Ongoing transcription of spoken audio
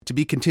To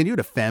Be Continued,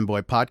 a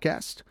fanboy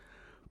podcast.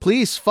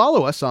 Please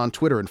follow us on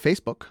Twitter and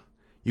Facebook.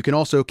 You can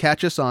also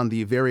catch us on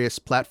the various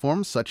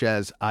platforms such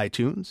as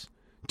iTunes,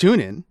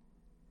 TuneIn,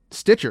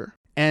 Stitcher,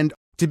 and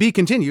To Be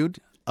Continued,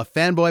 a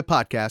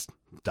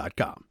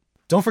fanboypodcast.com.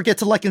 Don't forget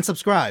to like and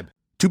subscribe.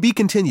 To Be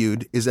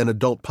Continued is an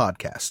adult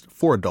podcast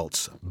for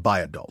adults by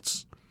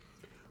adults.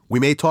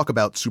 We may talk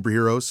about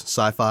superheroes,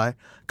 sci-fi,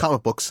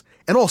 comic books,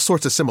 and all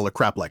sorts of similar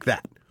crap like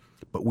that.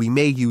 But we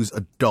may use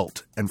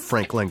adult and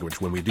frank language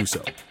when we do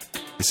so.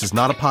 This is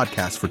not a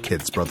podcast for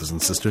kids, brothers and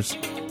sisters.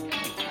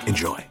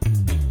 Enjoy.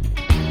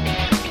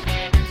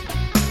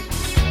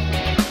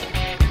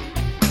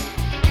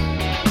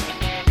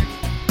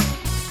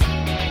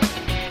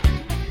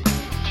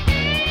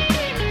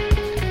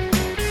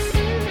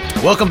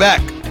 Welcome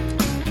back.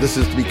 This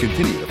is To Be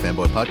Continued, a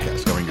fanboy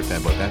podcast covering your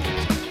fanboy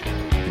passions.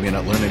 You may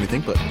not learn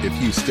anything, but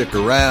if you stick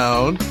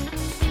around,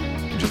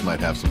 you just might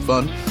have some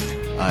fun.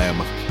 I am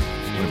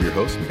one of your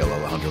hosts, Miguel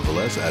Alejandro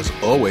Velez, as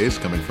always,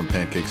 coming from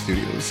Pancake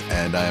Studios,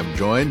 and I am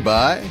joined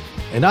by...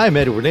 And I'm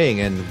Edward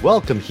Ng, and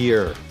welcome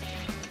here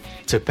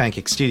to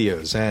Pancake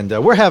Studios. And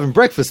we're having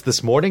breakfast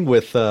this morning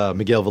with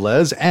Miguel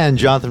Velez and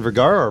Jonathan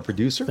Vergara, our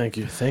producer. Thank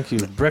you.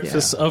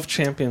 Breakfast of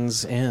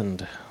champions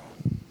and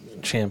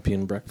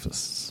champion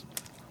breakfasts.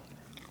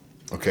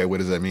 Okay, what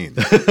does that mean?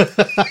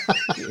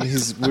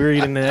 We're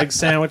eating an egg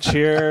sandwich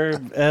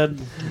here, Ed.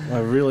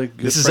 A really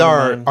good. This is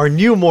our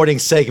new morning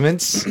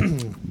segments.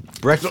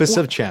 Breakfast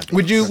of Champions.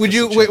 Would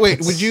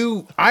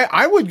you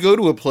I would go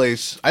to a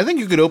place, I think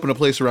you could open a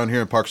place around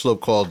here in Park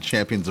Slope called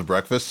Champions of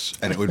Breakfast,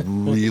 and it would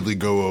really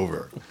go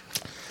over.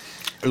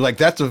 Like,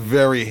 that's a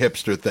very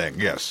hipster thing,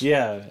 yes.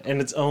 Yeah,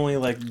 and it's only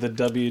like the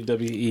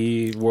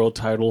WWE world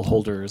title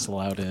holders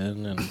allowed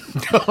in. And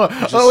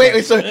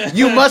so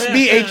you must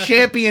be a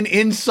champion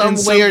in some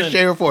way or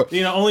shape or form.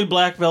 You know, only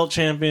black belt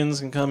champions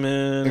can come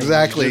in.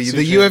 Exactly.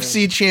 The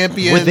UFC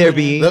champion. Would there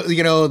be...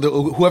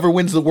 whoever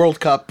wins the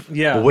World Cup.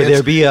 Yeah. Would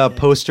there be a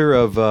poster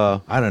of,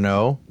 I don't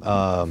know...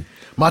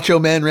 Macho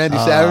Man Randy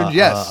Savage?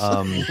 Yes.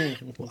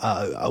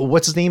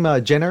 What's his name?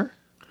 Jenner?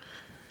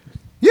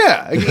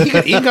 Yeah, he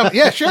can come.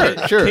 Yeah, sure.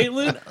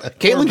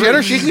 Caitlyn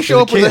Jenner, she can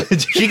show up with a.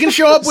 She can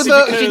show up.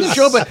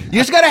 You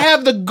just got to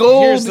have the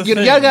gold. You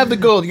got to have the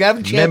gold. You got to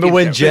have the championship. Remember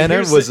when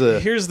Jenner was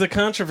a? Here's the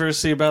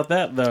controversy about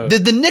that, though.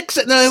 Did the Knicks?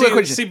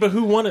 But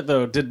who won it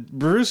though? Did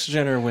Bruce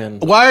Jenner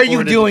win? Why are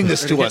you doing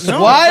this to us?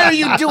 Why are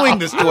you doing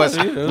this to us?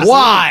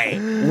 Why?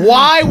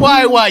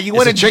 You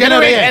want to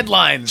generate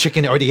headlines?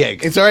 Chicken or the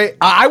egg? It's all right.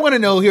 I want to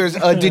know.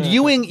 Did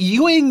Ewing?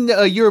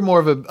 You're more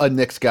of a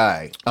Knicks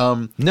guy.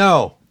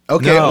 No.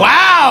 Okay. No.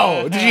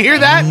 Wow. Did you hear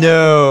that?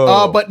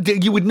 No.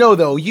 But you would know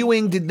though.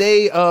 Ewing, did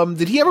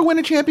he ever win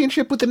a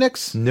championship with the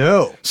Knicks?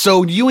 No.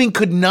 So Ewing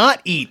could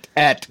not eat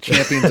at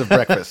Champions of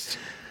Breakfast.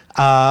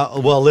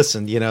 Well,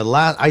 listen.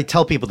 I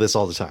tell people this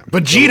all the time.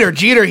 But Jeter,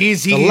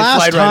 he's the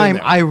last time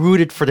I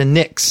rooted for the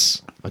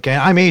Knicks. Okay,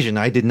 I'm Asian.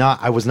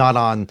 I was not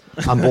on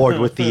board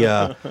with the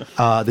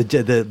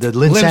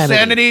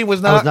Linsanity.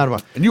 Was not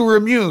on. And you were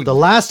immune. The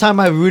last time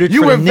I rooted for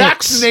the Knicks. You were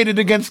vaccinated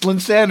against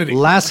Linsanity.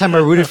 Last time I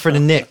rooted for the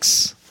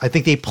Knicks, I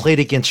think they played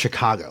against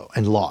Chicago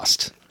and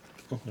lost.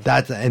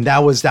 That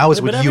was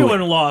with but you.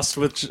 Everyone lost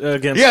against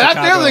Chicago. That's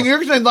the other thing.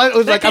 You're saying it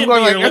was like I'm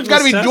going like it's got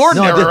to be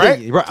Jordan era, right?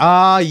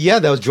 Yeah,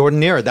 that was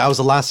Jordan era. That was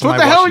the last time. What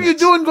the hell are you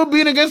doing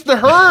being against the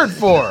herd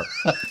for?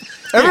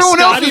 Everyone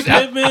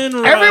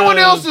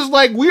else is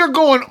like, we are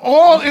going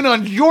all in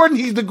on Jordan.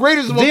 He's the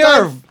greatest of all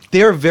time.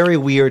 They're a very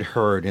weird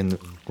herd, and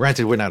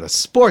granted, we're not a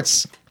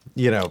sports,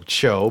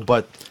 show,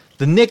 but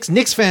the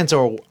Knicks fans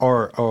are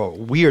a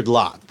weird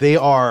lot. They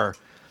are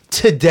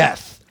to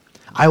death.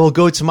 I will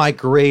go to my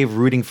grave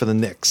rooting for the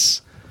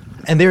Knicks,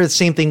 and they're the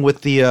same thing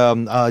with the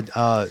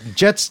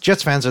Jets.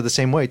 Jets fans are the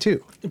same way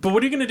too. But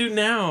what are you going to do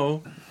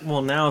now?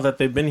 Well, now that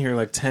they've been here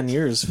like 10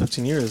 years,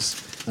 15 years,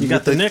 you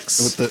got the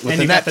Knicks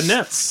and you got the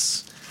Nets.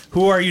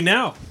 Who are you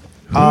now?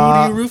 Who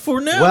do you root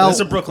for now? Well, as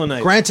a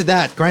Brooklynite. Granted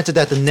that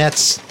the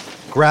Nets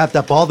grabbed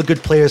up all the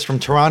good players from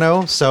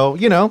Toronto, so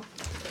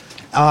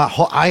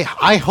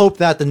I hope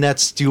that the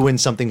Nets do win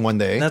something one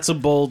day. That's a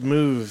bold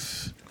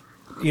move.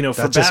 For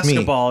That's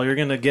basketball, you're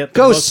going to get the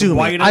most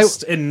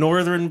whitest and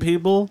northern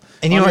people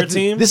on your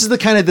team. This is the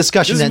kind of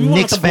discussion that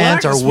Knicks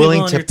fans are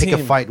willing to pick a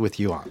fight with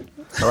you on.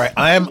 All right,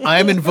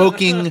 I'm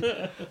invoking.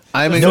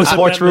 No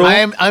sports rule.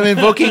 I'm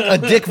invoking a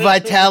Dick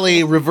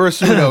Vitale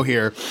reverse Uno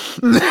here.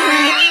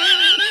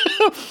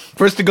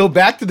 First, to go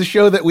back to the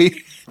show that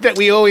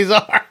we always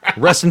are.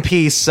 Rest in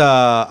peace,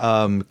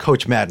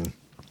 Coach Madden.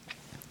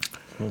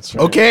 That's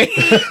right. Okay.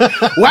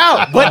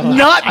 Wow, but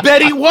not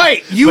Betty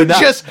White. You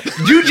just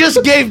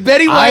gave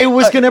Betty White. I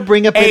was going to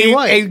bring up Betty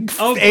White.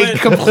 A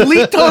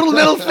complete total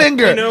middle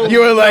finger. You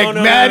were like,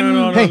 Madden.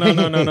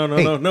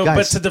 No.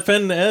 But to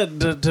defend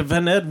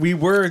Ed, we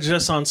were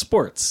just on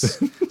sports,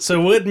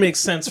 so it would make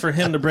sense for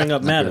him to bring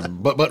up Madden.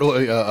 But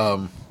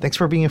thanks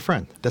for being a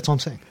friend. That's all I'm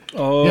saying.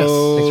 Oh, yes.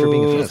 Thanks for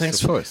being a friend.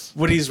 Thanks for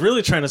what he's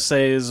really trying to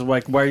say is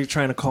like, why are you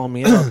trying to call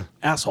me out,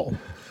 asshole?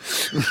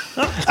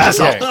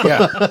 Okay,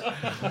 yeah.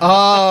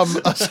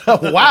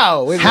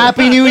 Wow.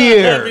 Happy New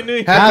Year. Happy New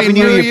Year. Happy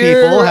New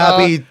Year, people.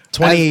 Happy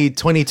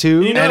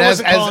 2022. You know, And what's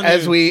it called,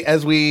 as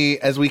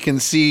dude? we can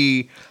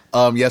see,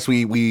 yes,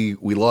 we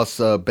lost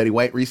Betty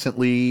White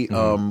recently.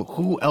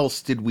 Who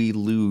else did we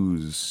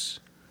lose?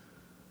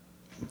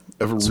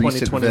 A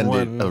recent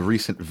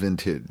 2021.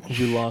 vintage.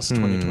 You lost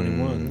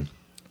 2021.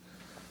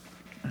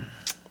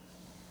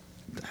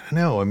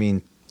 No, I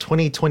mean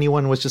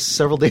 2021 was just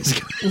several days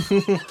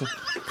ago.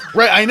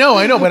 Right, I know,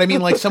 but I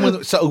mean, like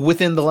someone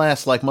within the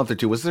last month or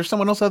two. Was there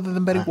someone else other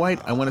than Betty White?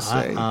 I want to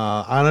say.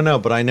 I don't know,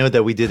 but I know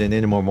that we did an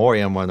in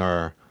memoriam on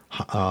our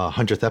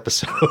 100th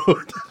episode.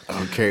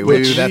 Okay,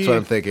 that's what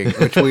I'm thinking.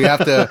 Which we have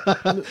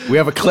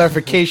a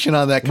clarification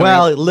on that.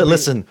 Well,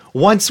 listen.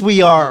 Once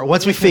we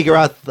figure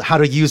out how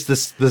to use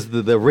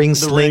the ring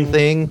sling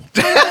thing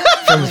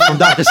from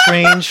Doctor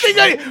Strange.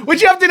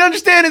 What you have to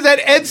understand is that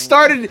Ed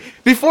started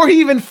before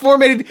he even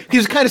formatted. He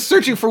was kind of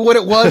searching for what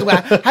it was.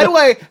 How do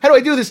I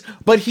do this?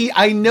 But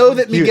I know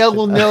that Miguel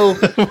will know.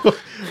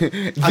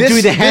 I'm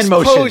doing the hand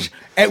motion pose,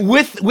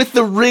 with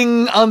the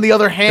ring on the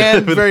other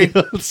hand.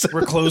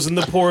 We're closing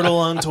the portal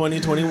on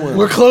 2021.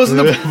 We're closing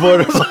the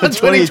portal on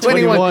 2021.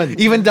 2021.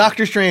 Even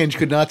Doctor Strange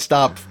could not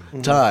stop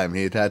time.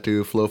 He had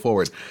to flow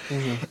forward.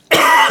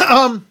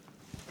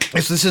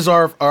 So this is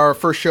our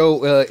first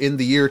show in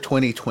the year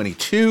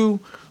 2022.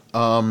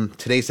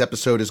 Today's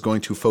episode is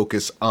going to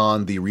focus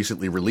on the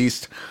recently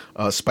released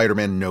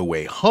Spider-Man No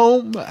Way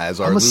Home.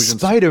 I'm a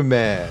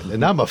Spider-Man,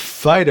 and I'm a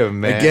fighter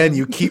man. Again,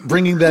 you keep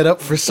bringing that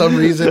up for some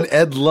reason.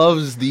 Ed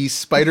loves the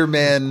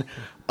Spider-Man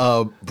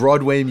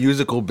Broadway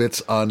musical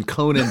bits on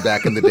Conan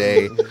back in the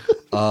day.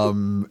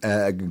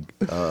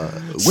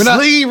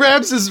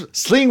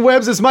 Sling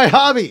webs is my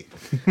hobby.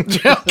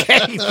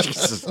 Okay,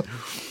 Jesus.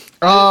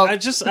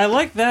 I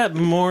like that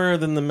more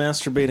than the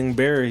masturbating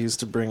bear he used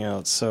to bring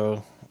out.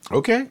 So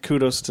Okay.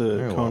 kudos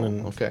to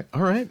Conan Okay.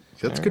 All right.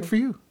 That's good for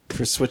you.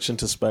 for switching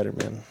to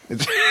Spider-Man.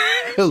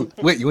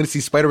 Wait, you want to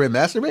see Spider-Man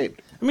masturbate?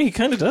 I mean, he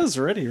kind of does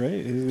already,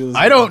 right? He was-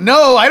 I don't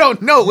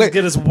know. Wait,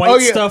 get his white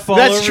stuff all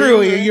over That's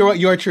true. him.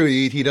 You are true.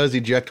 He does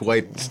eject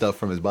white stuff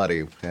from his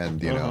body,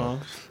 and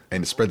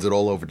and spreads it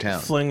all over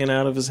town. flinging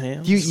out of his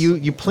hands.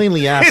 You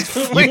plainly asked.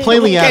 Okay, You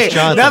plainly asked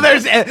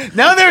Jonathan.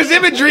 Now there's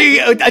imagery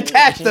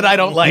attached that I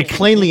don't You like.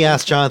 plainly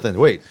asked Jonathan.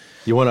 Wait,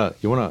 you wanna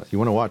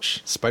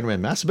watch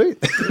Spider-Man masturbate?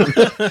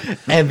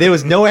 And there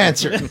was no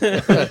answer.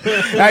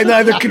 I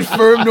neither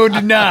confirm nor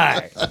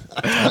deny.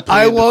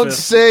 I won't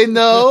say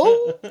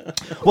no.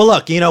 Well,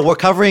 look, we're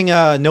covering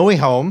No Way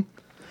Home,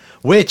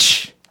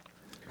 which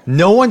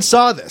no one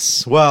saw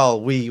this. Well,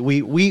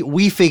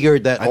 we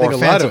figured that, I think or a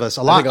fans lot of of- us,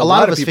 I think a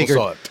lot of us people figured.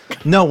 saw it.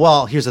 No,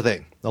 well, here's the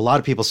thing: a lot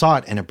of people saw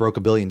it, and it broke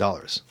 $1 billion.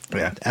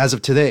 Yeah. As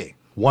of today,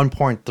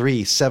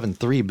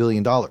 $1.373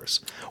 billion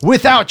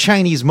without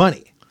Chinese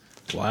money.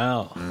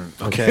 Wow.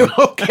 Okay.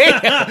 Okay.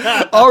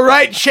 All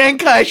right, Chiang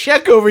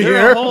Kai-shek over They're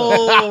here. a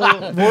whole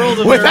world of their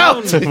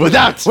own.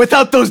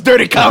 Without those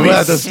dirty commies.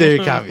 Without those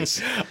dirty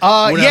copies.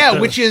 Yeah,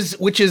 which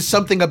is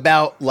something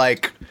about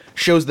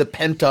shows the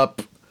pent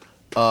up,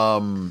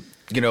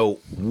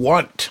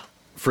 want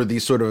for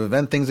these sort of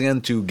event things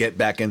again to get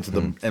back into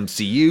the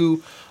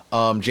MCU.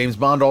 James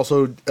Bond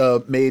also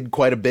made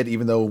quite a bit,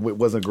 even though it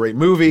wasn't a great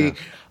movie.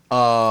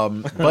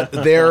 But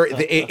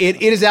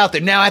it is out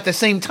there now. At the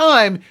same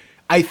time,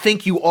 I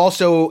think we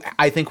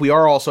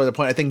are also at the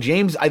point.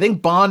 I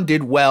think Bond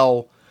did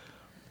well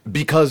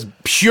because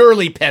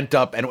purely pent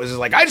up, and it was just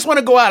like, I just want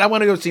to go out. I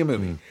want to go see a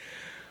movie.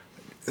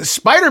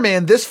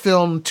 Spider-Man, this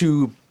film,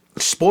 to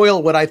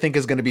spoil what I think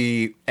is going to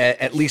be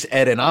at least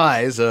Ed and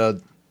I's.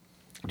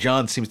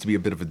 John seems to be a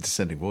bit of a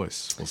dissenting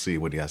voice. We'll see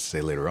what he has to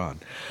say later on.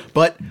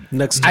 But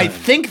Next time I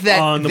think that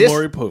on the this,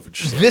 Maury Povich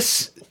Show.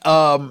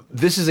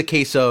 this is a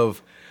case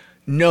of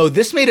no.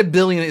 This made $1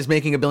 billion. Is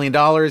making $1 billion,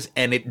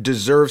 and it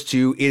deserves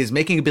to. It is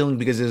making $1 billion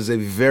because it is a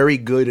very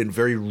good and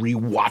very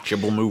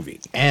rewatchable movie.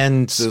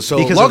 And So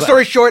because long of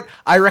story short,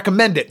 I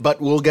recommend it. But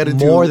we'll get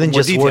into more than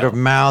just detail. word of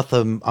mouth.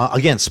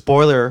 Again,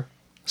 spoiler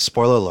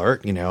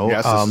alert.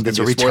 Yes, this is it's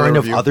a gonna be a spoiler return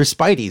of review. other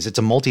Spideys. It's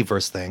a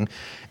multiverse thing,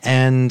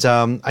 and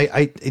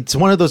it's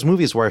one of those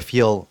movies where I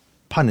feel,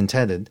 pun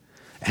intended,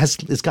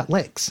 it's got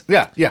legs.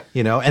 Yeah.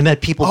 And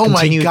that people Oh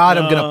continue. my God!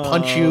 I'm gonna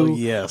punch you.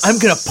 yes. I'm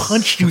gonna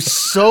punch you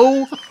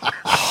so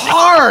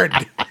hard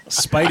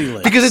Spidey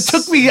legs. because it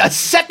took me a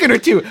second or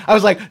two. I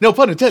was like, no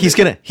pun intended.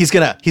 He's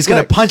gonna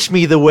Legs. punch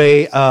me the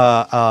way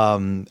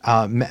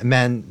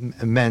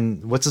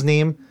what's his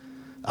name?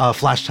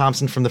 Flash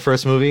Thompson from the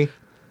first movie.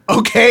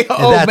 Okay.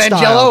 Oh, That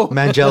style.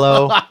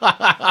 Mangello.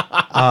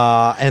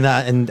 Mangello.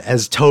 And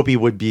as Toby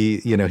would be,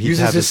 he'd Uses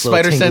have his this little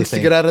spider tingly sense to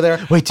thing. get out of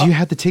there. Wait, do you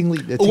have the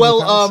tingly powers?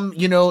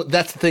 Well,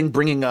 that's the thing.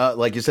 Bringing,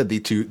 like you said, the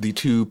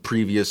two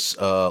previous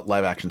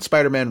live action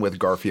Spider-Man with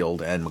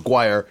Garfield and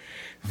Maguire.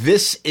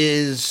 This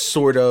is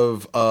sort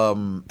of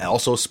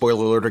also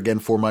spoiler alert again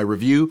for my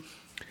review.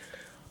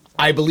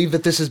 I believe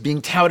that this is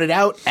being touted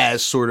out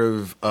as sort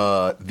of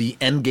the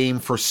end game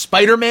for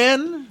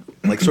Spider-Man.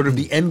 like sort of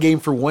the Endgame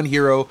for one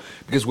hero,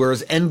 because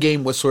whereas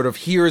Endgame was sort of,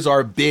 here's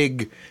our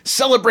big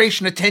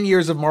celebration of 10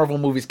 years of Marvel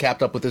movies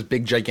capped up with this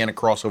big gigantic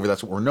crossover,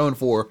 that's what we're known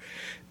for.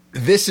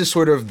 This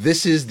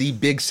is the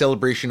big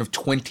celebration of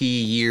 20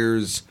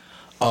 years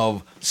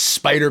of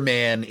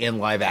Spider-Man in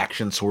live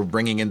action, so we're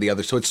bringing in the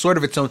other. So it's sort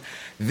of its own.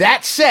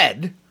 That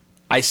said,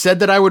 I said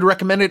that I would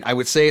recommend it. I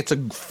would say it's a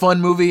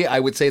fun movie. I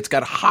would say it's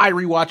got high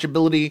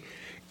rewatchability.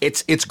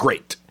 It's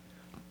great.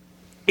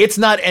 It's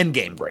not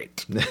Endgame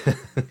great.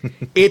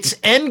 It's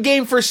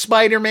Endgame for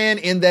Spider-Man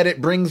in that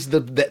it brings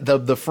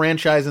the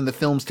franchise and the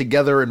films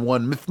together in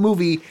one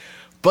movie,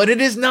 but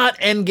it is not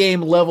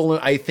Endgame level,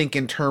 I think,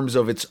 in terms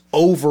of its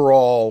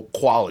overall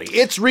quality.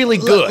 It's really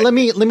good. Let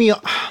me.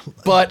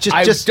 But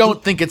I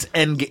don't think it's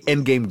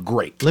Endgame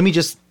great. Let me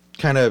just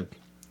kind of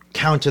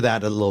counter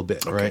that a little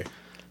bit, okay. Right?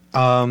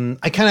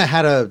 I kind of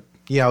had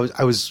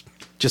I was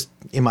just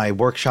in my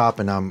workshop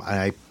and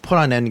I put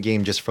on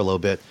Endgame just for a little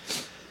bit.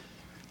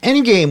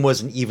 Endgame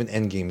wasn't even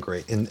Endgame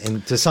great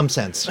in to some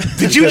sense.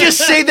 Did you just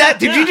say that?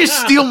 Did you just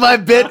steal my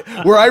bit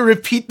where I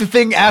repeat the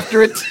thing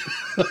after it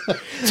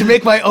to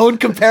make my own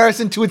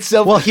comparison to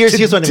itself? Well, here's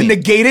what I mean. To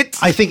negate it?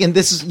 I think, and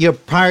this is,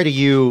 prior to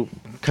you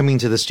coming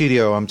to the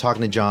studio, I'm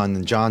talking to John,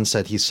 and John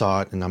said he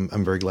saw it, and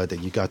I'm very glad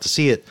that you got to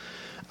see it.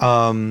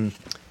 And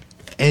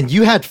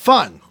you had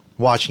fun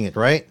watching it,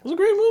 right? It was a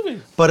great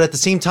movie. But at the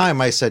same time,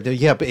 I said,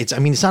 yeah, but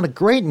it's not a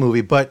great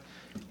movie, but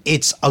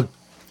it's a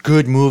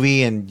good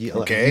movie, and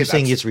you're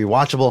saying it's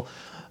rewatchable.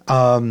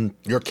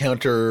 Your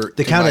counter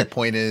to my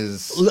point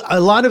is a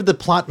lot of the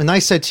plot, and I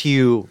said to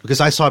you, because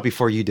I saw it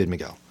before you did,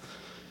 Miguel,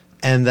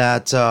 and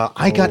that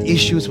I got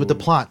issues with the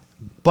plot,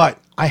 but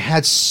I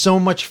had so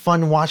much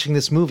fun watching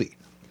this movie.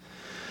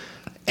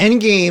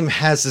 Endgame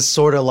has this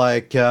sort of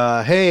like,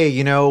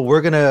 hey,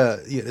 we're gonna,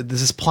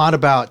 there's this plot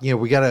about,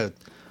 we gotta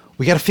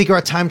figure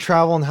out time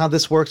travel and how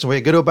this works, and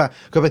we gotta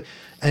go back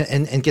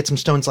and get some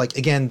stones. Like,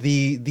 again,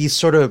 these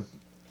sort of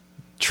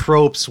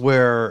tropes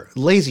where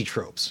lazy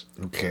tropes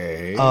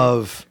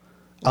of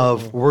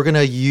we're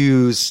gonna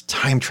use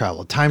time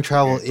travel. Time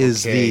travel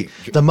is the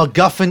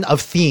MacGuffin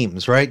of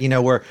themes, right?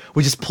 Where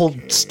we just pull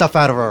stuff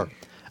out of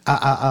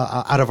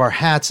our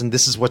hats, and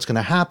this is what's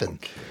gonna happen.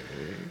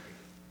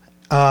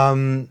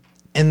 And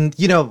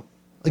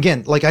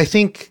again, like, I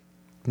think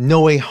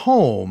No Way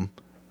Home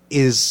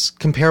is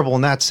comparable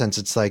in that sense.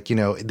 It's like,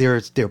 there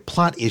are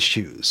plot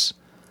issues,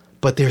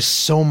 but there's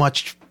so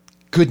much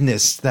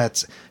goodness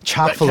that's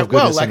chock full of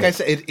goodness. Well, like I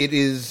said, it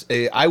is.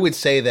 I would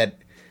say that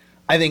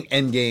I think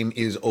Endgame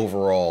is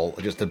overall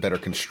just a better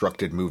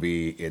constructed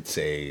movie. It's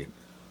a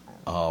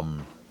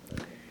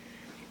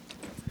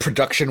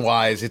production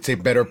wise, it's a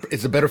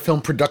better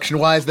film production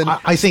wise than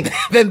I think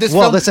than this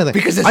film.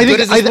 Because as good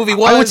as this movie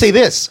was, I would say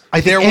this. I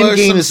think there were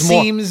Endgame some is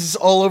more seams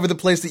all over the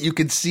place that you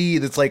could see.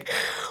 That's like,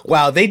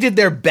 wow, they did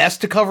their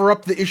best to cover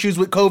up the issues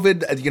with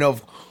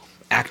COVID.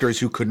 Actors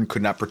who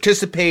could not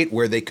participate,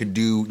 where they could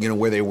do,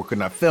 where they could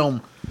not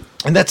film,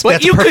 and that's you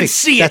perfect, could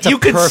see it. You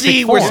could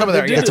see where some of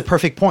that. That's a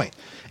perfect point.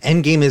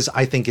 Endgame is,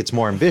 I think, it's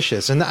more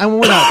ambitious, and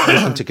we're not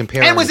looking to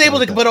compare. And was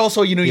able to, but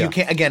also, you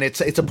can't. Again, it's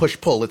a push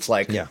pull. It's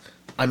like,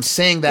 I'm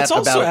saying that it's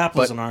also about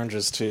apples and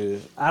oranges too.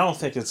 I don't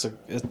think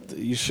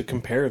you should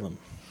compare them.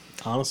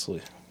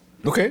 Honestly,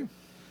 okay.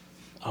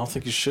 I don't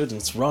think you should,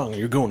 and it's wrong.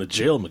 You're going to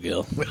jail,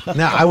 Miguel.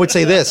 Now, I would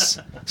say this: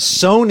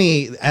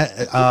 Sony,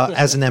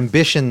 as an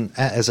ambition,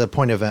 as a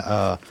point of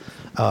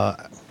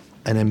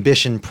an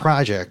ambition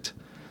project,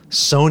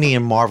 Sony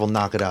and Marvel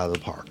knock it out of the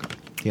park.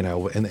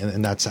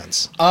 In that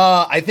sense.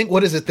 I think,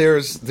 what is it?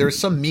 There's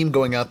some meme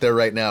going out there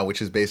right now,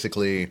 which is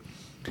basically,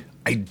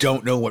 I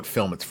don't know what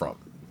film it's from.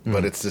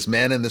 But it's this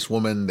man and this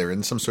woman. They're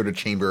in some sort of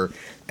chamber,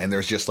 and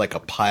there's just like a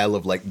pile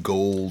of like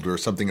gold or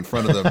something in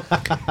front of them,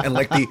 and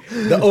like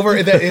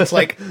it's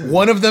like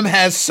one of them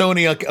has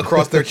Sony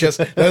across their chest,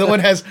 the other one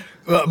has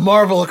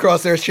Marvel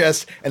across their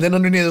chest, and then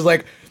underneath is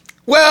like,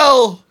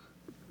 well,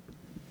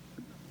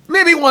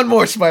 maybe one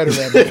more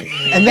Spider-Man movie.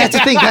 And that's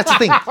the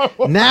thing.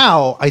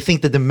 Now I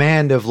think the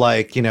demand of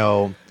like,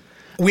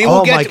 we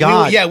will we're right?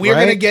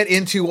 going to get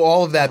into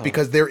all of that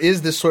because there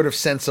is this sort of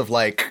sense of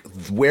like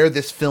where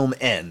this film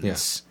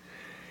ends.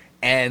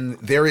 And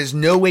there is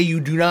no way you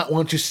do not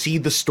want to see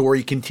the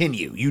story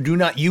continue. They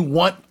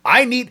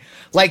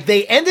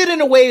ended in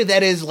a way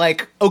that is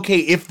like, okay,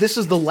 if this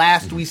is the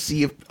last we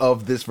see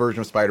of this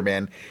version of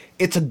Spider-Man,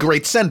 it's a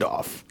great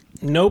send-off.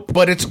 Nope.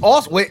 But it's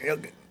also...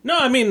 No,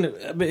 I mean,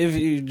 if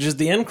you, just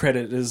the end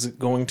credit is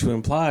going to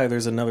imply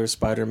there's another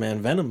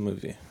Spider-Man Venom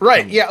movie,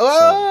 right? Yeah,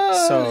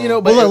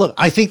 but look,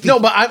 I think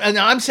but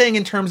I'm saying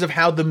in terms of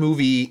how the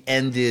movie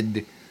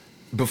ended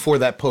before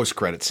that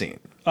post-credit scene.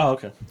 Oh,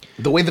 okay.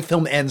 The way the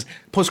film ends,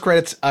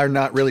 post-credits are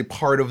not really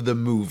part of the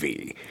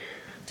movie.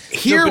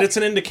 Here, but it's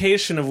an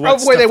indication of where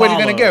they're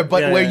going to go.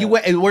 But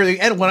where they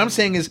end, what I'm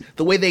saying is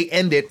the way they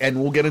end it, and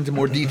we'll get into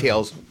more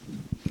details.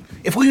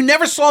 If we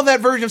never saw that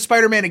version of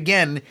Spider-Man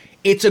again,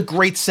 it's a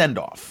great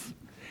send-off.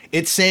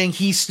 It's saying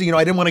he's,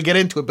 I didn't want to get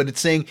into it, but it's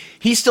saying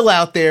he's still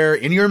out there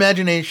in your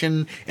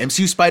imagination.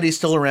 MCU Spidey's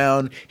still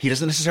around. He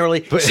doesn't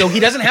necessarily, so he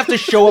doesn't have to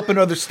show up in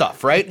other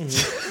stuff, right?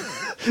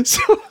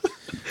 So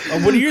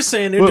what are you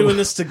saying? They're doing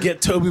this to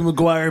get Tobey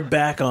Maguire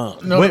back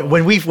on.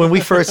 when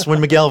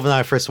Miguel and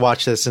I first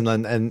watched this, and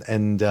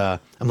I'm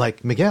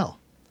like, Miguel,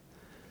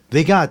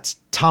 they got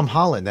Tom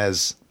Holland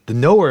as the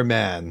Nowhere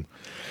Man.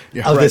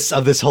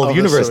 Of this whole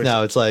universe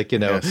now. It's like,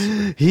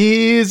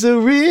 he's a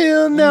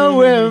real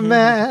nowhere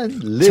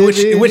man.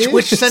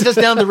 Which sent us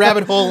down the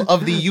rabbit hole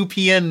of the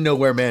UPN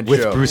Nowhere Man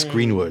with show. Bruce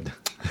Greenwood.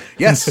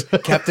 Yes,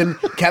 Captain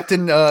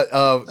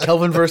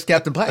Kelvin versus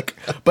Captain Pike.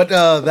 But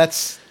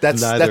that's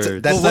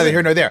neither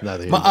here nor there.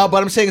 But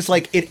I'm saying it's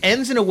like it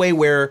ends in a way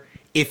where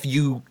if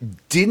you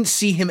didn't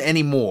see him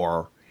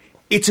anymore,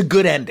 it's a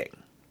good ending.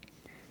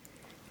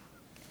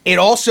 It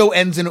also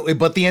ends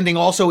but the ending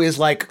also is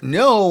like,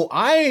 no,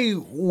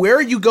 where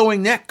are you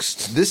going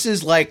next? This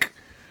is like,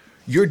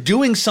 you're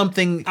doing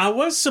something. I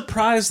was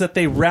surprised that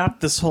they wrapped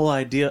this whole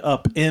idea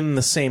up in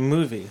the same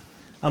movie.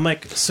 I'm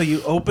like, so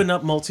you open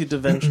up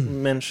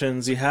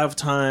multi-dimensions, you have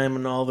time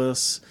and all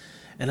this,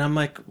 and I'm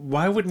like,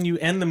 why wouldn't you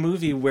end the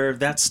movie where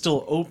that's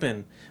still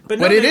open? But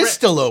no, it is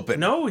still open.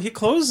 No, he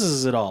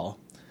closes it all.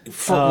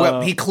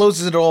 He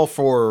closes it all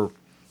for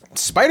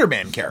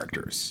Spider-Man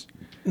characters.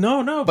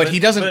 No, but he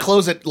doesn't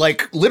close it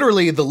like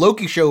literally. The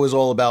Loki show is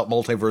all about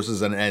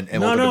multiverses and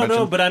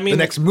no. But I mean, the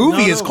next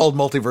movie is called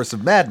Multiverse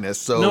of Madness.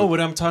 So no,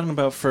 what I'm talking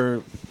about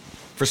for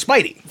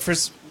Spidey,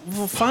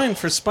 fine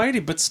for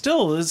Spidey, but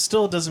it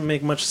still doesn't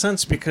make much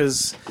sense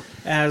because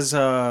as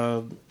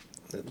the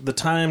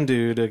time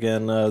dude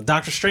again,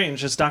 Doctor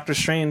Strange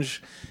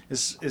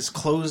is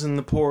closing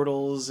the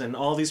portals and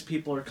all these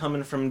people are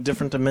coming from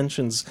different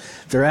dimensions.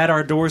 They're at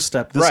our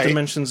doorstep, this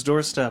dimension's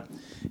doorstep.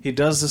 He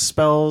does the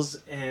spells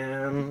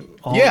and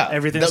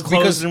everything's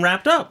closed and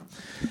wrapped up.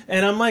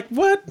 And I'm like,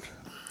 what?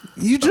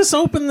 You just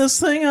opened this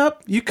thing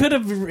up? You could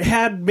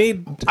have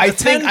made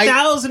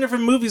 10,000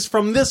 different movies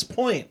from this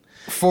point.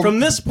 From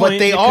this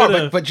point,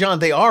 but John,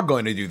 they are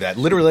going to do that.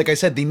 Literally, like I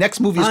said, the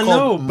next movie is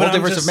called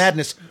Multiverse of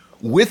Madness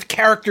with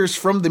characters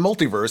from the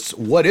multiverse.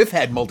 What If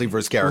had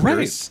multiverse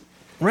characters.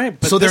 Right,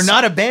 but so they're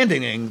not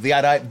abandoning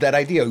that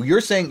idea.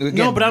 You're saying again,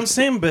 no, but I'm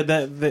saying, but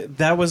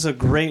that was a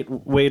great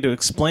way to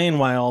explain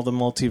why all the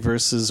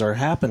multiverses are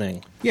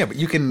happening. Yeah,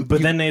 but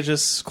then they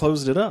just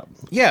closed it up.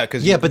 Yeah,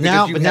 but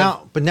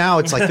now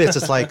it's like this.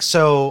 It's like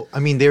so. I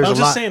mean, there's a lot.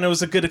 I'm just saying it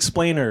was a good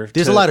explainer.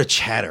 There's a lot of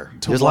chatter.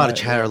 There's a lot of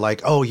chatter,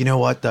 like, oh, you know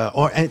what?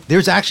 And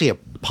there's actually a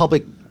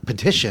public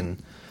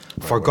petition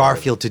for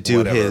Garfield to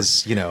do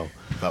his,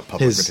 about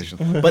public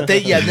petition. But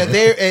they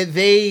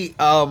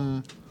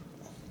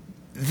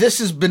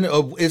this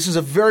is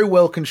a very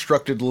well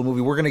constructed little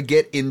movie. We're going to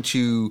get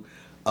into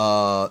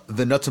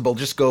the nuts and bolts.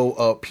 Just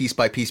go piece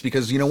by piece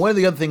because one of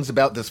the other things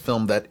about this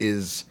film that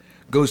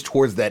goes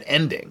towards that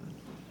ending,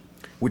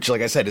 which,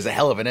 like I said, is a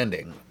hell of an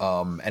ending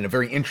and a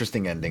very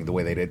interesting ending. The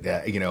way they did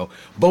that,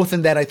 both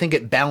in that I think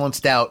it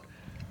balanced out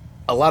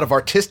a lot of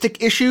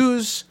artistic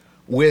issues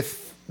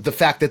with the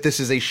fact that this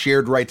is a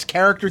shared rights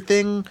character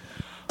thing,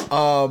 it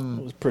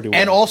was pretty well.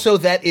 And also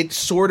that it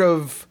sort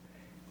of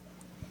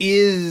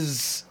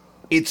is.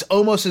 It's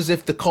almost as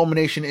if the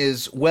culmination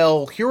is,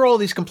 well, here are all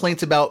these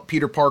complaints about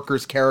Peter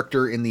Parker's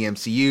character in the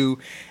MCU,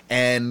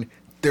 and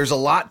there's a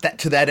lot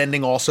to that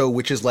ending also,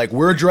 which is like,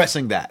 we're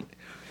addressing that.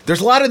 There's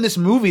a lot in this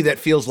movie that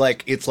feels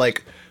like, it's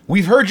like,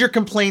 we've heard your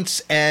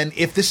complaints, and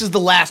if this is the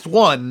last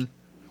one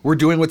we're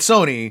doing with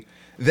Sony,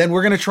 then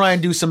we're going to try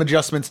and do some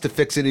adjustments to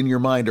fix it in your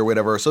mind or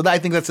whatever. So I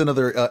think that's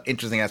another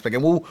interesting aspect,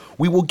 and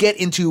we will get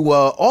into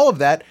all of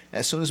that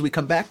as soon as we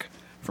come back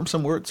from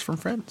some words from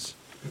friends.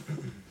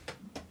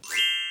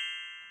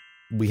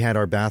 We had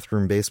our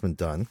bathroom basement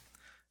done.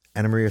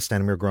 Anna Maria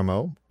Stanimir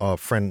Gromo, a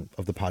friend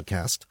of the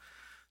podcast,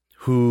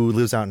 who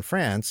lives out in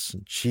France,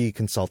 she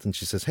consulted and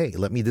she says, hey,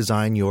 let me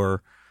design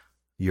your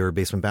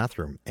basement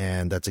bathroom.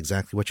 And that's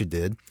exactly what she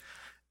did.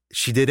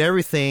 She did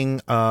everything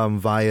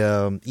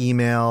via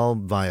email,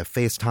 via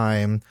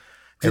FaceTime.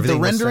 Did the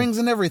renderings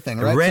and everything,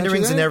 right? The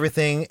renderings and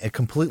everything,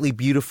 completely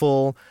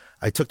beautiful.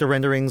 I took the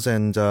renderings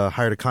and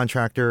hired a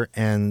contractor,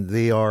 and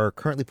they are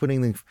currently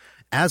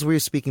as we're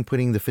speaking,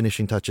 putting the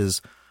finishing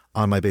touches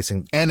on my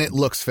basement. And it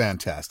looks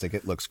fantastic.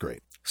 It looks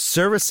great.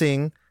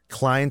 Servicing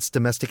clients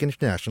domestic and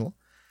international.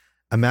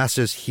 A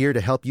master is here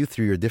to help you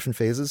through your different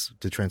phases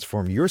to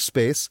transform your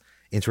space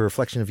into a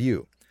reflection of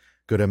you.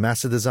 Go to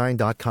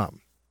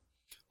masterdesign.com.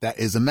 That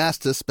is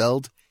Amasta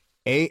spelled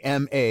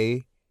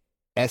AMASTA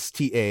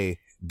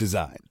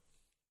design.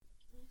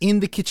 In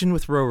the Kitchen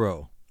with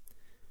Roro.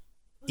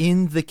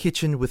 In the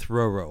Kitchen with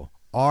Roro.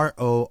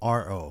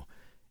 RORO.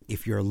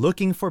 If you're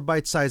looking for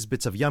bite-sized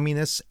bits of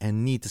yumminess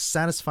and need to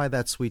satisfy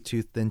that sweet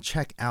tooth, then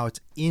check out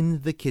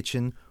In the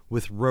Kitchen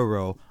with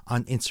Roro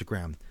on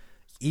Instagram.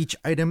 Each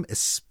item is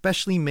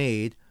specially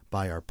made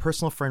by our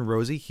personal friend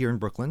Rosie here in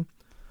Brooklyn.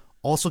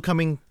 Also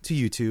coming to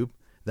YouTube,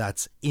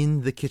 that's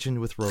In the Kitchen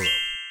with Roro.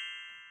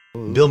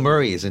 Bill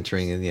Murray is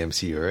entering in the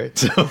MCU, right?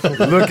 So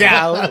look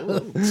out.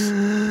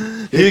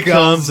 Here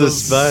comes the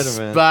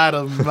Spider-Man.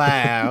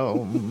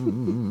 Spider-Man.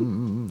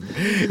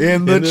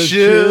 In the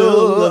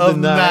chill of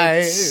the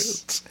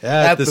night,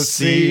 at the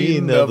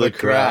scene of the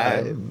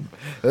crime,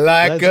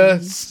 Like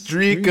a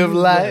streak of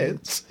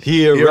light,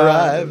 He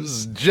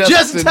arrives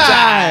just in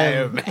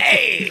time.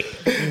 Hey,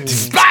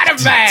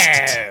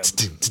 Spider-Man!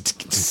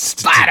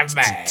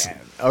 Spider-Man!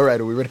 All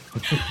right, are we ready?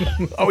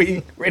 Are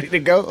we ready to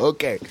go?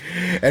 Okay,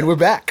 and we're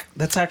back.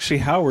 That's actually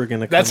how we're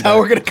gonna. That's how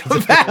we're gonna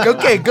come back.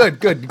 Okay,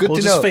 good We'll to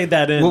know. just fade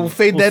that in. We'll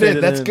fade that in.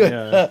 it That's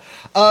good.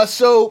 yeah.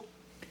 So,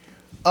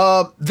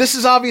 this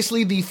is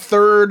obviously the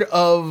third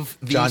of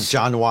the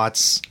John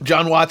Watts.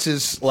 John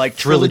Watts' like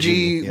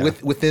trilogy Yeah.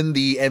 within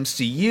the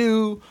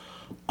MCU.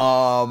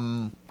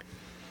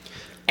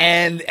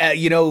 And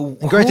you know,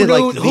 Granted,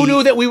 who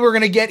knew that we were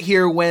going to get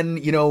here when,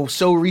 you know,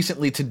 so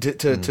recently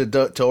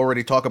to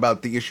already talk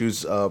about the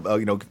issues of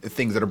you know,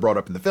 things that are brought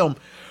up in the film.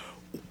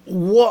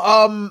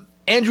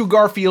 Andrew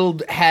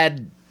Garfield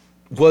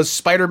was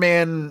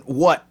Spider-Man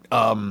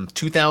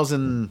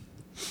 2000.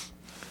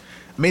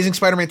 Amazing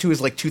Spider-Man 2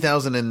 is like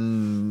 2000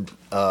 and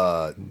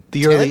The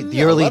early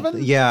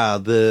 11? yeah,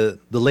 the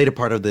later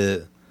part of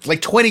the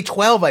like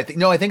 2012, I think.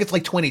 No, I think it's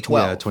like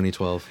 2012. yeah,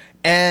 2012.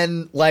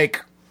 And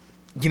like,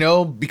 you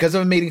know, because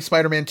of Amazing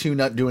Spider-Man 2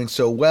 not doing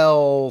so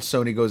well,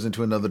 Sony goes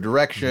into another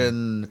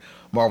direction.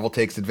 Marvel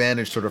takes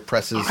advantage, sort of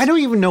presses. I don't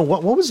even know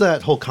what was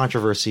that whole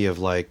controversy of,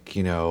 like,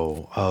 you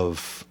know,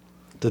 of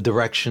the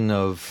direction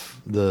of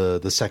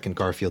the second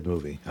Garfield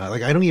movie.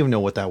 Like, I don't even know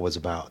what that was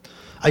about.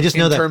 I just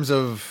know in that terms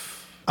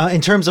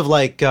of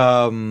like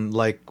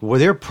were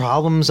there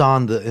problems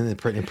in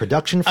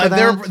production for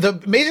that? the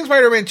Amazing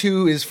Spider-Man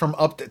 2 is from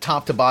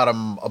top to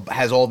bottom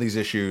has all these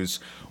issues.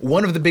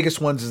 One of the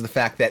biggest ones is the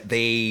fact that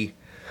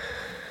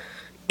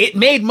it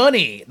made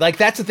money. Like,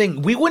 that's the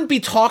thing. We wouldn't be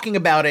talking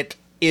about it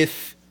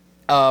if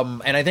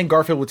and I think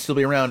Garfield would still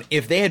be around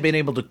if they had been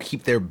able to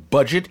keep their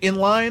budget in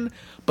line.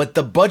 But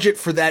the budget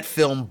for that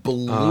film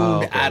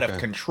ballooned out of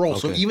control.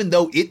 So even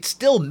though it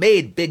still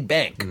made big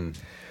bank,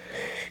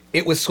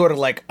 it was sort of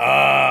like,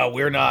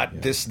 we're not. Yeah.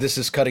 This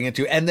is cutting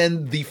into. And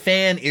then the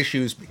fan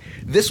issues.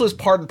 This was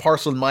part and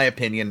parcel, in my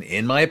opinion,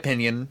 and I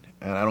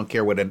don't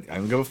care I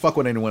don't give a fuck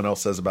what anyone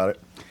else says about it.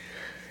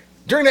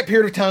 During that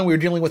period of time, we were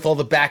dealing with all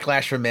the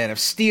backlash from Man of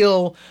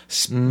Steel.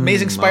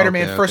 Amazing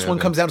Spider-Man, first one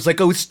comes out. It's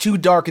like, oh, it's too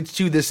dark, it's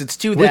too this, it's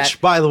too that.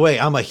 Which, by the way,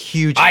 I'm a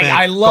huge fan.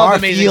 I love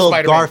Amazing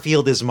Spider-Man.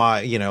 Garfield is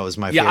my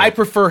favorite. Yeah, I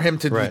prefer him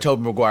to the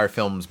Tobey Maguire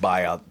films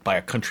by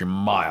a country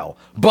mile.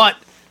 But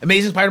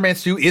Amazing Spider-Man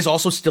 2 is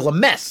also still a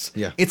mess.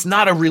 Yeah. It's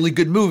not a really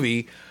good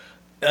movie.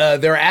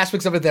 There are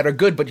aspects of it that are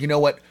good, but you know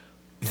what?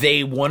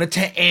 They wanted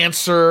to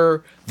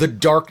answer the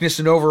darkness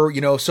and over, you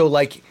know, so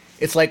like,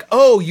 it's like,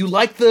 oh, you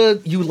liked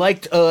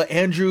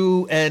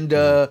Andrew and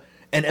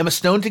Emma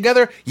Stone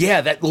together?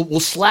 Yeah, that we'll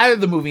slather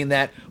the movie in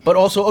that. But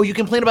also, oh, you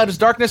complain about his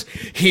darkness?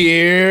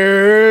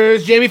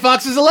 Here's Jamie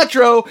Foxx's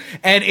Electro.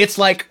 And it's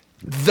like,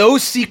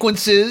 those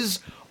sequences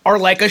are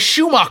like a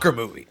Schumacher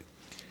movie.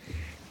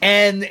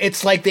 And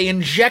it's like they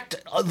inject,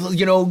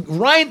 you know,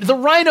 the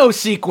Rhino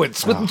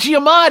sequence with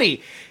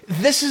Giamatti.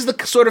 This is the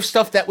sort of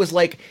stuff that was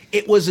like,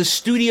 it was a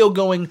studio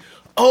going,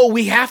 oh,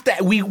 we have to,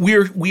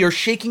 we are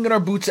shaking in our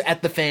boots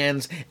at the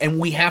fans, and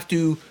we have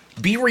to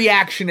be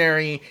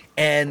reactionary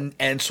and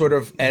sort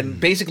of, and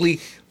basically,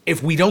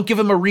 if we don't give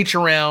them a reach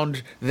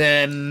around,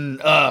 then,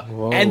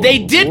 and they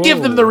did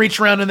give them the reach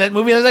around in that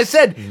movie. As I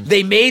said,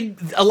 they made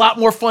a lot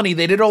more funny.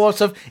 They did all that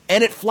stuff,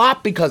 and it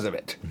flopped because of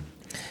it.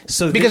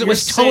 So because it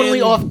was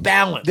totally off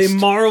balance. They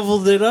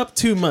marveled it up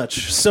too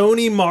much.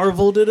 Sony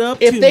marveled it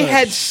up if too they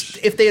much.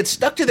 If they had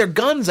stuck to their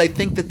guns, I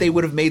think that they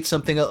would have made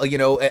something, you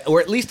know,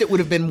 or at least it would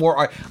have been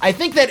more. I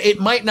think that it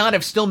might not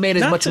have still made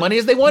as much money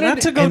as they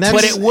wanted,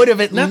 but it would have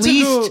at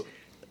least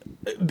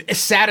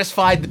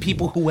satisfied the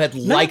people who had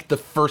liked the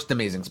first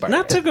Amazing Spider-Man.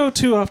 Not to go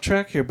too off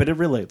track here, but it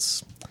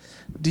relates.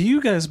 Do you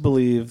guys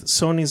believe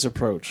Sony's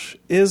approach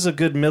is a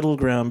good middle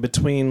ground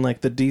between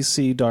like the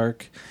DC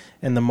dark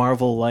and the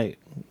Marvel light?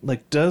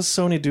 Like, does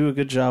Sony do a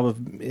good job of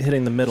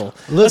hitting the middle?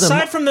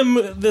 Aside from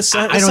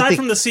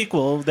the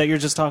sequel that you're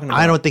just talking about,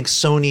 I don't think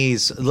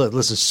Sony's.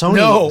 Listen,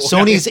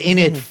 Sony's in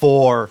it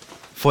for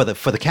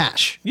the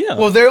cash. Yeah,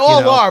 well, they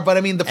all are, but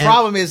I mean, the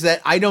problem is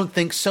that I don't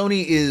think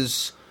Sony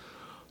is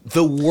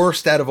the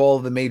worst out of all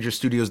of the major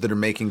studios that are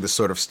making this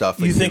sort of stuff.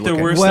 You think they're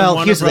worse than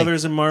Warner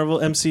Brothers and Marvel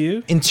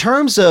MCU? In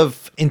terms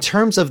of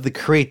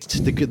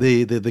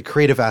the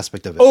creative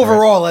aspect of it.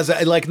 Overall, right?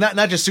 As like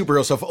not just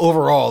superhero stuff,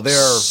 overall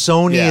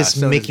Sony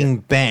is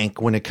making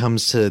bank when it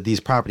comes to these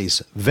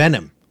properties.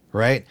 Venom,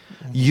 right?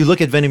 You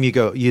look at Venom, you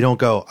don't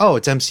go, oh,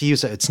 it's MCU,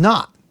 so it's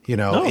not. You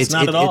know, no, it's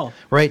not at all.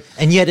 Right?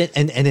 And yet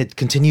it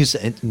continues.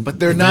 But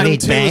they're not. Venom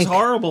 2 is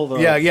horrible, though.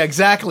 Yeah,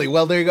 exactly.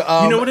 Well, there you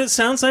go. You know what it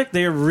sounds like?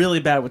 They're really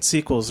bad with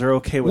sequels. They're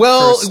okay with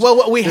first.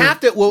 Well, we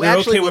have to. Well,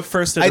 actually, okay with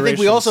first iterations. I think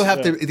we also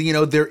have to. You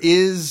know, there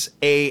is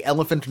a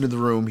elephant in the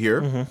room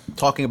here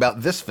talking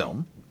about this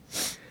film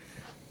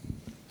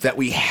that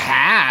we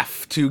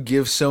have to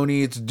give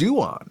Sony its due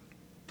on.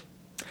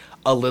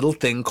 A little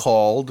thing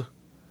called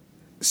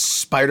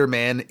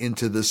Spider-Man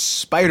Into the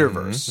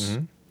Spider-Verse.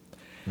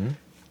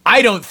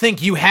 I don't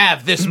think you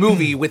have this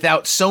movie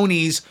without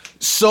Sony's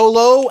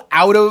solo,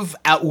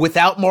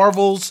 without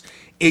Marvel's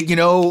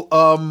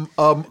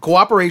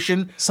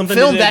cooperation Something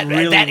film they did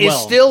really that is well.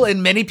 still,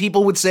 and many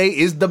people would say,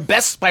 is the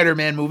best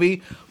Spider-Man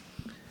movie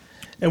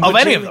And of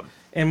what any Jamie- of them.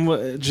 And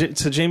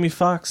to Jamie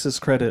Foxx's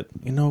credit,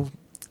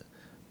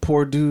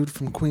 poor dude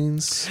from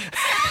Queens.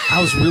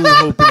 I was really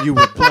hoping you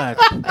were black.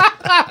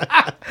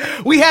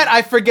 We had,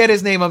 I forget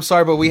his name, I'm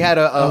sorry, but we had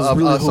was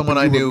really someone hoping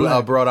I you were knew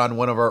black. brought on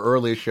one of our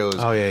earlier shows.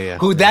 Oh, yeah.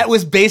 Who that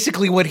was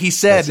basically what he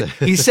said.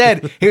 He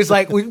said, he was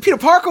like, well, Peter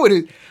Parker,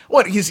 he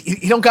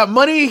don't got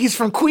money, he's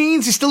from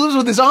Queens, he still lives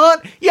with his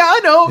aunt. Yeah, I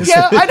know.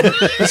 Yeah, I know.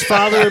 His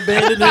father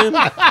abandoned him.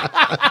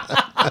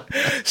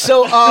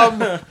 So,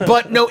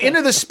 but no,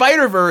 Into the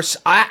Spider-Verse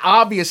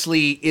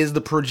obviously is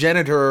the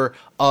progenitor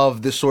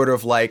of the sort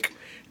of like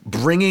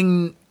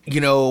bringing,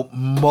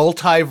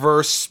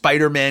 multiverse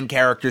Spider-Man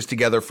characters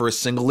together for a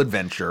single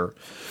adventure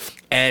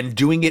and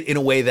doing it in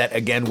a way that,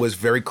 again, was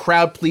very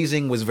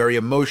crowd-pleasing, was very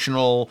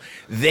emotional.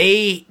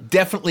 They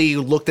definitely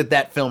looked at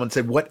that film and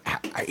said,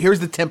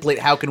 here's the template,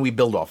 how can we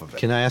build off of it?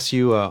 Can I ask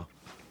you,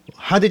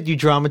 how did you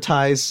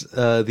dramatize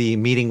the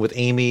meeting with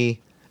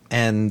Amy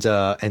and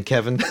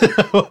Kevin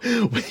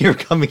when you were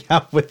coming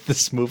out with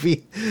this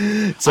movie?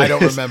 So I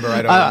don't remember.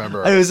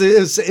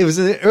 It was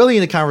early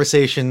in the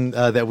conversation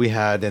that we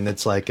had, and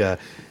it's like,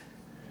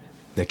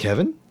 now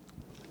Kevin,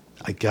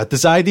 I got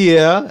this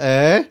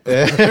idea.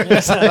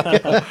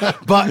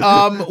 But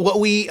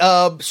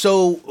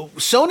so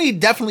Sony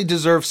definitely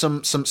deserves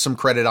some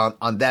credit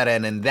on that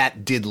end, and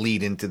that did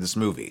lead into this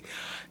movie.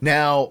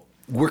 Now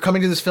we're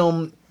coming to this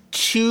film,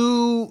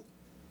 2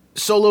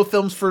 solo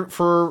films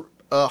for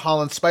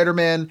Holland's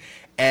Spider-Man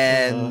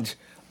and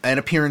an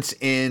appearance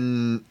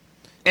in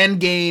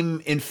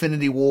Endgame,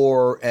 Infinity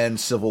War, and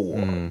Civil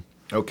War.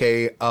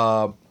 Okay.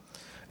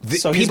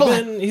 So he's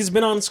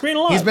been on screen a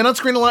lot. He's been on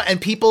screen a lot,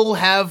 and people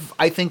have,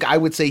 I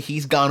would say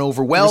he's gone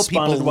over well.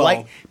 Responded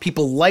well.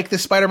 People like the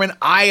Spider-Man.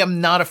 I am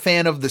not a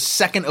fan of the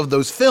second of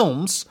those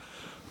films,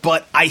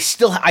 but I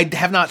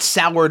have not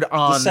soured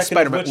on second of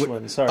Spider-Man. which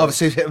one? Sorry. Of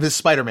his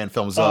Spider-Man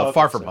films, okay,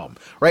 Far From Home.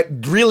 Right?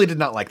 Really did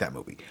not like that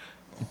movie.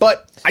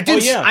 But I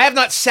have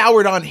not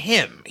soured on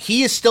him.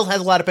 He still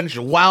has a lot of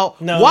potential. While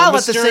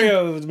at the same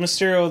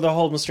the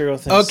whole Mysterio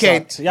thing.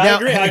 Okay. Sucked. Yeah,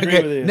 I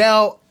agree with you.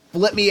 Now,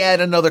 let me add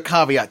another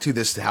caveat to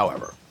this,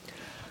 however.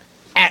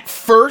 At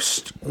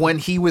first, when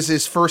he was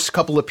his first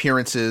couple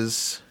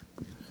appearances,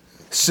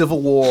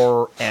 Civil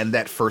War and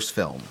that first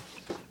film,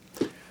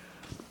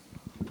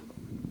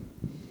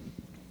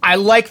 I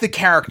like the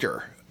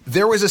character.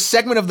 There was a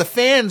segment of the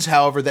fans,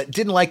 however, that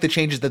didn't like the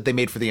changes that they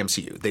made for the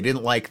MCU. They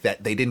didn't like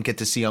that they didn't get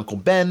to see Uncle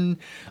Ben.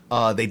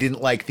 They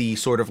didn't like the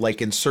sort of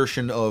like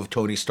insertion of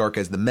Tony Stark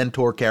as the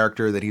mentor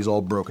character that he's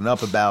all broken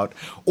up about,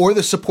 or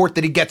the support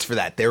that he gets for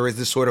that. There was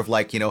this sort of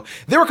like,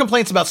 there were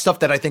complaints about stuff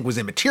that I think was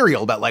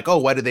immaterial, about like, oh,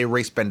 why did they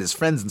erase Ben as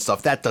friends and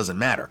stuff? That doesn't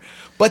matter.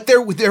 But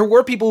there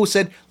were people who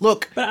said,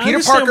 look, But I Peter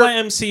understand Parker. why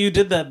MCU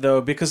did that, though,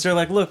 because they're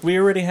like, look, we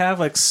already have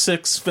like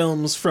 6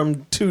 films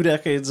from 2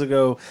 decades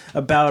ago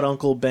about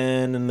Uncle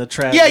Ben and the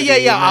tragedy.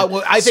 Yeah.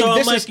 I think so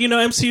this I'm is like,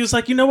 MCU's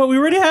like, you know what, we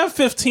already have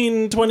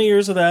 15, 20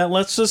 years of that.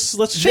 Let's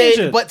change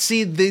it. But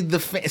see,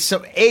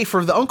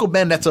 for the Uncle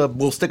Ben,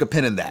 we'll stick a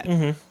pin in that.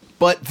 Mm-hmm.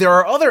 But there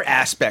are other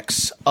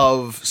aspects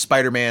of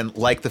Spider-Man,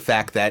 like the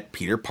fact that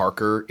Peter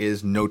Parker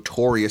is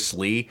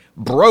notoriously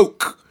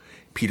broke.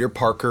 Peter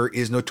Parker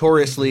is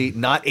notoriously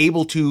not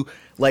able to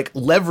like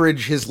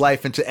leverage his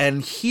life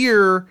and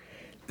here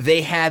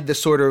they had the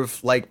sort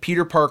of like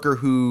Peter Parker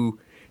who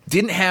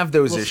didn't have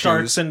those issues.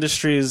 Starks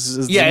Industries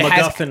is the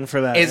MacGuffin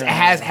for that.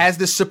 Has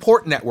this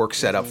support network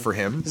set up for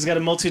him. He's got a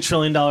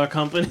multi-trillion-dollar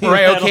company.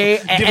 Right, that'll okay.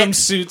 Give him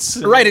suits.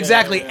 Right,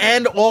 exactly.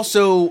 And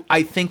also,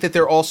 I think that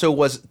there also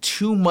was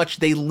too much,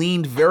 they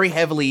leaned very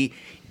heavily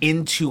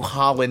into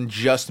Holland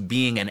just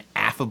being an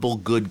affable,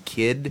 good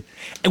kid,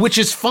 which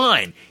is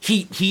fine.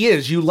 He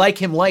is. You like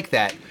him like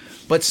that.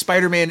 But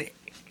Spider-Man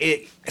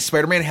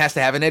has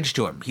to have an edge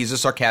to him. He's a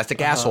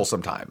sarcastic asshole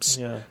sometimes.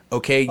 Yeah.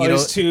 Okay,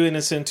 he's too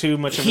innocent, too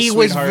much of a he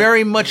sweetheart. was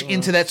very much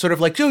into that sort of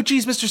like, oh,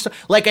 geez, Mr.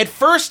 Like, at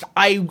first,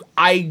 I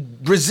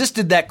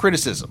resisted that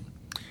criticism.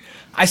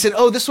 I said,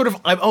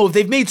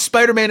 they've made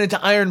Spider-Man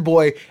into Iron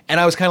Boy, and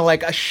I was kind of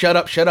like, shut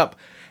up.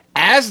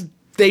 As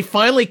they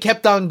finally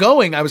kept on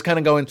going, I was kind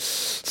of going,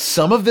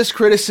 some of this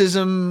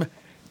criticism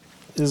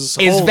is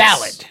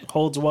valid.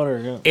 Holds water,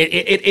 yeah.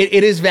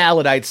 It is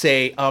valid, I'd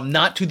say,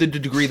 not to the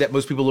degree that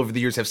most people over the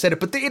years have said it,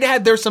 but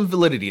there's some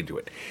validity into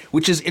it,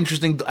 which is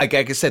interesting. Like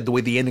I said, the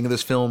way the ending of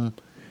this film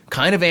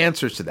kind of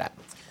answers to that.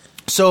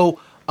 So,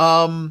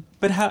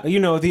 but how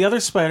the other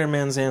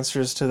Spider-Man's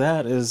answers to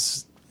that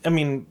is,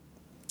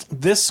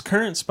 this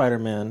current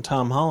Spider-Man,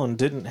 Tom Holland,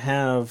 didn't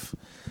have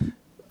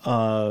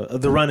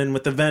the run-in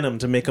with the Venom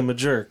to make him a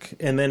jerk,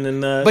 and then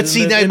in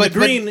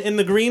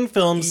the Green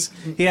films,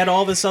 he had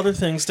all this other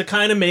things to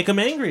kind of make him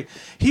angry.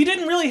 He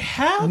didn't really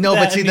have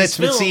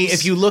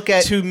if you look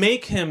at to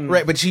make him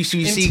right, but you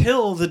see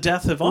until the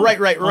death of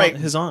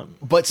his aunt.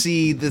 But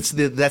see, that's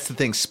the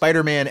thing.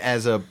 Spider-Man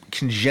as a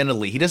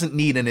congenitally, he doesn't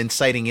need an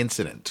inciting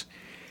incident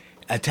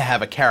to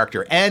have a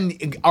character, and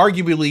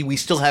arguably, we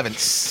still haven't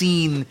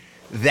seen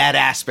that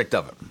aspect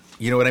of him.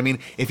 You know what I mean?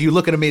 If you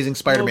look at Amazing No,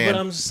 Spider-Man, but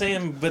I'm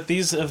saying, but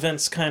these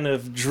events kind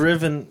of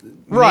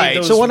driven. Right.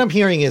 Those, So what I'm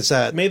hearing is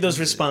that made those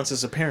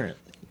responses apparent.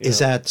 you is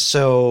know? that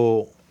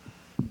so.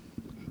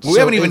 we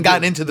haven't even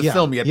gotten into the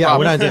film yet. Yeah,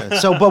 probably. we're not doing.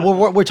 So, but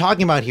what we're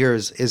talking about here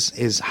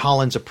is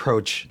Holland's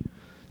approach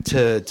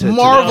to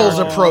Marvel's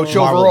to approach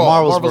Marvel- overall.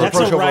 Marvel's Marvel's That's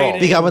approach a overall.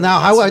 writing. Because, well, now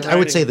That's I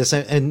would writing. say this,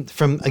 and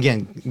from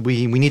again,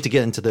 we need to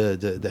get into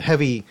the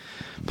heavy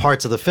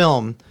parts of the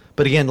film,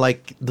 but again,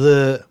 like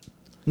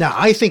now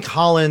I think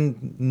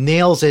Holland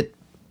nails it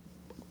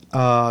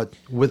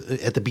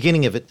with at the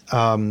beginning of it,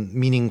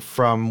 meaning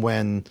from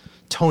when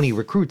Tony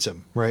recruits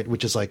him, right?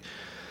 Which is like,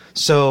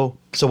 so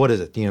what is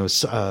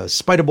it?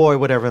 Spider Boy,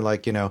 whatever.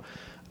 Like,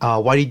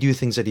 why do you do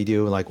things that you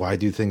do? Like, why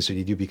do you do things that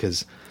you do?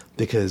 Because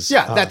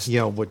Yeah, that's-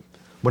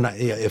 when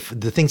if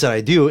the things that I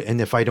do, and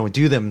if I don't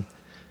do them,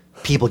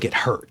 people get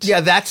hurt.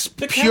 Yeah, that's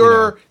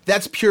pure.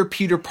 That's pure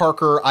Peter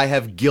Parker. I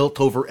have guilt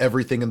over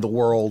everything in the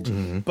world.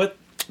 But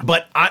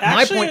But my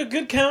actually, point. a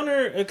good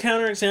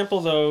counter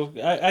example, though,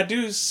 I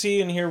do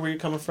see and hear where you're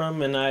coming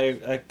from, and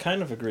I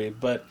kind of agree.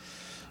 But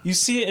you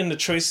see it in the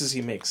choices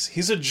he makes.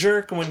 He's a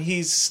jerk when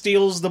he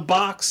steals the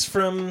box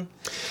from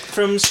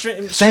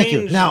Strange. Thank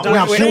you. Now,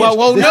 Doctor wait, Strange.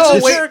 well, that's no,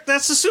 a wait. jerk.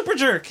 That's the super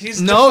jerk.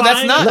 He's No,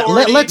 that's defying not-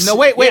 authority. let's- No,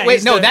 wait.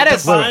 he's No, that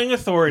is defying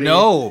authority.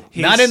 No,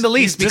 He's- not in the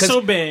least. He's Because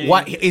disobeying.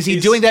 why is he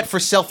He's- doing that for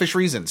selfish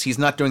reasons? He's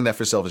not doing that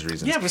for selfish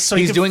reasons. Yeah, but so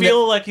he's he can doing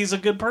feel like he's a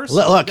good person.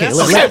 Okay, That's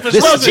look, the selfish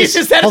this- Well, reason.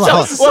 Jesus, that Hold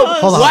on, is hold on,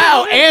 hold on.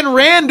 Wow, Anne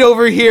Rand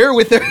over here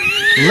with their.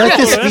 Let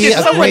this that's be just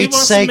a somebody great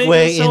wants to make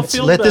segue. himself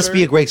feel Let this better.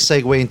 be a great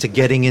segue into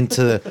getting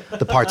into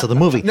the parts of the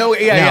movie. No,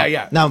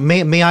 yeah. Now,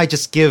 may I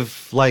just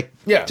give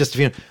Yeah. just a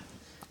few.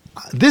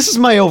 This is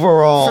my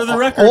overall For the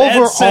record,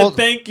 Ed said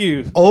thank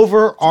you.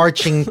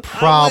 overarching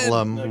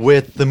problem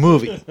with the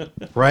movie,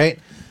 right?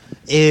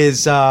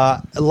 Is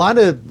a lot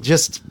of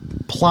just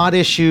plot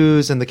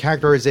issues and the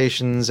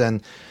characterizations,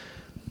 and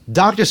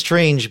Doctor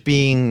Strange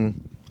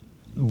being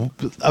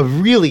a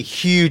really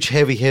huge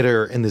heavy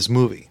hitter in this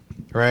movie,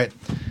 right?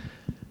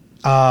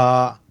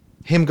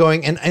 Him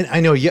going, and I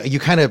know you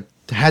kind of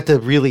had to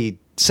really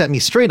set me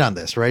straight on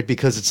this, right?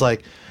 Because it's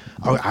like,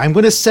 oh, I'm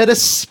going to set a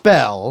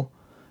spell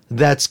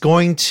that's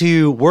going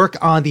to work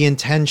on the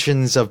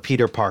intentions of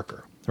Peter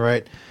Parker,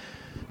 right?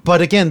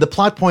 But again, the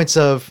plot points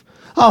of,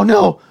 oh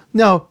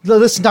no,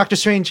 listen, Doctor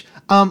Strange,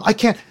 I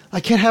can't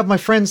have my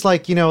friends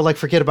like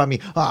forget about me.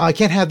 I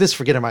can't have this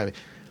forget about me.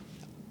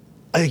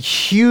 A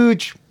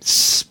huge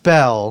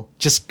spell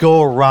just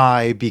go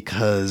awry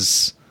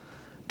because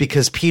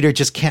Peter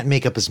just can't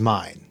make up his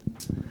mind.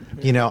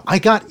 I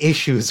got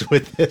issues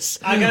with this.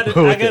 I got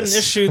an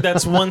issue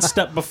that's one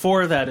step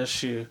before that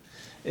issue.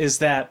 Is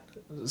that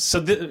so?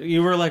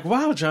 You were like,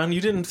 "Wow, John, you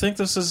didn't think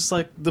this is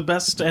like the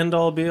best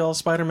end-all, be-all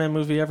Spider-Man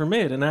movie ever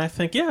made?" And I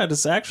think, yeah, it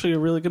is actually a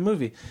really good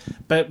movie.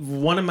 But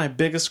one of my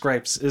biggest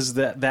gripes is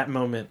that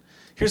moment.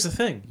 Here's the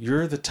thing: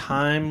 you're the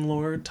Time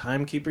Lord,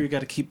 Timekeeper. You got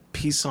to keep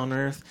peace on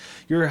Earth.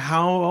 You're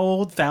how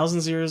old?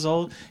 Thousands of years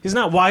old. He's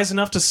not wise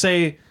enough to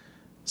say,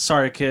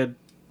 "Sorry, kid."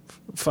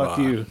 Fuck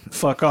you.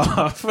 Fuck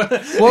off.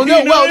 Well,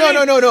 no.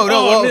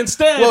 Oh, and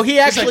instead, well, he he's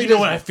actually like, you know does-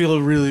 what? I feel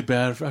really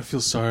bad. I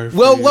feel sorry for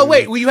Well, you.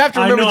 wait. Well, you have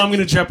to remember. I know I'm going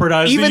to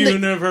jeopardize even the the-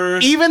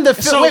 universe. even the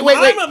so wait.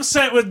 I'm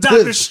upset with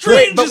Doctor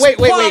Strange. but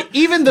wait.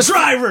 Even the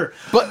driver.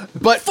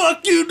 But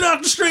Fuck you,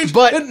 Doctor Strange.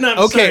 But No,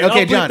 I'm sorry. I'll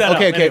okay, bleep John. that out.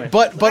 Okay. Anyway.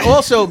 But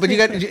also, but you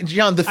got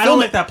John. The film. I don't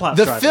like that plot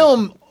The driver.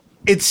 film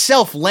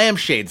itself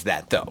lampshades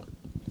that though.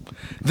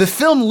 The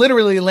film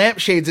literally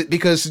lampshades it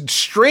because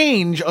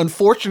Strange,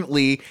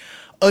 unfortunately,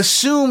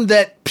 assumed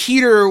that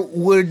Peter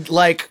would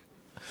like,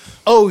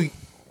 oh,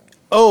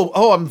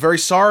 I'm very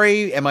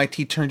sorry.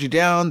 MIT turned you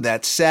down.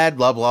 That's sad.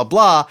 Blah blah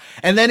blah.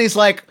 And then he's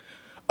like,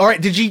 all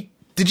right, did you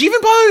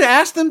even bother to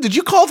ask them? Did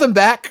you call them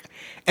back?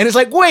 And it's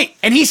like, wait.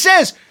 And he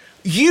says,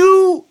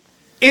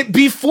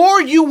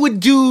 before you would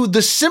do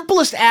the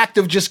simplest act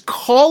of just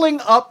calling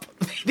up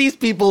these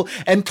people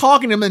and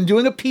talking to them and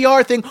doing a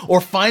PR thing or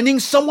finding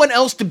someone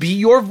else to be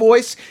your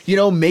voice,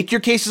 make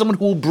your case to someone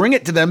who will bring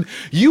it to them,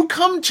 you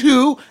come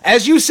to,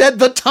 as you said,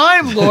 the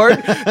Time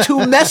Lord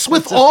to mess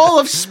with all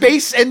of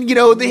space and,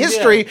 the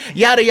history,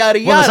 yada, yada,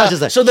 yada. Well, it's not just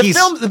that. So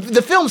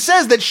the film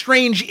says that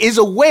Strange is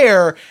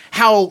aware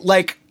how,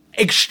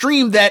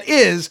 extreme that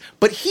is,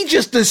 but he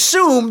just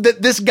assumed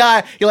that this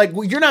guy, you're like,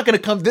 well, you're not going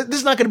to come, this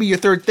is not going to be your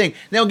third thing.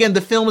 Now again, the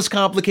film is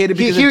complicated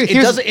because it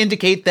doesn't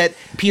indicate that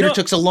Peter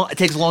takes a long time.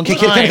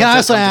 Can I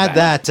also to come add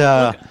back.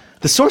 that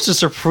the Sorcerer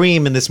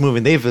Supreme in this movie,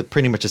 they've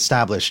pretty much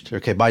established,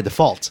 by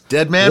default.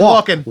 Dead man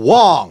walking.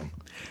 Wong.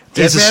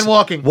 Dead man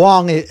walking.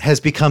 Wong has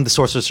become the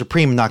Sorcerer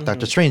Supreme, not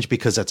Doctor Strange,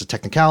 because that's a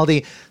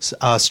technicality.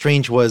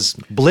 Strange was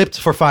blipped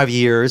for 5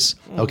 years,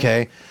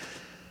 okay?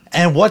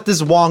 And what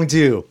does Wong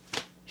do?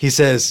 He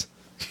says,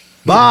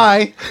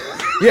 bye.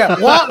 Yeah,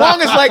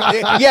 Wong is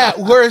like,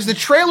 whereas the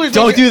trailer...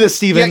 Don't do this,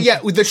 Steven. Yeah,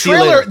 the See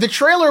you later.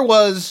 trailer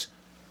was,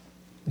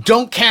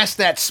 don't cast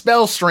that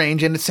spell,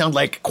 Strange, and it sounded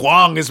like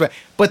Kwong is...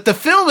 But the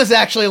film is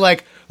actually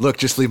like, Look,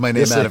 just leave my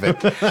name out of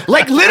it.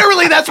 Like,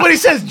 literally, that's what he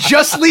says.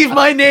 Just leave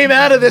my name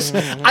out of this.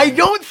 I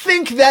don't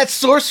think that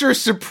Sorcerer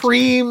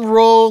Supreme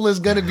role is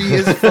going to be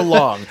his for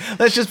long.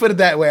 Let's just put it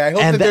that way. I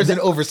hope that there's an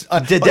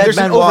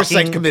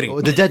oversight committee.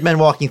 The dead man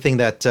walking thing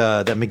that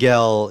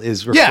Miguel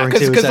is referring to.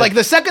 Yeah, because like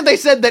the second they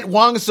said that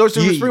Wong is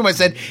Sorcerer Supreme, I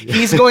said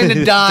he's going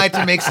to die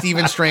to make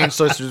Stephen Strange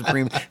Sorcerer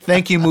Supreme.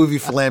 Thank you, movie,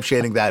 for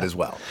lampshading that as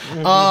well.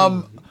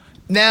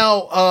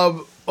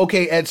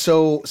 Okay, Ed.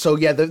 So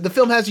yeah, the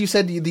film has, you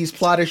said, these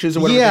plot issues or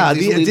whatever. Yeah,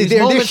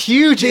 they're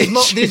huge.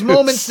 These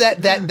moments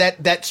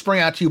that sprang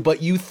out to you,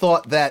 but you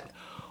thought that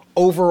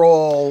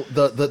overall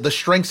the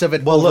strengths of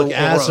it. Well, look,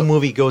 as the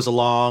movie goes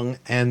along,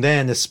 and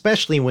then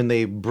especially when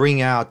they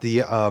bring out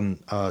the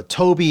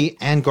Toby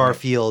and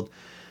Garfield,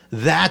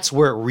 that's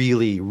where it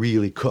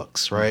really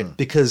cooks, right?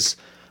 Because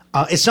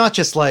it's not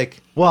just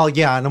like, well,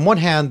 yeah. On one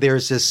hand,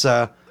 there's this,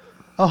 oh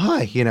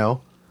hi,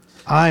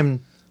 I'm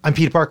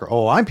Peter Parker.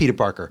 Oh, I'm Peter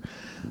Parker.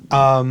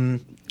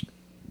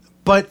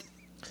 But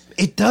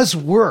it does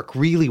work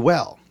really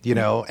well,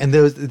 and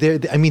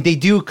they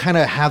do kind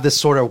of have this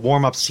sort of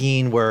warm up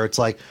scene where it's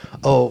like,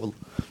 oh,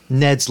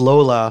 Ned's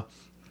Lola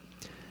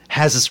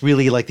has this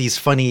really like these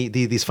funny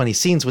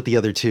scenes with the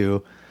other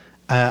two.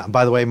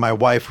 By the way, my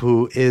wife,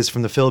 who is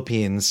from the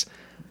Philippines,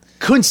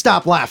 couldn't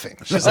stop laughing.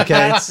 Okay,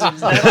 that's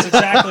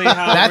exactly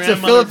how. That's a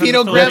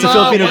Filipino grandma. That's a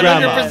Filipino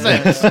grandma.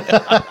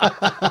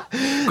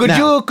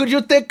 Could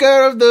you take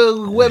care of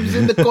the webs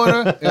in the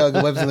corner? Yeah,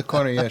 the webs in the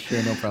corner. Yeah,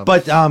 sure, no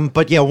problem.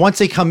 But yeah, once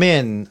they come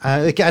in,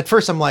 at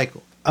first I'm like,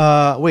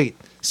 wait,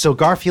 so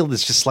Garfield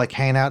is just like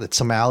hanging out at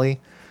some alley?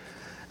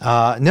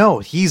 No,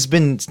 he's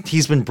been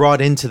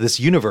brought into this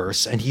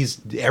universe, and he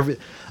spent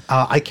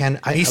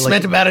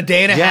about a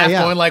day and a half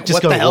going like,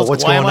 just what the hell?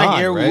 What's why going am I on,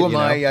 here? right? Who am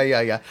I?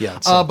 Yeah.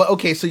 But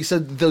okay, so you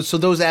said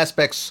those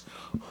aspects,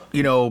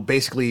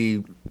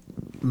 basically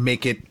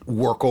make it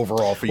work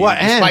overall for you. Well,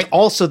 and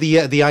also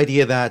the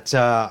idea that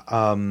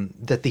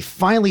that they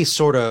finally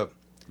sort of,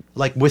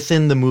 like,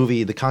 within the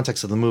movie, the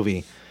context of the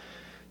movie,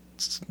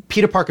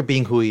 Peter Parker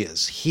being who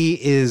he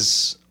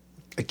is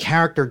a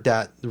character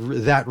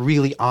that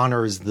really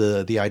honors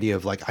the idea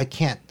of, like, I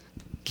can't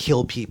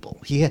kill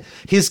people.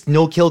 His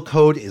no-kill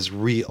code is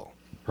real,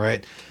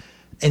 right?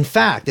 In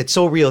fact, it's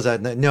so real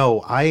that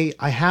no, I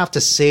have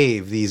to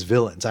save these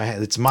villains.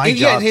 It's my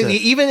job.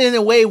 Even in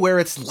a way where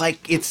it's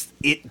like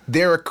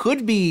there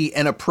could be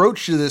an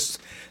approach to this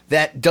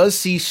that does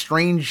see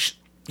Strange.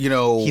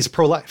 He's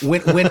pro-life.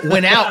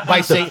 Went out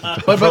by saying,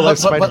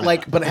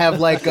 but have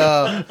like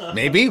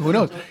maybe, who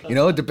knows?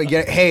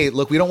 Hey,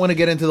 look, we don't want to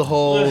get into the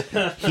whole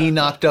he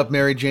knocked up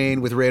Mary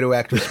Jane with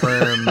radioactive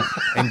sperm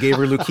and gave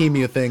her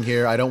leukemia thing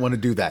here. I don't want to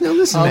do that. No,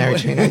 listen, Mary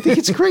Jane, I think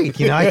it's great.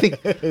 I think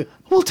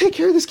we'll take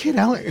care of this kid,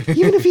 Alan.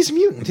 Even if he's a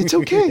mutant, it's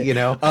okay.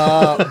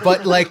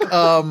 But like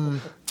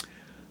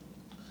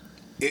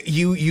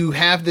you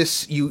have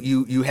this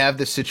you have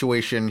this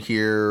situation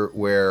here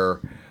where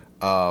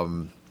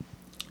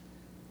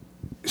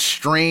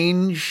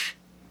Strange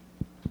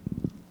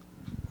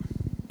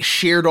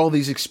shared all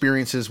these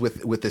experiences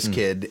with this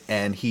kid,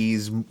 and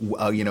he's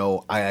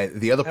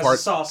the other part,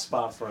 a soft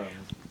spot for him.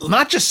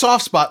 Not just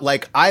soft spot,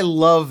 like I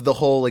love the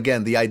whole,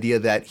 again, the idea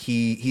that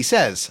he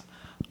says,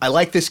 I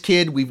like this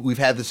kid, we've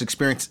had this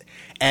experience,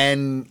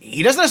 and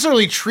he doesn't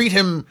necessarily treat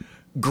him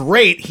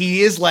great.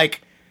 He is like,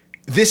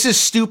 this is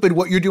stupid,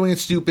 what you're doing is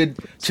stupid,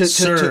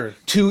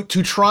 to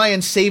try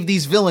and save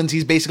these villains.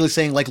 He's basically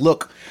saying, like,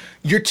 look,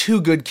 you're too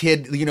good,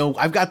 kid.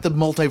 I've got the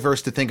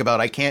multiverse to think about.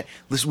 I can't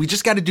listen. We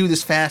just got to do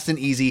this fast and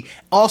easy.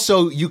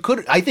 Also,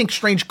 I think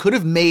Strange could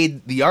have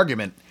made the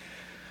argument,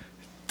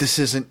 this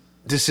isn't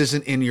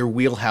in your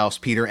wheelhouse,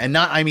 Peter. And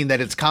I mean that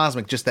it's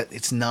cosmic, just that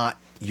it's not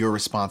your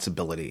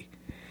responsibility.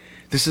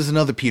 This is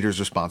another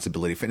Peter's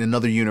responsibility in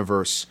another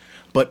universe.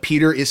 But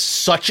Peter is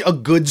such a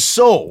good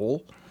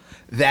soul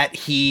that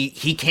he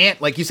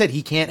can't, like you said,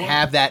 he can't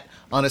have that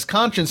on his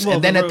conscience. Well,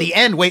 and then at the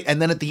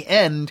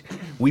end,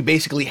 we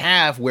basically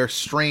have where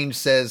Strange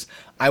says,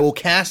 I will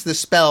cast this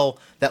spell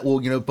that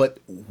will, but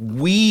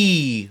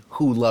we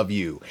who love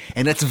you.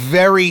 And that's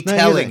very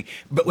telling.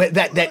 But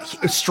that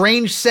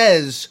Strange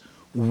says,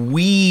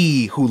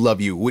 we who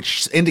love you,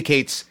 which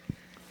indicates,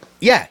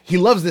 yeah, he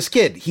loves this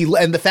kid.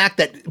 And the fact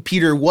that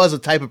Peter was a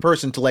type of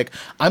person to, like,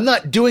 I'm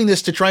not doing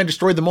this to try and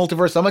destroy the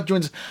multiverse. I'm not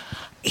doing this.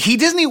 He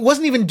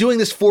wasn't even doing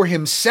this for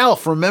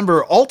himself.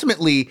 Remember,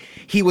 ultimately,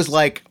 he was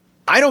like,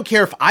 I don't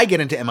care if I get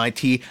into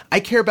MIT. I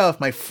care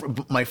about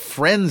if my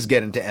friends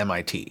get into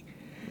MIT.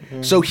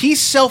 Mm-hmm. So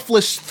he's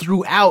selfless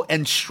throughout,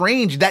 and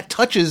Strange, that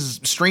touches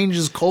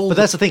Strange's cold, but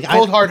that's the thing,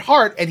 hard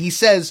heart, and he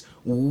says,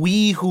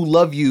 we who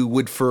love you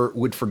would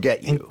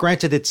forget you. And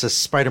granted, it's a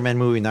Spider-Man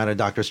movie, not a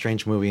Doctor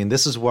Strange movie, and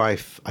this is why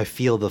I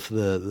feel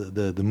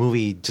the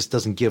movie just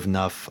doesn't give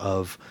enough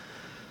of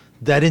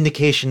that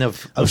indication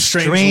of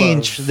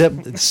strange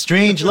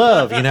strange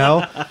love, you know.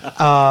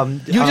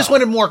 You just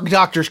wanted more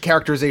Doctor's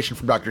characterization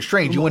from Doctor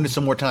Strange. You wanted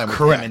some more time with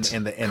Correct. him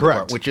in the Correct.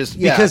 part, which is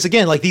because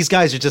again, like these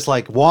guys are just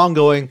like Wong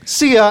going,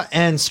 "See ya,"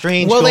 and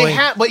Strange well, going, they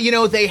have, but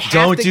they have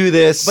 "Don't to, do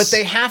this." But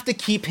they have to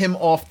keep him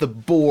off the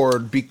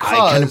board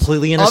because I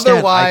completely understand.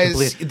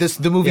 Otherwise,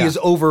 the movie Yeah. is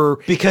over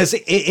because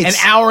it's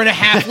an hour and a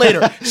half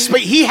later.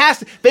 He has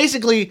to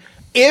basically,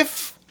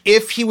 if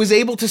he was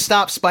able to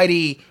stop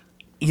Spidey,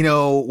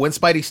 when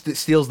Spidey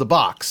steals the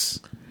box.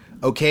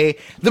 Okay,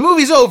 the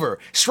movie's over.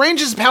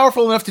 Strange is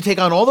powerful enough to take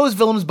on all those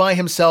villains by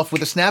himself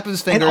with a snap of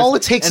his fingers. And all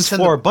it takes is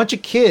for a bunch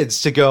of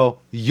kids to go,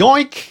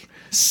 yoink,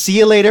 see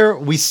you later,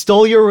 we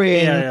stole your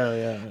ring. Yeah.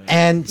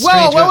 And it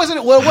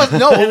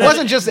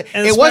wasn't just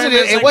it wasn't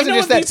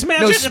just that.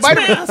 No,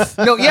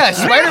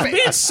 Spider-Man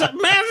beats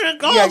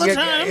magic all the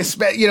time.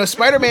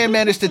 Spider-Man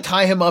managed to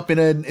tie him up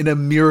in a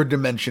mirror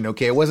dimension.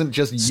 Okay, it wasn't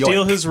just steal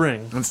yoink his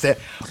ring instead,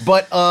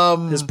 but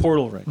his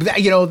portal ring.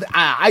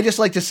 I just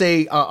like to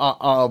say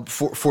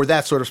for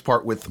that sort of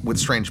part with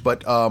Strange,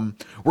 but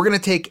we're gonna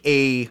take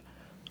a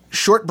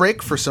short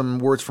break for some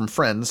words from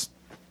friends.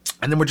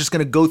 And then we're just going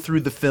to go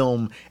through the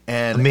film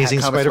and Amazing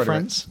Spider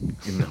Friends.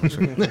 No,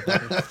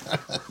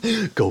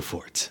 go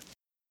for it.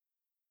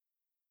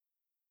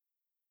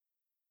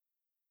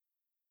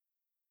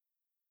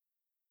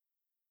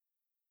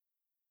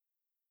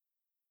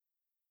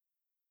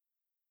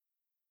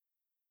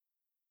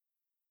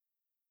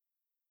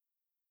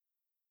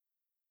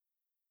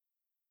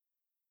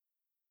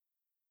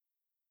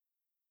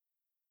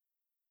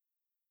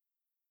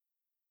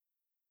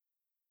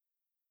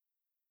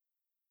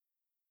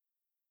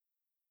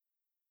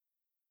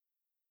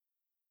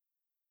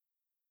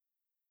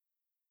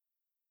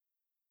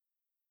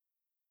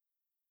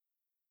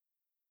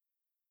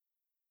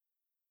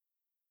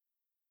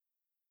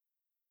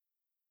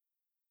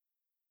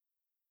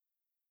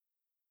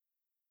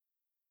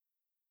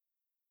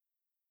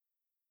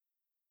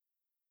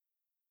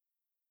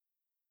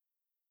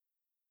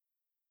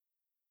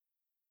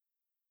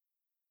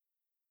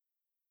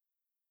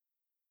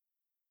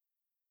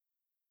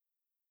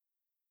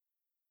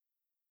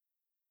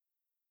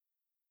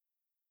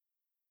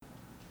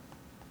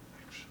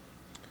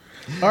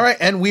 all right,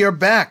 and we are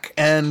back,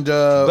 and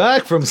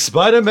back from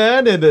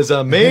Spider-Man and his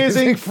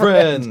amazing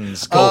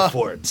friends. Go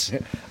for it.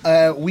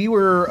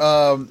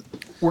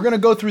 We're gonna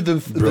go through the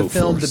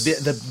film,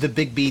 the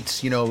big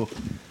beats,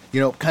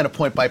 kind of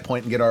point by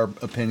point, and get our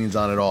opinions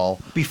on it all.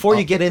 Before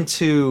you get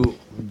into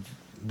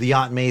the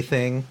Aunt May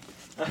thing,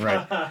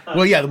 right?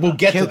 Well, yeah, we'll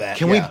get to that.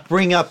 Can we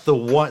bring up the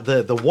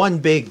one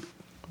big,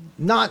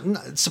 not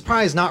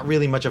surprise, not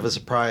really much of a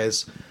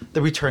surprise,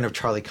 the return of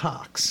Charlie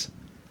Cox.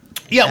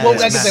 Yeah, well,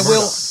 like I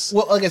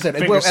said,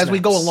 as we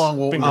go along,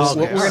 we're going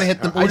to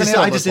hit them. I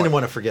just didn't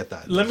want to forget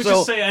that. Let me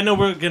just say, I know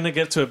we're going to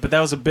get to it, but that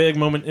was a big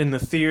moment in the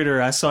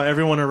theater. I saw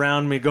everyone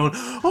around me going,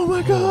 "Oh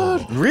my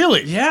god!"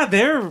 Really? Yeah,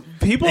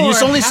 people. And you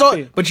are only happy. saw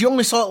it, but you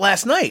only saw it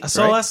last night. I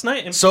saw it last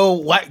night. So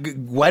why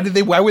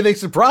were they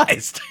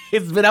surprised?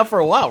 It's been out for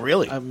a while,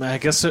 really. I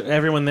guess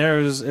everyone there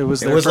it was their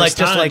was first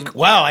time.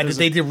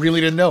 They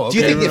really didn't know. Do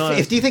Okay.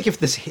 you think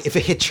if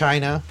it hit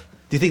China,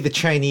 do you think the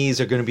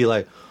Chinese are going to be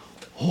like,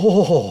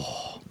 oh?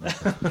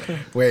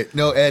 Wait,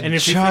 no, Ed. And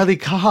if you Charlie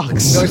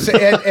Cox. No, so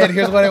Ed,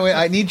 here's what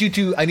I need you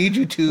to.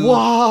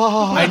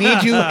 Wow. I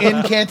need you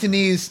in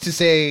Cantonese to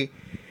say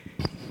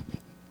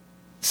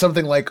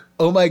something like,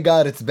 "Oh my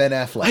God, it's Ben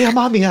Affleck." Ay,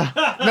 mamia.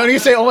 No, you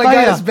say, "Oh my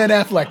God, it's Ben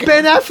Affleck."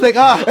 Ben Affleck,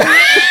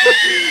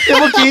 you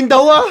mo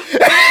kindaw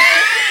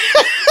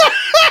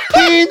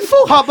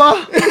Painful ka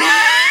ba?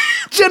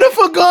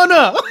 Jennifer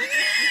Garner.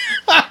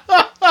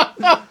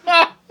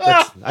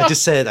 I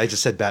just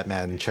said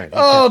Batman in China.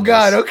 Oh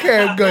God.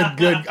 Okay.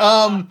 Good.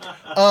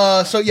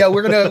 So yeah,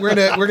 we're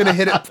gonna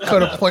hit it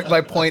kind of point by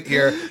point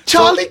here.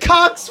 Charlie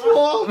Cox,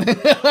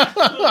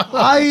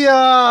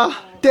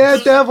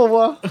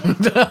 Daredevil.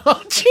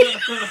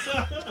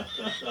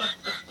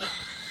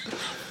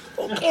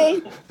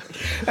 Okay.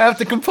 I have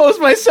to compose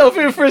myself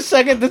here for a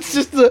second. That's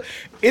just the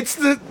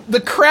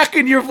crack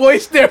in your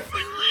voice there.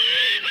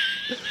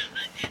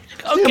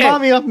 Okay.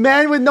 Mommy, a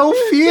man with no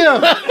fear.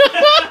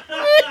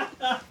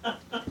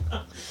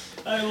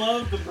 I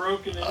love the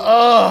broken.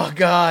 Oh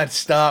God,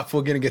 stop!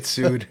 We're gonna get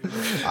sued.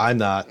 I'm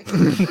not.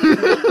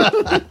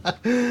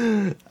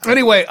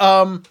 Anyway,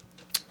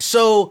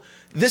 so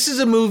this is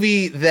a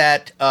movie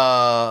that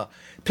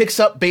picks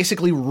up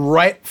basically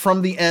right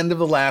from the end of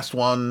the last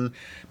one.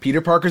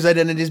 Peter Parker's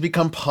identity has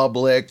become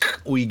public.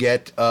 We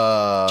get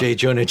J.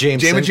 Jonah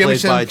Jameson,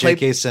 played by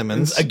J.K.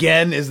 Simmons,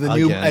 again as the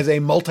new as a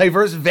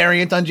multiverse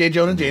variant on J.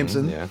 Jonah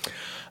Jameson. Yeah.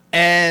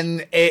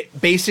 And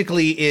it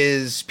basically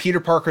is Peter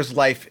Parker's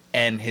life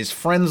and his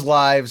friends'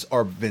 lives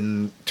are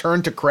been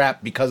turned to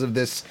crap because of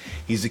this.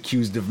 He's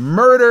accused of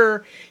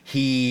murder.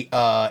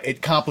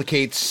 It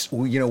complicates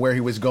where he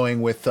was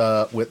going with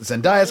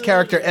Zendaya's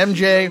character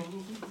MJ,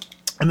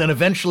 and then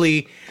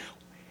eventually,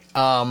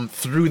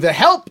 through the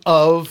help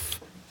of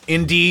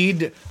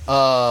indeed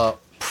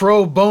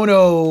pro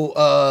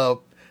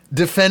bono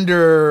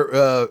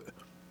defender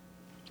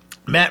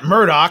Matt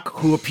Murdock,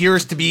 who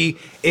appears to be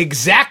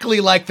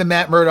exactly like the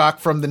Matt Murdock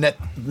from the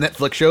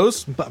Netflix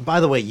shows. By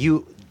the way,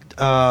 do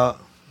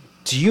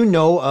you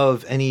know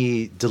of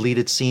any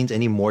deleted scenes,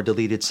 any more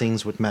deleted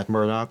scenes with Matt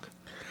Murdock?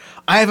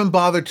 I haven't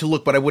bothered to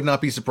look, but I would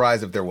not be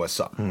surprised if there was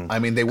some. I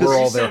mean, they were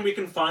all there. We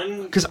can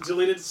find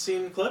deleted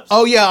scene clips.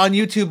 Oh yeah, on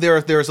YouTube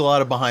there's a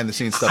lot of behind the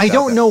scenes stuff. I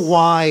don't know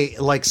why.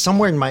 Like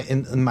somewhere in my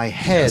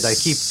head, I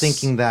keep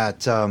thinking that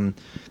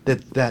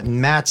that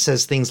Matt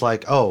says things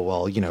like, "Oh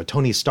well,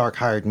 Tony Stark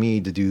hired me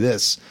to do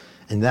this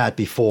and that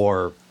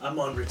before." I'm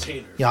on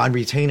retainer. Yeah, on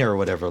retainer or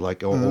whatever.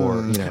 Like or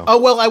Oh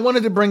well, I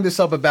wanted to bring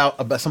this up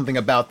about something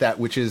about that,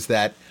 which is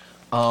that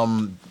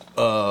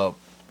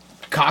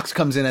Cox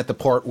comes in at the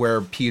part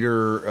where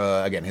Peter,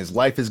 again, his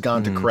life has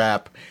gone to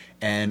crap,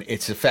 and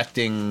it's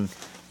affecting,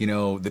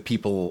 the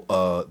people,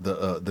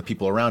 the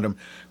people around him.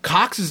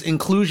 Cox's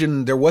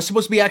inclusion, there was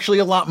supposed to be actually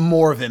a lot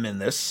more of him in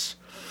this,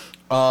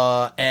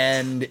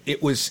 and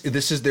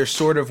this is their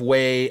sort of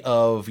way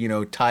of,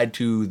 tied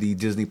to the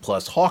Disney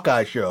Plus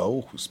Hawkeye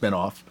show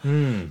spinoff.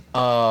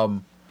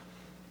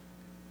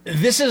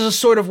 This is a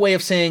sort of way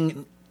of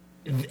saying,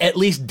 at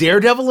least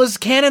Daredevil is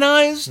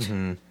canonized.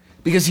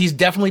 Because he's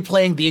definitely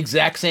playing the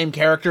exact same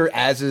character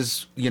as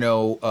is,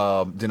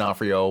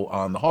 D'Onofrio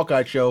on the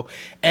Hawkeye show.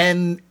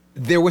 And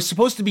there was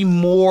supposed to be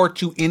more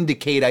to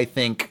indicate, I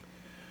think,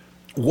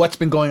 what's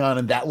been going on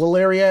in that little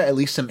area. At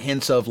least some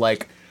hints of,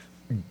 like,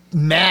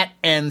 Matt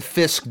and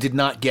Fisk did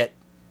not get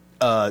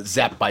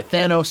zapped by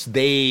Thanos.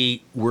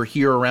 They were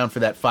here around for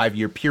that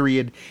 5-year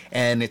period.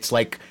 And it's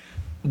like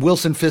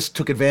Wilson Fisk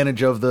took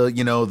advantage of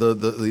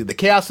the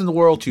chaos in the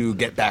world to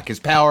get back his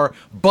power.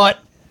 But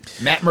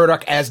Matt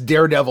Murdock as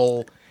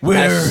Daredevil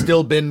has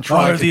still been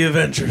trying. Are the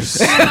Avengers?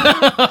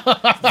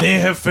 They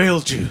have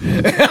failed you,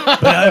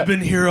 but I've been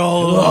here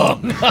all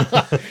along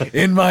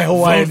in my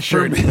Hawaiian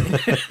shirt.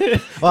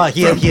 Well,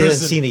 he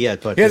hasn't seen it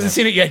yet, but he hasn't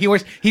seen it yet. He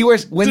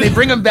wears when they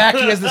bring him back.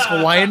 He has this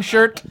Hawaiian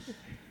shirt.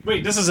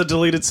 Wait, this is a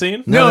deleted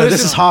scene? No,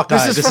 this is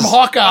Hawkeye. This is from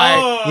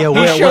Hawkeye. Yeah,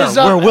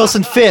 where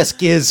Wilson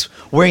Fisk is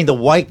wearing the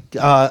white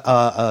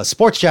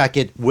sports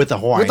jacket with a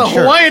Hawaiian shirt. With a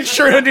Hawaiian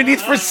shirt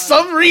underneath for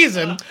some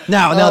reason.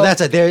 No, that's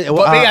it.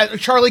 But yeah,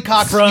 Charlie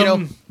Cox,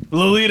 from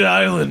Lolita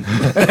Island.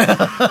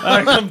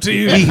 I come to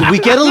you. We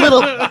get a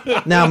little...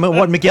 Now,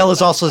 what Miguel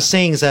is also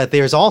saying is that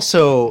there's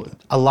also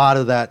a lot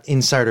of that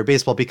insider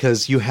baseball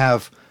because you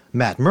have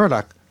Matt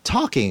Murdock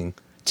talking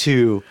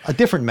to a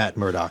different Matt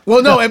Murdock.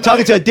 Well, no,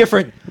 talking to a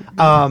different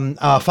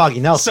Foggy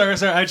Nelson.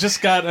 Sorry, I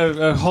just got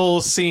a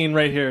whole scene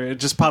right here. It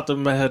just popped up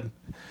in my head.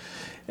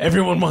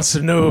 Everyone wants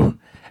to know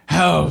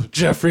how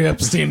Jeffrey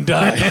Epstein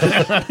died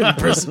in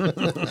prison.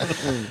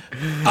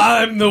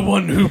 I'm the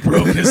one who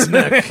broke his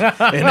neck,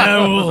 and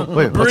I will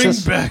bring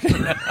back.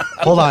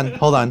 Hold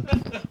on.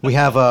 We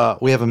have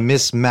a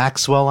Miss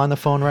Maxwell on the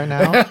phone right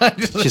now.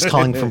 She's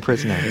calling from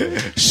prison.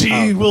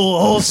 She will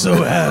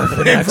also have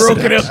a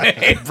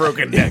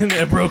broken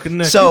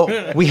neck.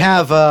 So we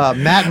have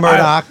Matt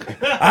Murdock.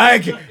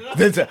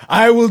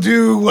 I will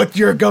do what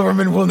your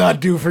government will not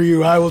do for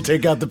you. I will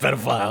take out the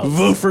pedophiles.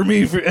 Vote for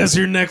me as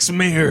your next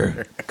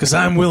mayor, because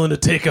I'm willing to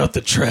take out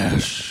the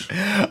trash.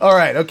 All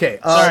right, okay.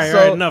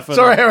 Enough of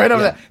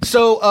that.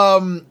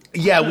 So,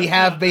 we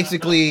have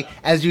basically,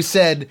 as you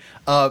said,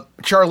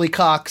 Charlie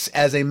Cox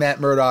as a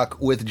Matt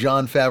Murdock with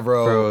Jon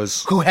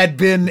Favreau, who had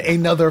been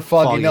another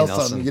Foggy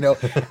Nelson,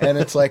 and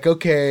it's like,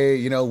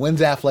 okay, when's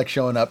Affleck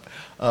showing up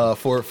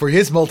for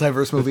his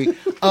multiverse movie?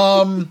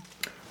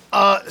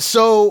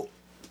 So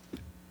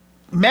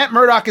Matt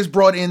Murdock is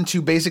brought in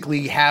to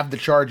basically have the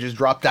charges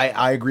dropped.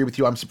 I agree with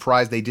you. I'm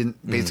surprised they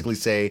didn't basically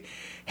say,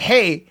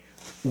 hey,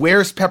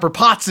 where's Pepper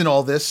Potts in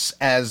all this?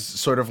 As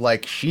sort of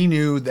like she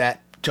knew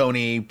that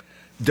Tony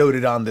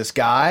doted on this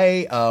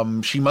guy.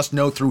 She must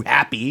know through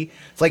Happy.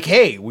 It's like,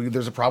 hey,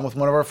 there's a problem with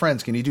one of our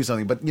friends. Can you do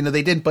something? But,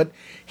 they didn't. But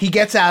he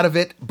gets out of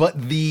it.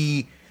 But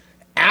the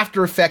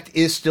after effect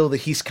is still that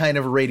he's kind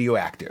of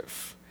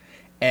radioactive.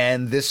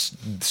 And this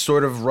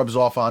sort of rubs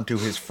off onto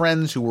his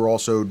friends who were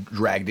also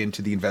dragged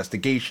into the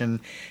investigation.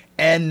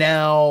 And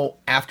now,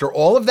 after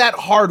all of that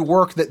hard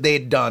work that they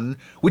had done,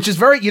 which is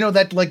very,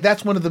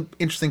 that's one of the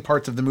interesting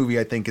parts of the movie,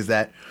 I think, is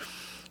that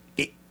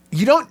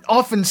you don't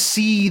often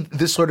see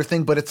this sort of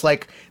thing, but it's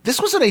like, this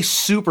wasn't a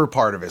super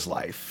part of his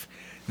life.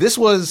 This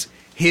was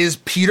his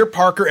Peter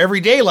Parker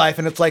everyday life.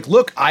 And it's like,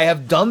 look, I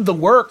have done the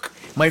work.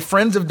 My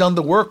friends have done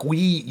the work.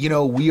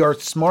 We are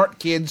smart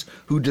kids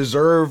who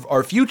deserve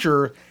our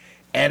future.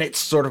 And it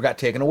sort of got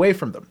taken away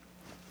from them.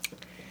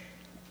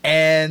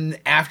 And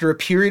after a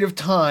period of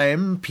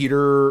time,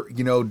 Peter,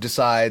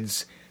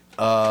 decides,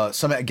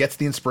 somehow gets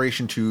the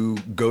inspiration to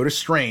go to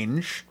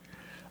Strange.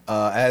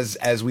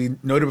 As we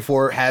noted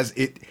before,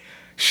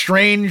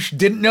 Strange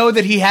didn't know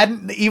that he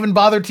hadn't even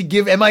bothered to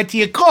give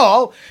MIT a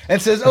call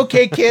and says,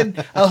 okay,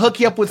 kid, I'll hook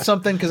you up with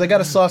something because I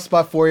got a soft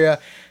spot for you.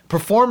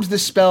 Performs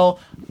this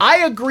spell. I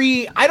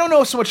agree. I don't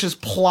know so much as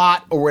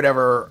plot or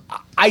whatever.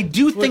 I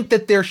do think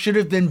that there should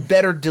have been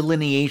better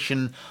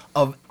delineation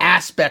of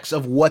aspects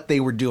of what they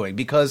were doing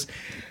because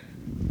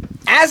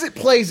as it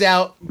plays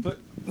out,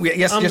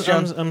 Yes, yes,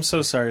 John. I'm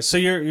so sorry. So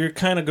you're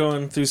kind of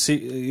going through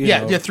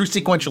Through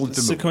sequential.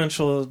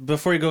 Sequential.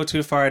 Before you go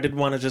too far, I did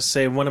want to just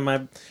say one of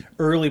my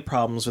early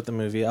problems with the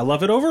movie. I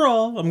love it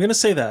overall. I'm going to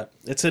say that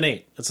it's an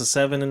 8. It's a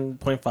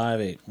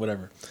 7.58,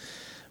 whatever.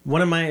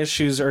 One of my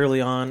issues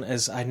early on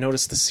is I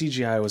noticed the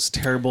CGI was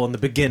terrible in the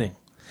beginning.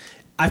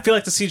 I feel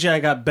like the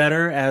CGI got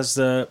better as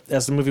the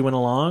movie went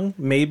along.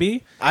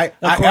 Maybe I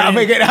According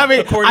would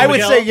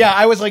to say Miguel.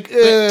 I was like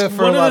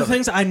for one a lot of the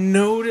things I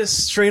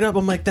noticed straight up,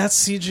 I'm like,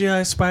 that's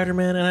CGI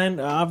Spider-Man, and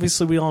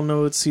obviously we all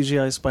know it's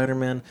CGI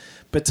Spider-Man.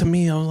 But to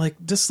me, I'm like,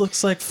 this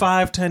looks like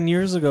 5-10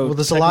 years ago. Well,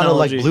 there's a lot of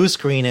like blue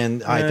screen,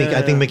 and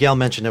I think Miguel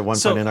mentioned at one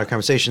point in our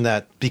conversation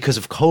that because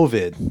of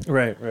COVID,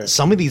 right,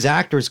 some of these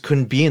actors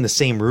couldn't be in the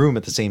same room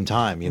at the same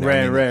time. You know,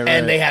 right.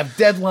 And they have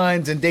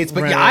deadlines and dates.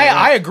 But Right, yeah, right.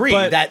 I agree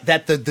But-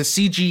 that the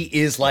CG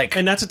is like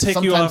And not to take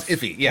you sometimes off,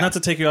 iffy. Yeah, not to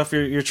take you off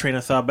your train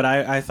of thought, but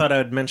I thought I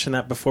would mention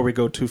that before we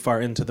go too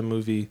far into the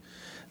movie.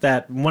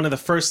 That one of the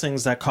first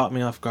things that caught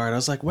me off guard, I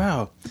was like,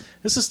 wow,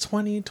 this is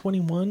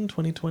 2021,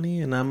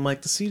 2020, and I'm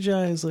like, the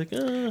CGI is like,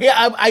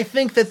 Yeah, I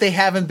think that they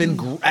haven't been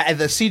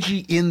the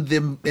CG in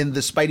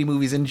the Spidey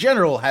movies in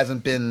general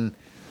hasn't been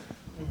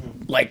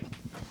like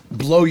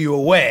blow you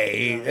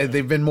away.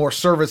 They've been more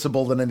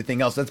serviceable than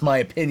anything else. That's my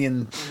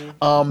opinion.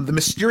 The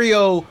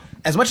Mysterio,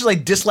 as much as I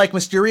dislike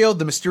Mysterio,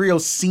 the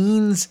Mysterio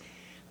scenes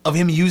of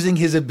him using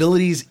his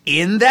abilities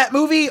in that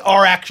movie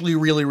are actually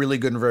really, really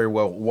good and very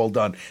well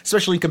done,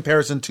 especially in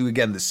comparison to,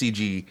 again, the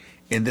CG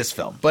in this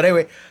film. But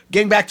anyway,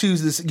 getting back to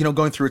this,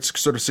 going through it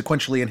sort of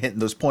sequentially and hitting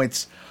those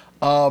points.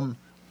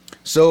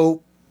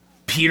 So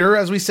Peter,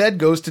 as we said,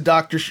 goes to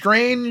Doctor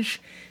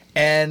Strange,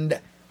 and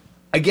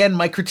again,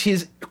 my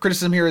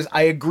criticism here is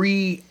I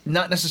agree,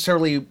 not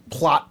necessarily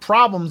plot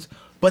problems,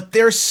 but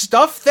there's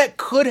stuff that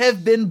could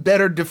have been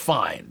better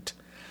defined.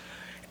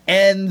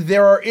 And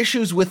there are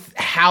issues with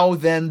how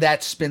then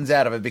that spins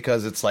out of it,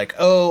 because it's like,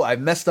 oh, I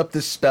messed up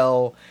this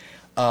spell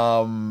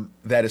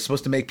that is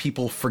supposed to make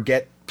people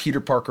forget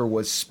Peter Parker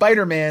was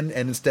Spider-Man,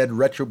 and instead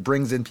Retro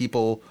brings in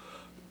people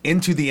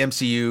into the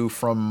MCU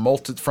from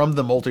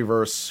the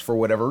multiverse for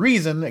whatever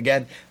reason.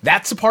 Again,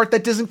 that's the part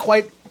that doesn't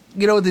quite,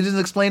 they didn't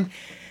explain.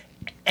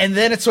 And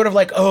then it's sort of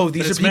like, oh,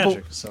 these are people,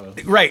 magic, so.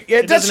 Right?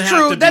 Yeah, that's doesn't have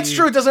true. to That's be-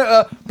 true. It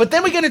doesn't. But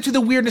then we get into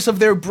the weirdness of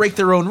their break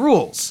their own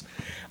rules.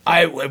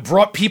 I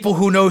brought people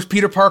who knows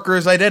Peter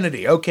Parker's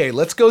identity. Okay,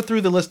 let's go through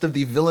the list of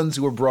the villains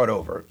who were brought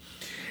over.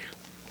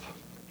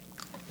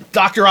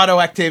 Dr. Otto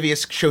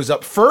Octavius shows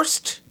up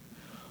first.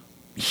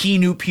 He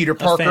knew Peter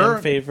Parker. A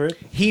fan favorite.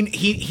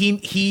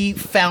 He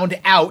found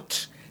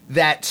out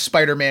that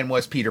Spider-Man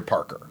was Peter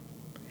Parker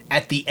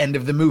at the end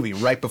of the movie,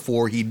 right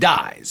before he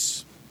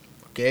dies.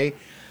 Okay?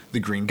 The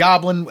Green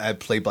Goblin,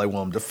 played by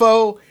Willem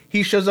Dafoe,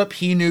 he shows up.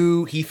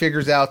 He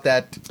figures out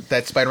that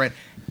Spider-Man.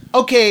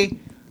 Okay,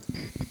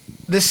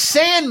 the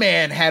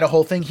Sandman had a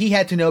whole thing. He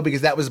had to know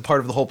because that was a part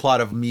of the whole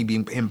plot of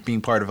him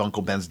being part of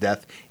Uncle Ben's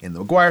death in the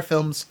Maguire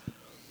films.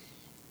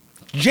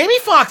 Jamie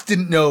Foxx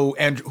didn't know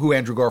who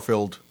Andrew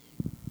Garfield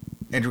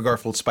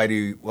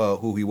Spidey,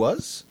 who he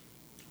was,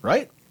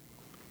 right?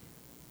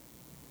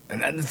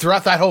 And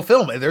throughout that whole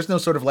film, there's no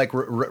sort of like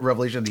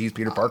revelation that he's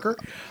Peter Parker.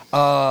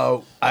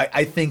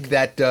 I think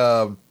that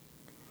the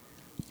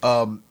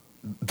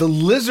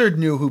Lizard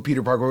knew who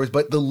Peter Parker was,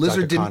 but the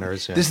Lizard Dr. didn't.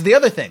 Connors, yeah. This is the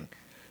other thing.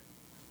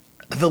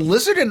 The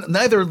Lizard and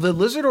neither the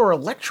Lizard or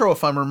Electro,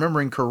 if I'm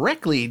remembering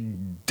correctly,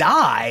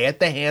 die at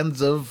the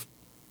hands of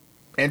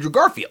Andrew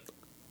Garfield.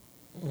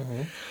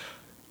 Mm-hmm.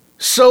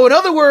 So, in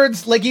other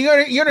words, like you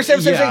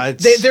understand what I'm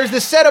saying? There's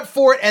this setup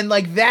for it, and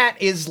like that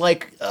is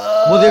like.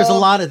 Well, there's a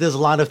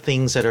lot of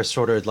things that are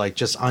sort of like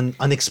just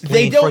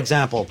unexplained. For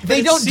example,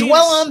 they don't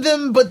dwell on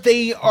them, but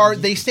they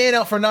stand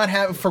out for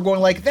going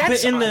like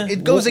that's.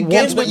 It goes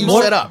against what you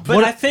set up.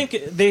 But I think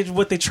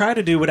what they try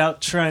to do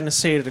without trying to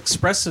say it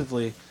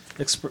expressively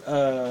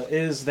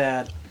is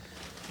that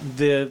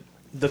the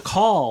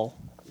call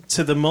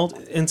to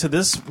into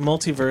this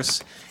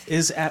multiverse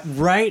is at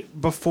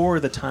right before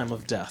the time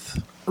of death.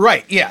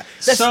 Right, yeah.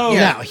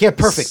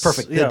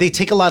 Perfect. Yeah. They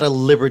take a lot of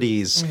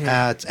liberties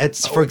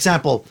for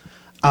example,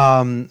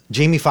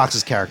 Jamie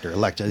Foxx's character,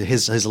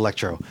 his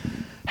Electro,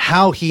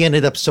 how he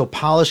ended up so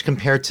polished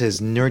compared to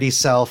his nerdy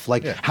self,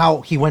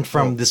 how he went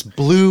from this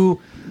blue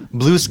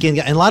skin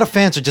guy, and a lot of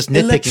fans are just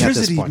nitpicking at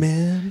this point.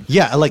 Man.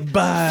 Yeah, like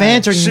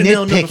fans are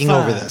Chanel nitpicking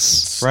No. over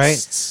this,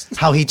 right?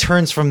 How he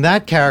turns from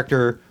that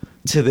character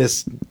to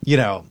this,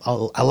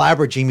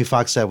 elaborate Jamie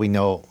Foxx that we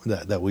know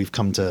that we've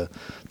come to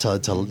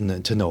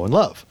know and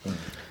love.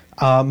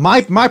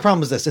 My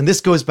problem is this, and this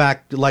goes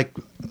back like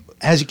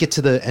as you get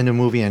to the end of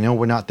the movie. I know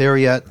we're not there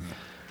yet.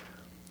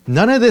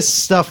 None of this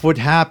stuff would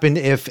happen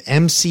if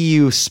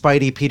MCU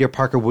Spidey Peter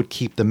Parker would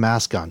keep the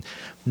mask on.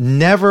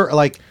 Never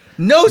like.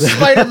 No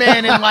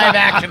Spider-Man in live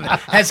action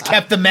has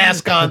kept the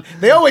mask on.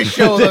 They always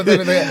show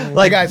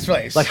the guy's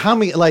face. Like how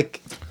many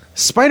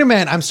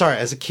Spider-Man? I'm sorry,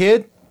 as a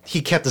kid,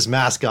 he kept his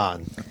mask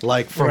on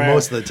for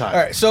most of the time.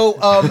 All right, so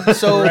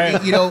Right.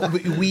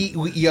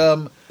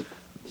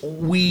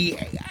 we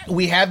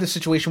have the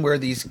situation where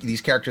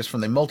these characters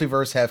from the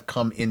multiverse have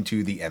come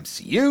into the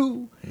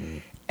MCU,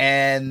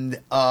 and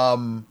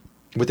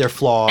with their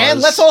flaws. And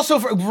let's also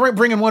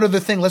bring in one other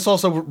thing. Let's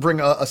also bring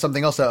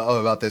something else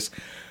about this.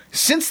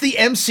 Since the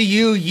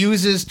MCU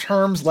uses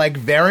terms like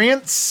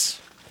variants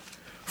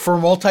for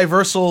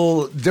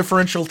multiversal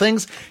differential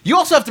things, you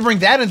also have to bring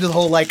that into the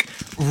whole, like,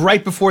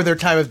 right before their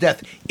time of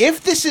death.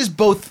 If this is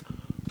both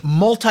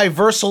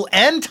multiversal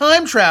and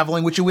time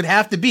traveling, which it would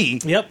have to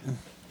be, Yep.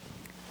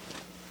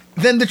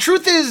 then the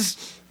truth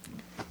is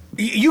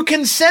you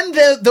can send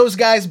those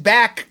guys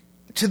back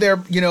to their,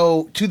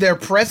 to their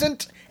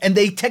present, and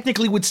they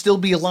technically would still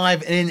be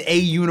alive in a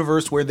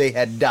universe where they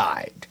had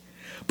died.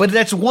 But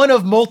that's one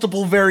of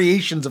multiple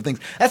variations of things.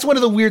 That's one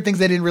of the weird things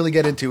they didn't really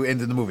get into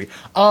the movie.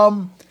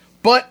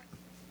 But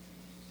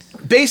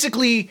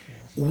basically,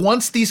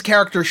 once these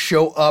characters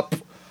show up,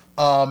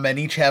 and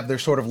each have their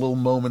sort of little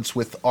moments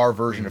with our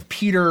version of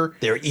Peter.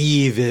 They're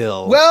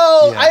evil.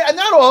 Well,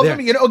 not all of them.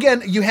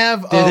 Again, you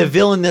have they're the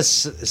villainous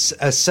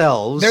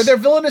selves. They're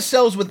villainous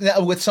selves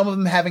with some of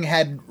them having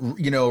had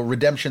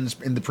redemptions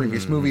in the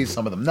previous movies,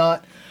 some of them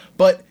not.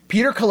 But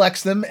Peter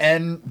collects them,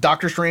 and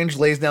Doctor Strange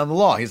lays down the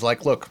law. He's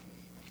like, "Look,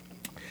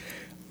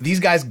 these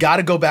guys got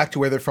to go back to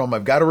where they're from.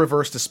 I've got to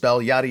reverse the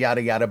spell, yada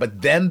yada yada."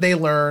 But then they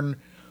learn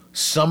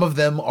some of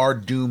them are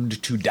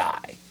doomed to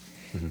die.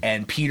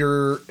 And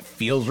Peter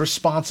feels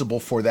responsible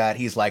for that.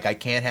 He's like, I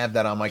can't have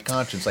that on my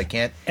conscience. I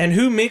can't. And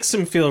who makes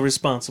him feel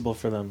responsible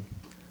for them?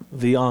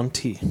 The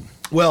auntie.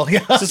 Well,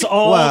 yeah. This is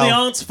all the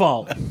aunt's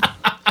fault.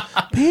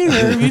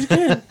 Peter, you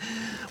can't.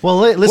 Well,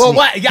 listen.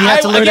 Well,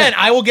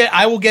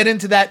 I will get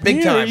into that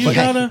big time. You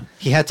gotta...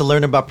 He had to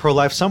learn about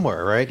pro-life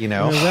somewhere, right?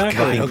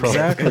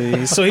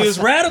 Exactly. So he was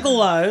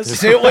radicalized.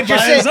 See what you're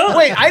saying?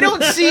 Wait, I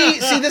don't see.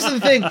 See, this is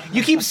the thing.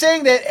 You keep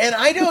saying that, and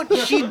I don't.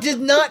 She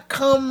did not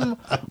come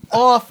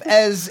off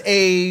as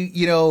a.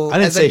 I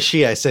didn't say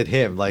she. I said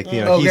him. Like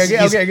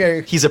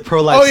okay. He's a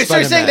pro-life. Oh,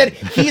 you're saying that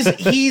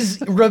he's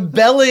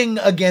rebelling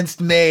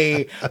against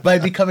May by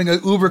becoming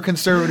an uber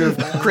conservative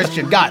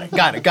Christian. Got it.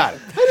 I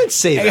didn't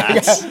say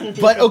that.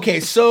 But okay,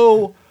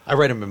 so I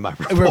read him in my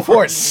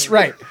reports,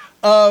 right?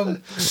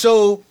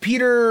 So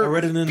Peter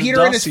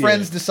and his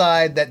friends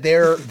decide that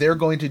they're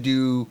going to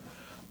do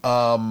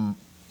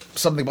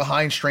something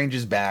behind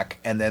Strange's back,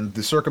 and then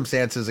the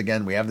circumstances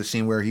again. We have the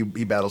scene where he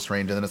battles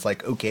Strange, and then it's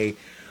like, okay,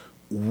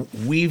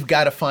 we've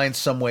got to find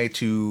some way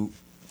to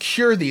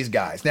cure these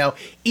guys. Now,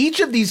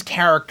 each of these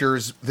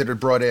characters that are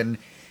brought in,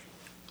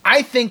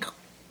 I think,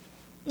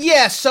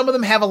 yes, some of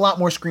them have a lot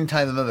more screen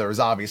time than others,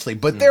 obviously,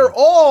 but they're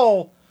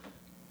all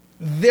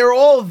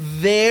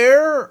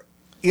there.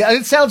 Yeah,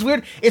 it sounds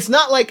weird. It's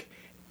not like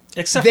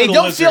except they for the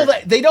don't lizard. Feel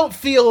that they don't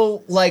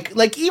feel like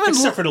even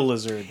except for the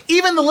lizard.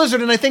 Even the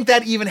lizard, and I think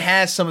that even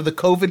has some of the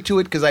COVID to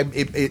it because I don't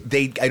think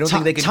they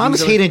can.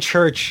 Thomas Hayden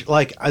Church,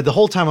 like the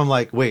whole time, I'm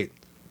like, wait,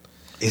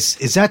 is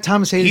that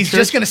Thomas Hayden? He's Church?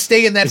 Just going to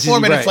stay in that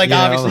form, and it's like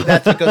obviously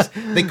that's because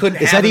they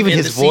couldn't. Is have that even him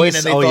his in the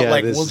voice? Scene, and they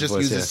thought we'll just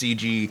use a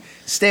CG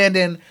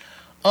stand-in.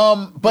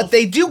 But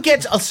they do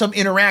get some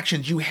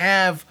interactions. You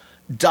have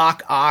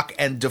Doc Ock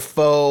and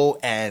Defoe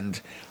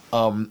and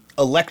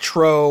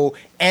Electro,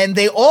 and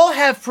they all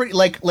have pretty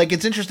like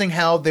it's interesting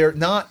how they're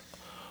not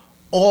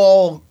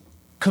all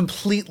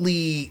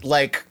completely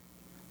like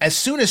as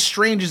soon as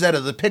Strange is out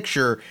of the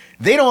picture,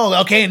 they don't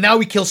okay, and now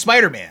we kill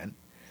Spider-Man.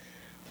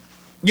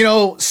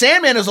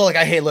 Sandman is all like,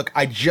 hey, look,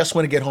 I just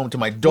want to get home to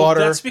my daughter.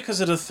 Well, that's because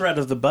of the threat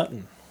of the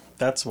button.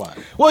 That's why.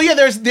 Well, yeah,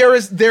 there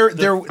was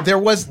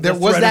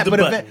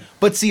that,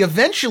 but see,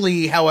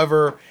 eventually,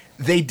 however,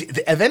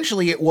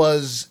 it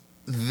was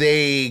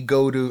they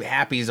go to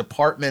Happy's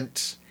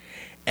apartment,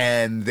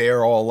 and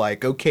they're all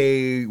like,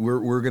 okay,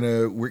 we're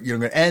gonna,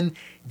 and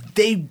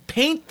they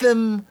paint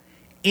them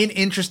in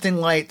interesting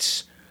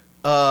lights.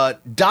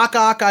 Doc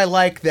Ock, I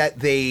like that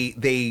they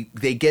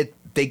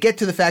get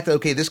to the fact that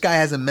okay, this guy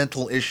has a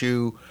mental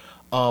issue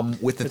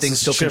with the thing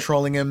still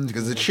controlling him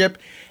because of the chip.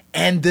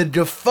 And the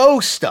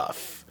Defoe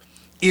stuff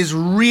is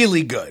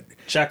really good.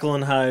 Jekyll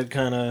and Hyde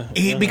kind of...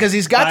 because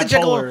he's got the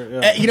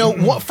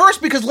Jekyll...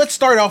 first, because let's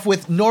start off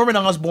with Norman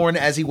Osborn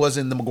as he was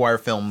in the Maguire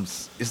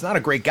films is not a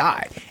great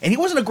guy. And he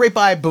wasn't a great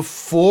guy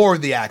before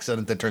the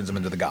accident that turns him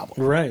into the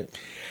Goblin. Right.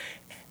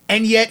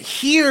 And yet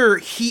here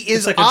he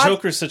is... It's like a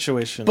Joker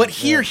situation. But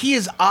here he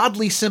is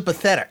oddly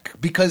sympathetic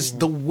because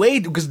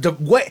because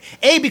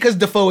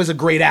Defoe is a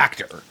great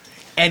actor.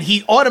 And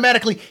he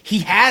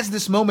has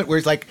this moment where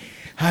he's like...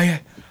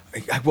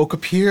 I woke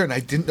up here and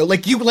I didn't know.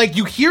 Like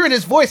you hear in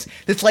his voice,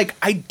 it's like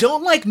I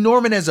don't like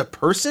Norman as a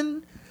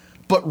person,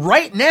 but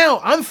right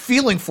now I'm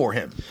feeling for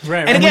him.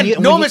 Right. And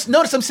again,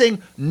 notice I'm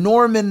saying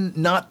Norman,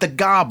 not the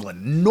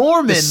Goblin.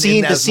 Norman. The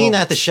scene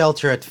at the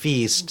shelter at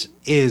Feast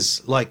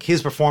is like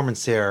his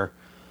performance there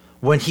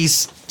when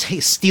he's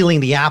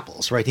stealing the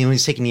apples, right? When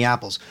he's taking the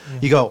apples,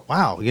 you go,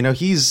 wow,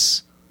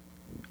 he's.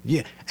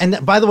 Yeah,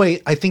 and by the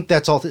way, I think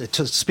that's all.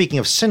 Speaking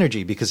of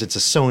synergy, because it's a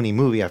Sony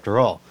movie after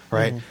all,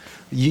 right?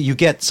 You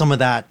get some of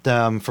that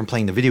from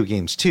playing the video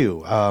games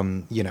too,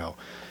 and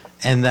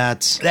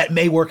that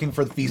may working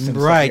for the Feast, and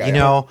right?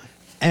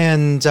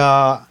 And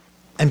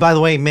by the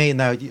way, May,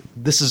 now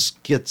this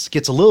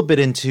gets a little bit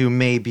into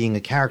May being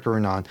a character or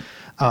not,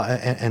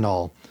 and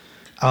all.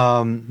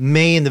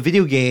 May in the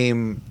video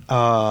game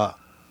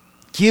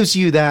gives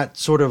you that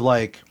sort of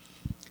like,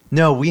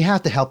 no, we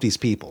have to help these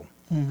people,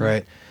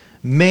 right?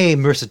 May,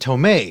 Marissa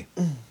Tomei,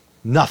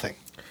 nothing.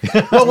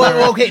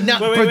 Well, okay.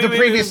 Now Wait, for wait, the wait,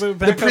 previous wait,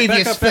 the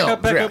previous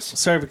film. back up. Yes.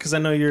 Sorry, because I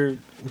know you're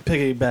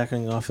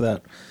piggybacking off of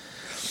that.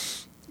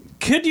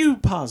 Could you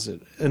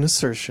posit an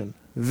assertion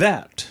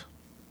that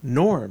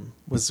Norm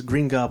was the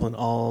Green Goblin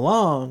all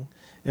along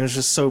and was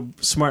just so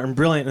smart and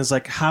brilliant? And it's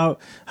like, how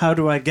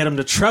do I get him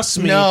to trust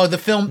me? No, the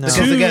film. Because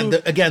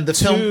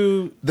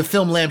To- the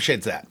film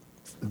lampshades that.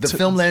 The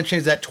film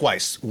lampshades that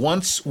twice.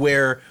 Once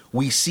where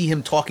we see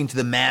him talking to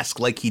the mask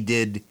like he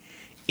did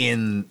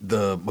in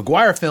the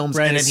Maguire films,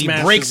 Right, and then he he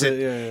smashes breaks it,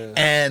 it. yeah.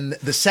 And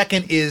the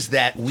second is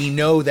that we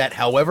know that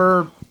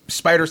however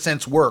Spider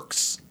Sense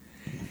works,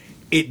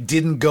 it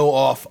didn't go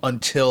off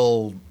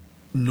until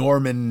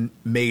Norman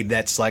made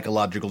that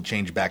psychological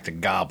change back to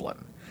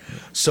Goblin.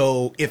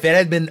 So if it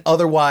had been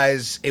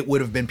otherwise, it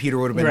would have been Peter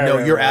would have been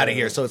Right, you're right, out of right.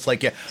 here. So it's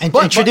like And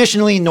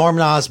traditionally,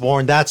 Norman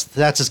Osborn,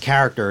 that's his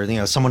character. You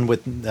know, someone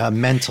with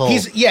mental.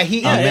 He's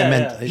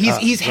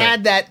Right.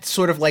 had that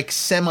sort of like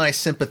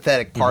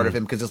semi-sympathetic part of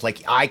him because it's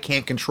like I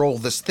can't control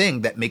this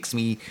thing that makes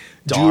me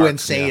do Dark, and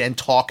say yeah. and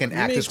talk and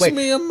act Makes this way.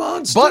 me a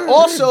monster. But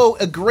also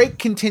a great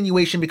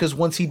continuation because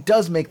once he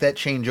does make that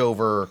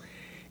changeover,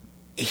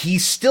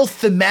 he's still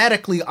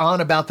thematically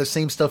on about the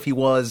same stuff he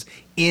was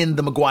in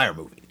the Maguire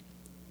movie.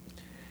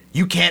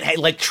 You can't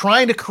like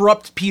trying to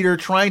corrupt Peter,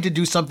 trying to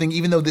do something,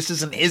 even though this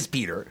isn't his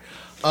Peter.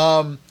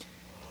 And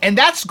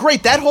that's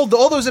great. That all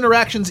those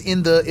interactions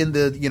in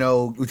the you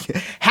know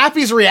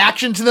Happy's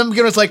reaction to them.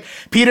 You know, it's like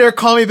Peter,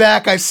 call me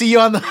back. I see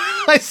you on the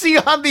I see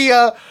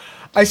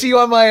you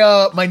on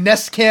my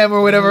Nest Cam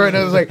or whatever. And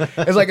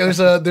it's like there's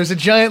a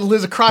giant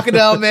there's a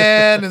crocodile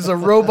man. There's a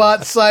robot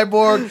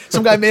cyborg.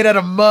 Some guy made out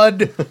of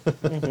mud.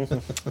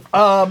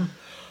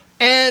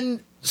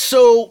 And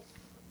so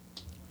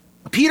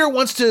Peter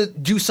wants to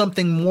do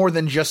something more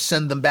than just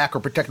send them back or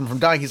protect them from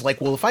dying. He's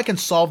like, well, if I can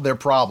solve their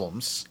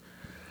problems,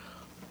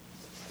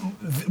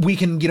 we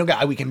can,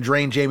 we can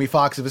drain Jamie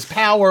Foxx of his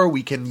power.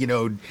 We can,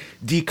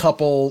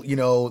 decouple,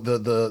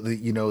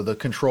 the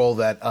control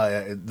that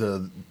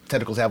the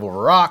tentacles have over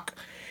Rock.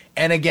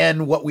 And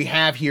again, what we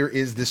have here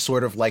is this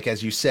sort of like,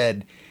 as you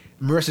said,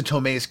 Marissa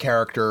Tomei's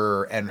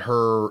character and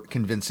her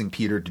convincing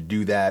Peter to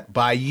do that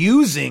by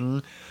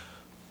using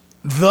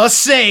the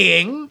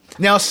saying.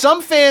 Now,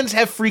 some fans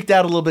have freaked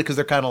out a little bit because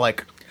they're kind of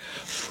like,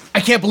 I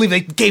can't believe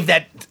they gave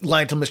that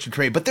line to Mr.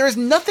 Trey. But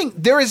and not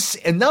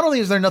only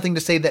is there nothing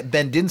to say that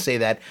Ben didn't say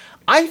that,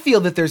 I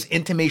feel that there's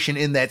intimation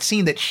in that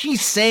scene that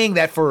she's saying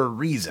that for a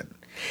reason.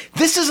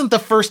 This isn't the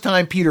first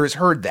time Peter has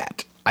heard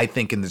that, I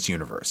think, in this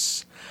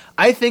universe.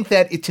 I think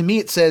that, to me,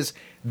 it says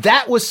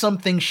that was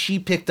something she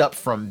picked up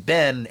from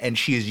Ben, and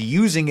she is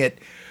using it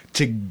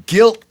to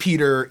guilt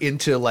Peter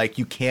into like,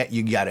 you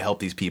got to help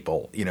these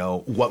people,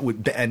 what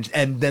would, and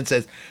then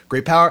says,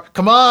 great power,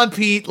 come on,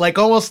 Pete, like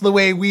almost the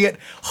way we at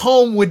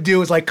home would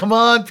do is like, come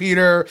on,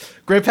 Peter,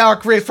 great power,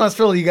 great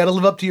responsibility, you got to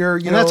live up to your,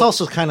 and that's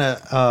also kind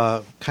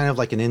of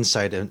like an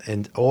insight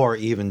and or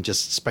even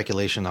just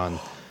speculation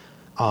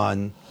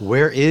on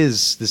where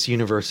is this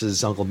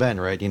universe's Uncle Ben,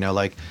 right?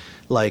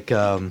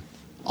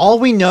 All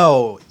we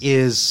know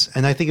is,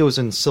 and I think it was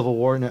in Civil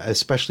War,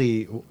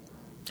 especially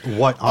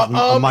what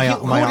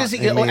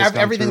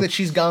everything that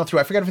she's gone through.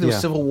 I forgot if it was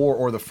Civil War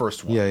or the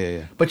first one.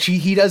 Yeah. But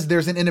he does.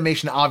 There's an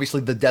intimation.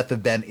 Obviously, the death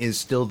of Ben is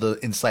still the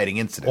inciting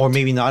incident, or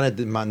maybe not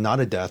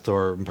a death,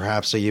 or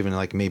perhaps even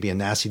like maybe a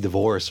nasty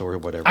divorce or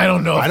whatever. I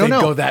don't know. I don't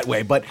go that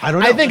way, but I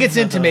don't know. I think it's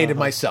intimated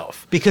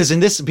myself because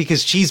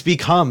she's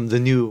become the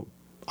new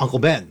Uncle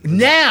Ben.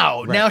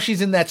 Now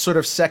she's in that sort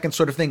of second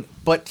sort of thing.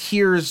 But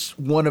here's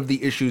one of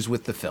the issues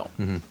with the film.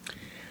 Mm-hmm.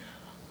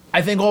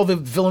 I think all the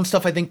villain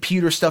stuff, I think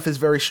Peter stuff is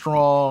very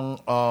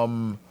strong.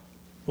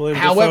 William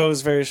Dafoe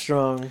is very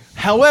strong.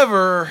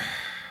 However,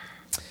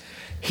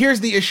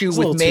 here's the issue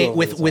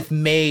with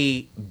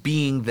May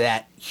being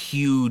that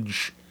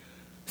huge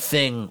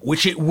thing,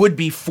 which it would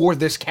be for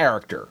this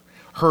character,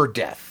 her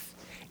death.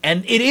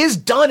 And it is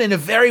done in a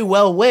very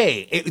well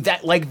way.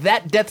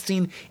 That death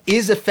scene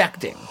is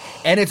affecting,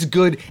 and it's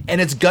good,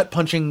 and it's gut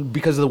punching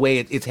because of the way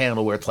it's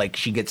handled, where it's like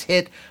she gets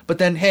hit, but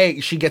then hey,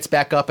 she gets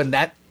back up, and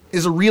that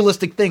is a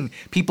realistic thing.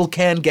 People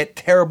can get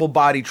terrible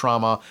body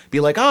trauma, be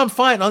like, oh, I'm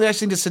fine, I just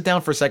need to sit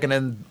down for a second,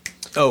 and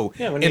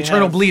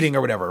internal bleeding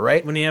or whatever,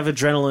 right? When you have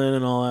adrenaline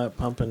and all that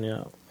pumping,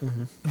 yeah.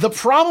 Mm-hmm. The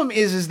problem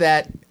is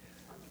that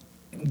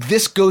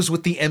this goes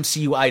with the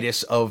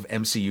MCU-itis of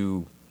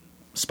MCU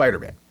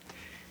Spider-Man.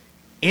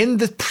 In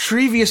the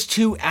previous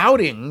two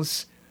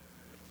outings,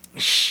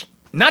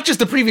 not just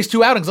the previous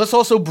two outings, let's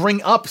also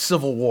bring up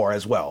Civil War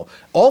as well.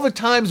 All the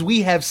times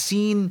we have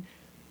seen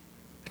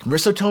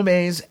Marissa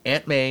Tomei's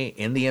Aunt May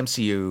in the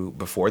MCU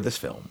before this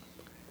film,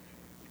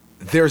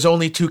 there's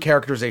only two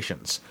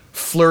characterizations.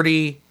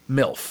 Flirty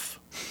MILF.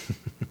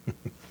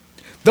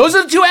 Those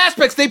are the two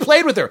aspects they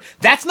played with her.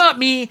 That's not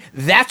me.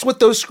 That's what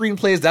those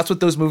screenplays, that's what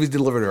those movies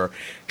delivered to her.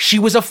 She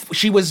was a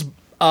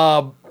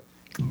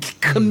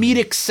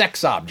comedic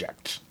sex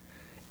object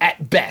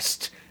at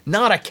best,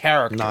 not a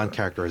character.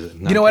 Non-character, is it?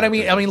 You know what I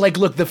mean? I mean, like,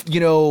 look,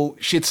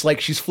 it's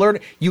like she's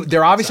flirting.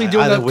 They're obviously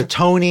doing either that with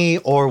Tony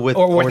or with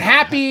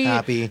Happy.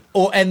 Happy.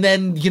 And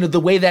then the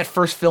way that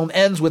first film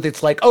ends with,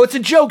 it's like, oh, it's a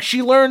joke.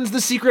 She learns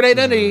the secret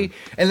identity,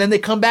 and then they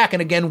come back,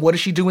 and again, what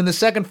does she do in the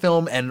second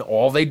film? And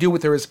all they do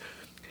with her is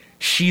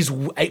she's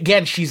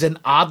an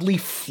oddly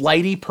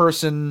flighty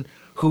person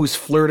who's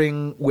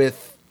flirting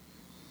with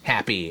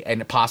Happy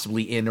and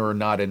possibly in or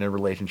not in a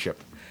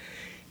relationship.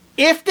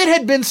 If it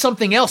had been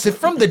something else, if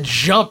from the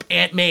jump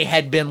Aunt May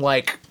had been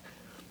like,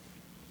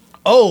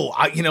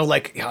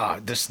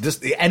 this,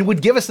 and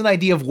would give us an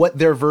idea of what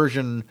their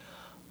version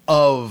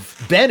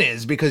of Ben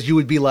is, because you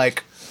would be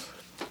like,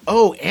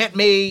 oh, Aunt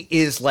May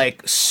is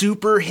like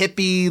super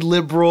hippie,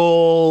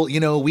 liberal,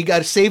 we got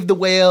to save the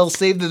whale,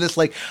 save this,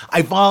 like,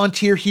 I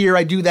volunteer here,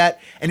 I do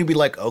that. And you'd be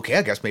like, okay,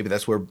 I guess maybe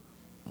that's where,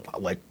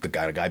 like, the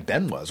kind of guy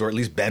Ben was, or at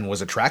least Ben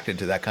was attracted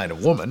to that kind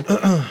of woman.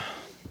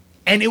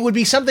 And it would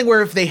be something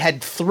where if they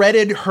had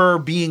threaded her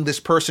being this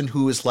person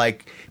who is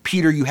like,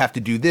 Peter, you have to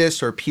do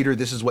this, or Peter,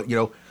 this is what,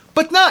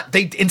 but not.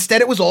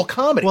 Instead it was all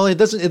comedy. Well, it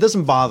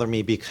doesn't bother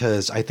me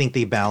because I think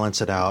they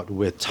balance it out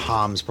with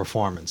Tom's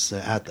performance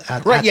at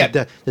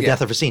the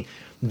death of a scene.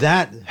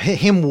 That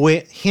him,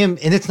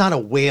 and it's not a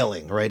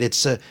wailing, right? It's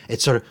sort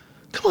of,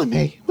 come on,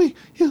 May,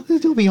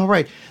 it'll be all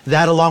right.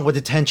 That, along with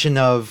the tension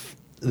of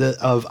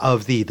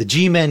the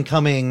G-men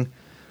coming,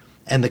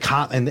 and the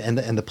cop and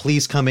the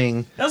police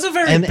coming. That was a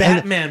very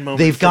Batman moment.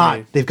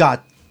 They've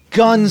got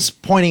guns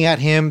pointing at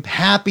him.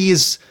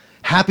 Happy's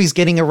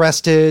getting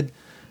arrested.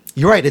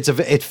 You're right.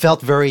 It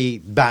felt very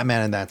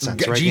Batman in that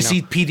sense, right?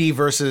 GCPD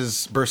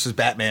versus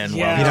Batman.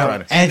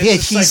 Yeah, and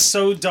he's like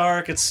so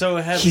dark. It's so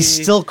heavy. He's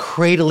still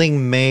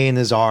cradling May in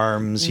his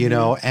arms,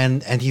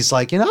 and he's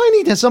like, I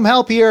need some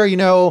help here,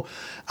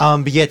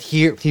 but yet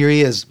here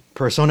he is,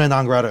 persona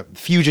non grata,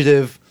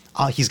 fugitive.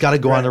 He's got to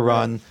go on the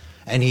run.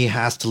 And he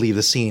has to leave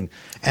the scene,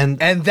 and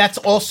that's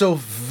also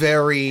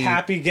very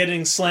Happy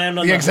getting slammed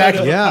on the hood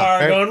of the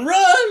car, going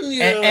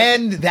run,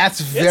 and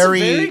that's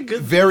very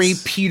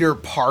Peter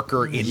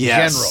Parker in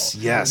general.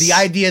 Yes, the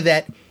idea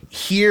that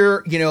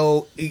here,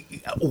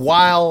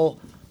 while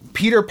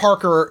Peter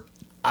Parker,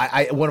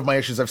 one of my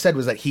issues I've said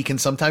was that he can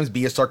sometimes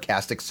be a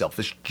sarcastic,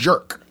 selfish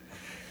jerk.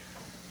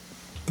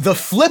 The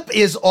flip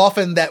is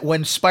often that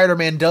when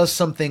Spider-Man does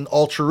something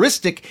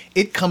altruistic,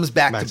 it comes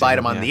back to bite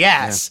him on the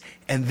ass. Yeah.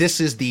 And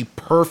this is the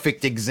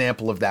perfect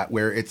example of that,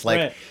 where it's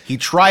like he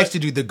tries to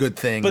do the good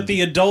thing. But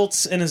the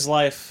adults in his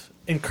life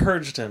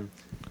encouraged him,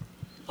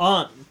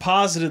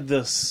 posited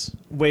this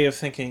way of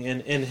thinking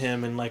in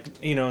him. And, like,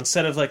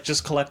 instead of like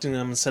just collecting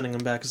them and sending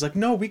them back, it's like,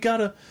 no, we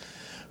gotta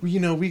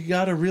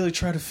really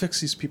try to fix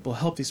these people,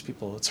 help these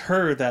people. It's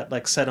her that,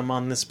 like, set him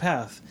on this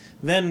path.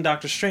 Then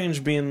Doctor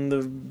Strange, being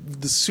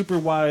the super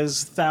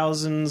wise,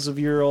 thousands of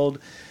year old,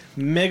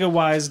 mega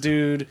wise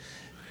dude,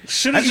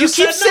 should have just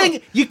said no.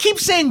 You keep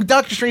saying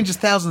Doctor Strange is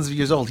thousands of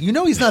years old.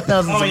 He's not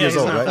thousands of years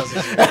old, right?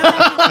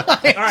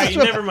 All right,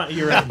 never mind.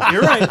 You're right.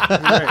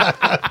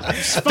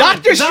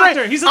 Doctor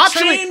Strange. He's a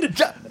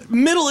trained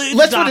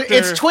middle-aged doctor.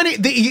 It's 20.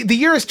 The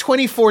year is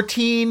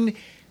 2014.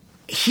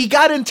 He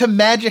got into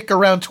magic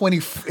around 20.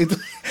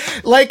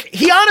 Like,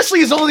 he honestly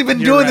has only been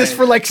doing this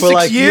for like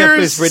 6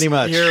 years. Pretty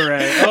much. You're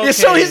right. Okay.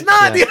 So he's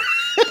not. Yeah.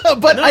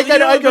 But no,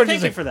 I go.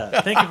 Thank you for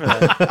that.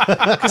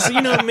 Because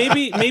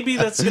maybe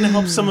that's going to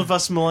help some of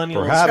us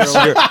millennials.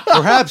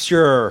 Perhaps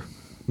you're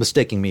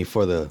mistaking me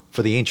for the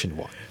ancient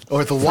one.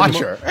 Or the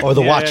Watcher. Or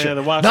the Watcher. Yeah,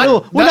 the Watcher.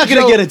 We're not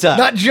going to get into that.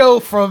 Not Joe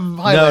from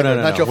Highlander.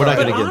 No. We're not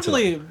going to get into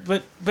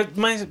that. But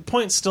my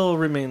point still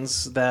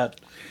remains that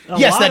a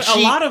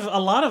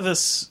lot of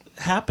this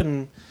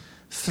happened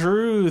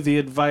through the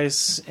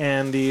advice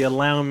and the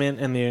allowance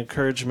and the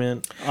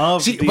encouragement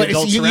of the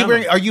adults around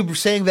him. Are you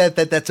saying that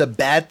that's a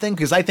bad thing?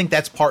 Because I think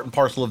that's part and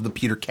parcel of the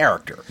Peter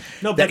character.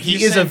 No, but that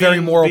he is a very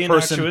moral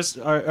person.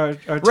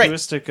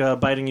 Altruistic,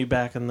 biting you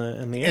back in the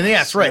ass. In the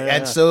ass, right?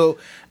 And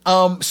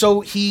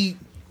so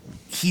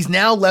he's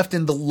now left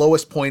in the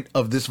lowest point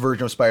of this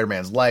version of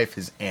Spider-Man's life.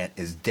 His aunt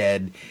is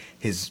dead.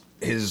 His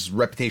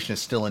reputation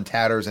is still in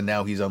tatters, and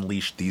now he's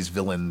unleashed these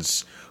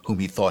villains whom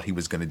he thought he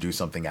was going to do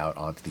something out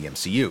onto the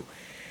MCU.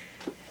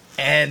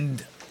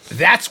 And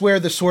that's where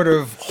the sort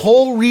of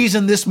whole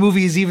reason this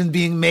movie is even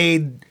being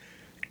made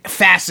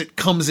facet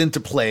comes into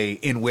play,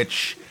 in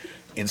which,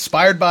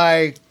 inspired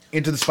by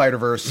Into the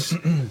Spider-Verse,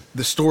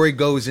 the story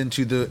goes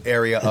into the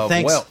area of,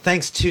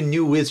 thanks to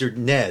new wizard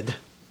Ned.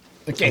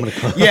 Okay.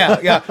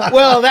 Yeah.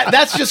 Well,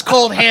 that's just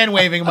called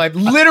hand-waving,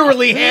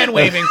 literally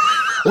hand-waving,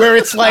 where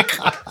it's like,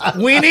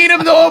 we need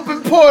him to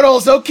open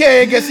portals.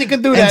 Okay, I guess he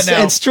can do that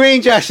now. And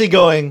Strange actually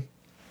going,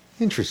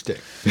 interesting.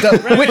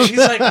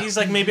 He's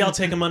like, maybe I'll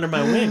take him under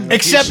my wing. Like,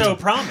 except show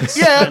promise.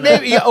 Yeah,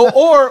 maybe. Yeah,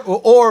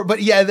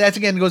 but yeah, that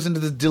again goes into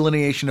the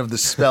delineation of the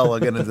spell. I'll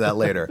get into that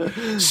later.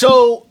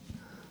 So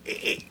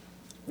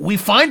we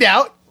find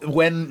out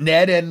when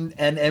Ned and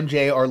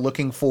MJ are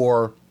looking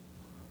for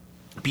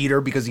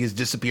Peter because he has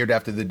disappeared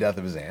after the death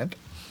of his aunt.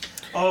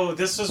 Oh,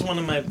 this is one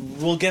of my...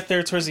 We'll get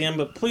there towards the end,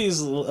 but please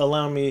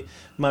allow me...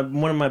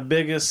 One of my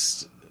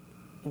biggest,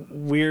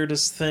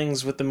 weirdest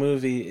things with the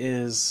movie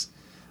is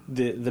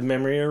the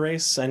memory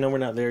erase. I know we're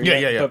not there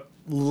yet. Yeah. But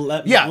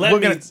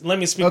let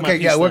me speak okay, my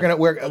piece. yeah, then.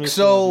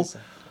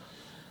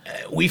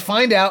 We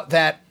find out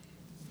that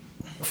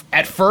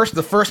at first,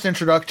 the first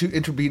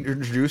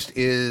introduced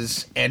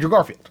is Andrew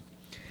Garfield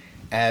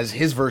as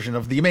his version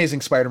of the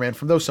Amazing Spider-Man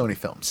from those Sony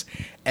films.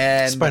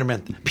 And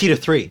Spider-Man, Peter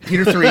 3.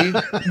 Peter 3.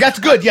 That's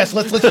good. Yes,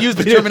 let's use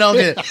the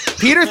terminology.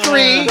 Peter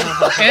 3,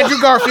 Andrew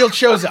Garfield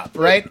shows up,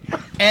 right?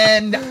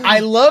 And I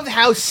love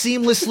how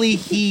seamlessly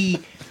he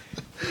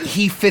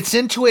fits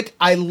into it.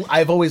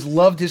 I've always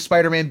loved his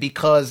Spider-Man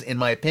because, in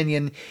my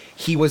opinion,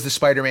 he was the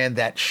Spider-Man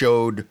that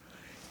showed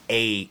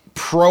a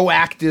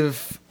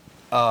proactive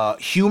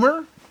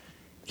humor.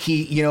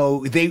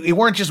 They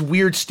weren't just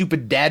weird,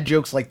 stupid dad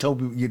jokes like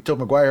Tobey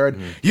Maguire had.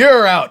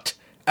 You're out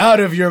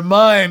of your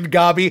mind,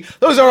 Gobby.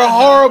 Those are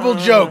horrible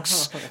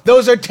jokes.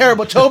 Those are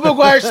terrible. Tobey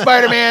Maguire's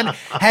Spider-Man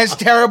has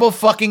terrible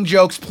fucking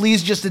jokes.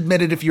 Please just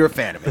admit it if you're a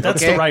fan of it.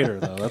 That's okay? the writer,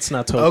 though. That's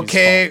not Tobey's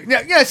Okay.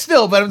 fault. Yeah,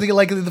 still, but I'm thinking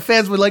like the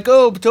fans were like,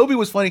 oh, Tobey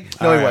was funny.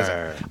 No, he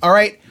wasn't. All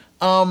right.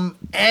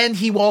 And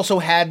he also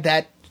had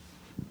that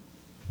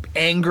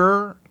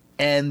anger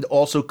and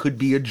also could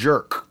be a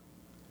jerk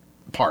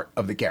part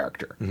of the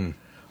character.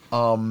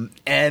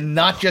 And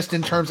not just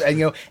in terms of, and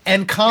You're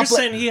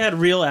saying he had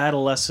real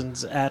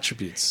adolescent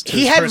attributes. To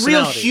he his had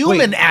real personality.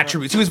 human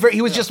attributes.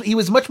 He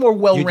was much more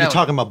well-rounded. You're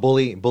talking about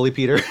Bully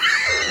Peter?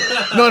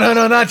 No,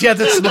 not yet.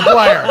 That's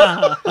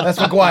McGuire. That's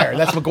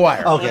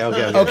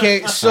McGuire.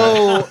 Okay.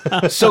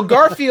 So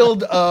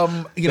Garfield,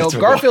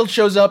 Garfield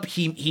shows up.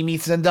 He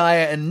meets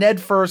Zendaya and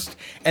Ned first,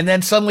 and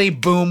then suddenly,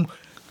 boom,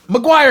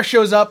 McGuire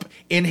shows up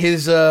in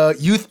his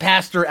youth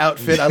pastor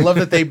outfit. I love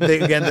that they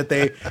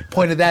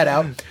pointed that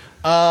out.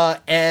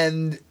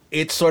 And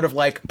it's sort of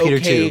like, Peter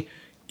okay, too.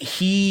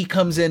 he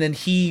comes in and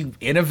he,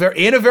 in a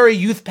very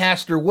youth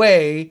pastor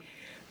way,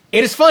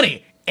 it is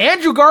funny.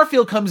 Andrew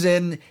Garfield comes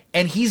in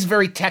and he's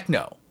very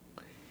techno.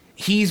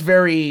 He's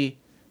very,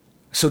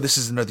 so this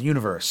is another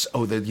universe.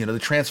 Oh, the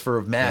transfer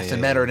of mass and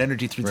matter and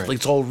energy through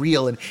it's all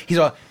real. And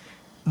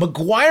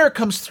McGuire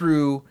comes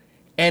through.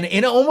 And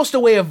in almost a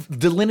way of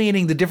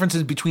delineating the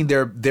differences between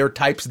their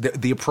types,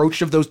 the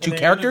approach of those two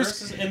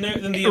characters, and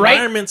the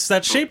environments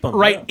that shape them,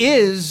 right? Yeah.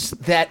 Is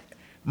that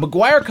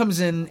McGuire comes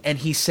in and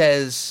he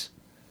says,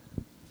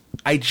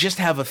 "I just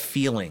have a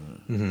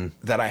feeling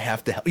that I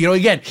have to help."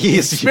 Again, he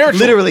is spiritual.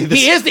 Literally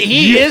he is the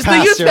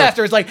youth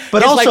pastor. It's like,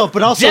 but also,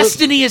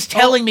 destiny is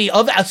telling me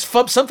of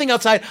something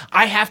outside.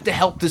 I have to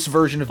help this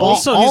version of me.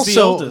 Also, he's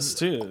the oldest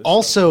too.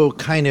 Also,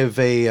 kind of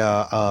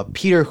a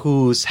Peter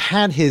who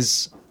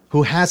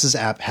has his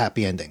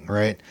happy ending,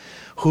 right?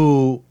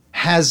 Who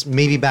has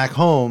maybe back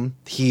home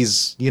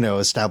he's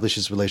established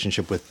his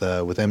relationship with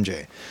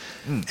MJ,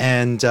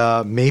 and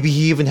maybe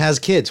he even has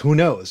kids. Who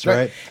knows,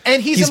 right?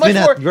 And he's a much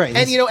more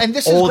and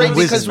this is great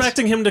because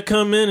expecting him to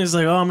come in is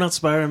like, oh, I'm not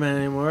Spider-Man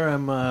anymore.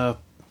 I'm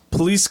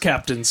police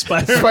captain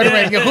Spider-Man.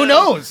 Spider-Man. Who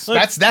knows?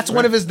 That's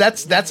one of his.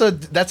 That's a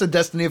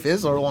destiny of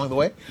his or along the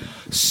way.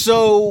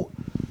 So.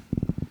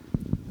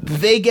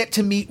 They get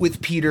to meet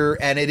with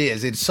Peter, and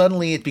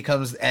it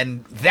becomes,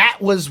 and that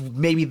was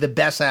maybe the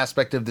best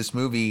aspect of this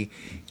movie,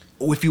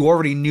 if you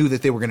already knew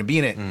that they were going to be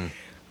in it.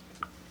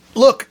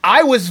 Look,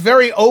 I was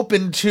very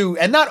open to,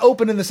 and not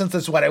open in the sense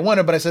that's what I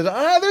wanted, but I said,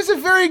 there's a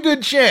very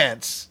good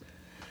chance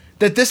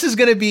that this is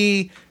going to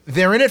be,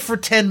 they're in it for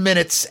 10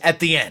 minutes at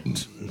the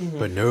end.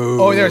 But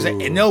no. Oh,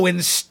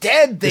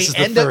 instead they this is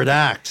the third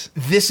act.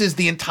 This is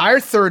the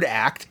entire third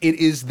act. It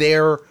is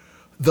the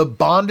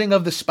bonding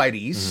of the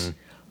Spideys.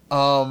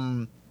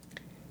 And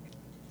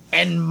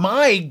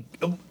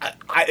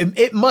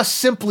it must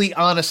simply,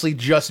 honestly,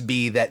 just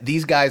be that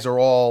these guys are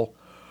all,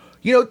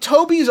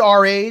 Toby's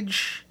our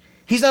age.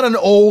 He's not an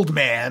old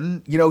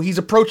man. He's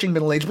approaching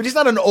middle age, but he's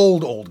not an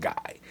old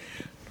guy.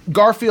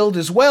 Garfield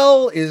as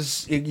well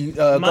is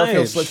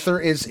Garfield's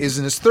is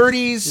in his 30s.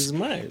 He's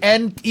my age.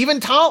 And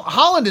even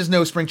Holland is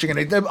no spring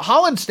chicken.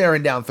 Holland's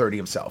staring down 30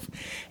 himself.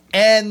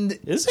 And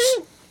is he?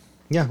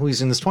 Yeah,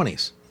 he's in his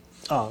 20s.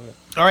 Oh.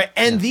 All right,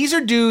 and these are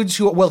dudes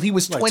who. Well, he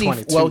was 20.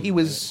 22. Well, he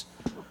was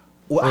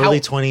early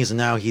 20s, and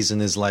now he's in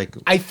his I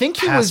think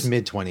he was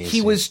mid 20s. He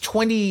was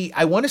 20.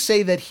 I want to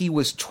say that he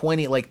was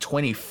 20, like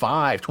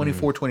 25,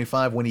 24,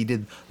 25 when he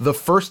did the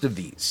first of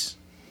these.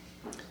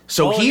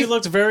 So he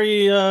looked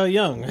very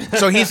young.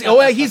 So he's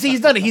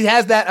done it. He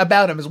has that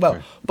about him as well.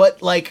 Right. But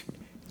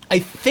I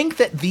think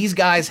that these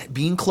guys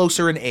being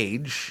closer in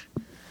age.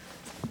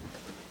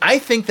 I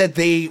think that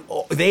they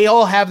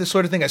all have this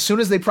sort of thing. As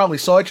soon as they probably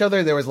saw each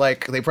other, they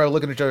probably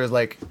looking at each other as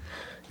like, huh?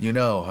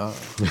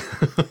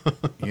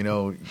 you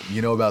know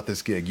about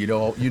this gig. You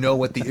know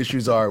what the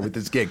issues are with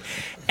this gig.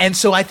 And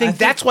so I think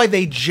that's why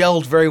they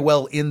gelled very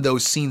well in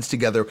those scenes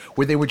together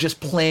where they were just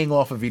playing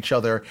off of each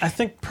other. I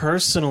think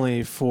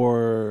personally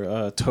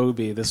for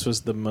Toby, this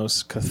was the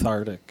most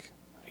cathartic.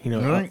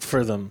 up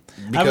for them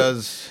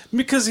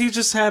Because he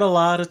just had a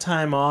lot of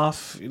time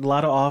off, a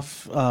lot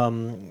of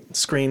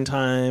screen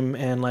time,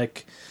 and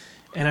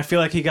I feel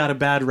like he got a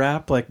bad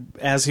rap. Like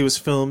as he was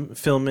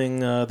filming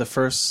the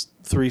first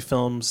 3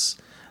 films,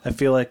 I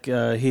feel like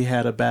he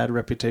had a bad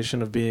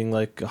reputation of being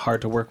like a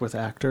hard to work with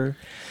actor,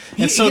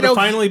 and so to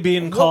finally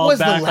being called what was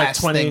back the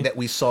last like 20 thing that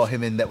we saw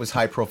him in that was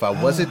high profile?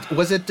 Was it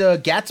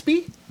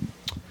Gatsby?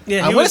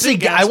 Yeah, I want to say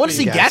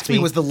Gatsby.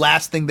 Gatsby was the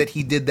last thing that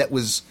he did that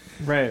was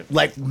right.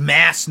 like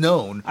mass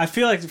known. I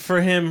feel like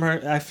for him,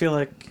 I feel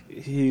like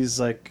he's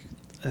like.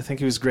 I think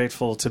he was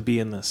grateful to be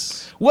in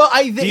this. Well,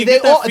 you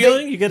get that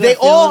feeling? You get that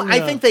feeling?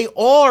 I think they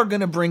all are going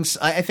to bring.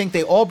 I think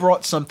they all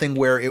brought something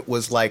where it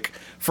was like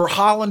for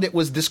Holland, it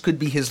was this could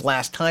be his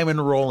last time in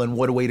a role, and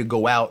what a way to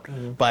go out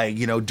by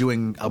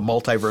doing a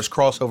multiverse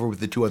crossover with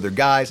the 2 other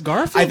guys.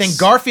 I think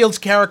Garfield's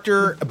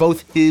character,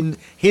 both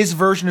his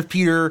version of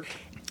Peter.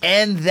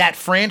 And that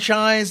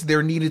franchise,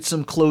 there needed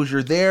some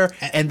closure there,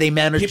 and they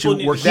managed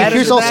to work that.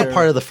 Here's into also that.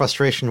 part of the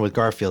frustration with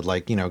Garfield.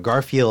 Like,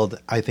 Garfield,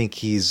 I think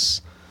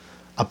he's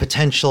a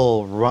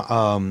potential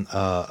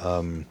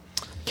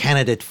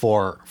candidate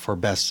for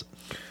best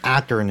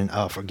actor and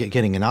for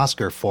getting an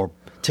Oscar for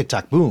Tic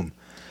Tac Boom.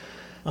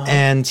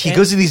 And he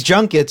goes to these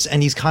junkets,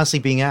 and he's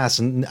constantly being asked,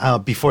 and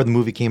before the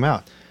movie came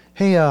out,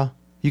 "Hey,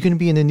 you going to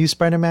be in the new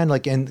Spider-Man?"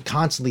 Like, and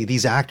constantly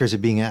these actors are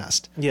being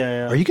asked,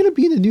 Yeah. "Are you going to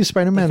be in the new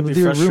Spider-Man?" With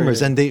their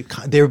rumors, and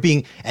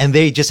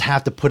they just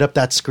have to put up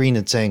that screen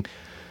and saying,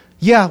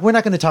 "Yeah, we're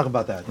not going to talk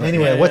about that."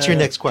 Anyway, what's your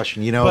next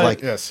question?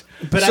 Yes,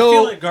 But I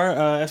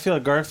feel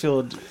like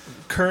Garfield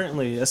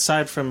currently,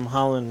 aside from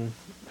Holland,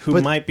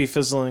 who might be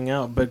fizzling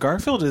out, but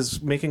Garfield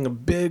is making a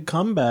big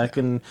comeback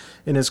in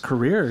his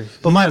career.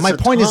 But my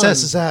point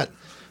is that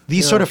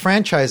these sort of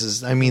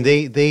franchises, I mean,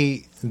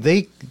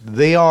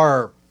 they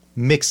are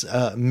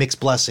mixed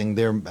blessing.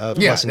 They're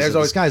blessings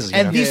of disguises.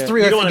 And these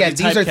three You don't wanna are be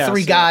these are typecast,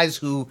 3 guys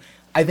who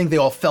I think they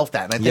all felt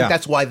that, and I think Yeah.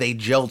 that's why they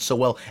gelled so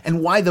well,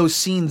 and why those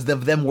scenes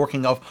of them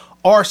working off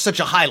are such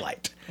a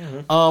highlight.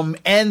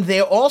 And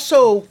they're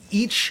also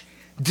each,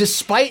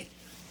 despite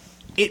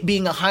it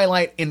being a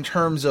highlight in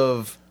terms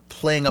of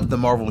playing up the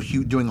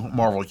doing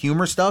Marvel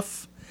humor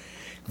stuff,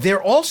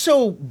 they're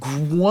also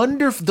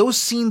wonderful. Those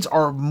scenes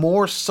are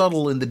more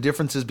subtle in the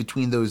differences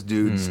between those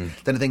dudes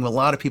than I think a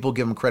lot of people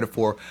give them credit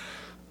for.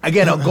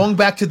 Again, going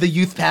back to the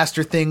youth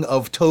pastor thing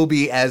of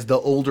Toby as the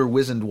older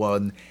wizened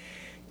one,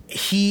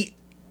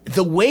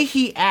 the way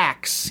he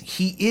acts,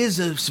 he is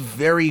a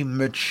very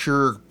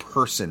mature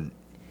person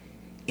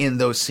in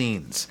those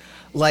scenes.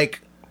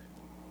 Like,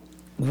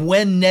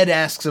 when Ned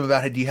asks him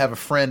about it, do you have a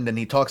friend, and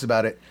he talks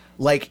about it,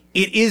 like,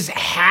 it is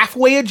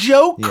halfway a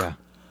joke. Yeah.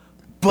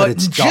 But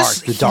it's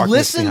just dark. The darkness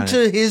listen behind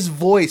to his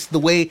voice, the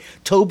way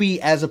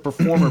Toby as a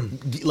performer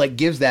like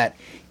gives that.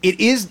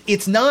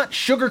 It's not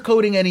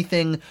sugarcoating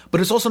anything,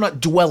 but it's also not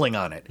dwelling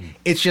on it.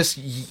 It's just,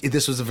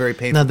 this was a very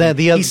painful thing.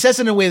 He says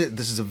in a way that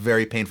this is a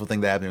very painful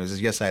thing that happened. He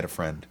says, yes, I had a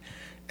friend,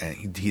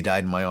 and he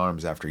died in my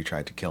arms after he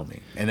tried to kill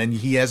me. And then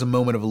he has a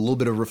moment of a little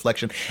bit of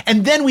reflection.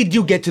 And then we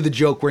do get to the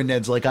joke where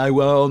Ned's like,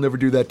 I'll never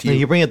do that to you.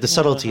 You bring up the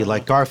subtlety.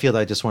 Like Garfield,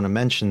 I just want to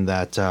mention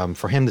that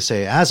for him to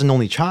say, as an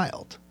only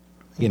child,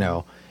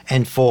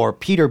 and for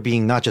Peter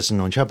being not just an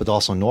only child, but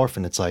also an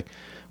orphan, it's like,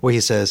 where he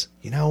says,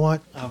 you know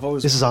what? I've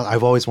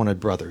always wanted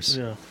brothers.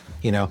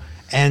 Yeah.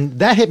 And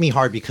that hit me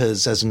hard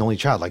because as an only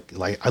child,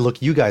 like I look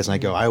at you guys and I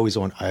go,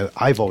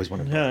 I've always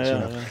wanted brothers.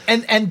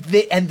 Yeah.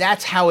 And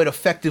that's how it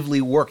effectively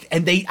worked.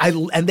 And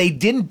they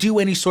didn't do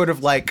any sort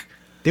of like,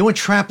 they weren't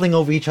trampling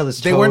over each other's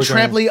toes. They weren't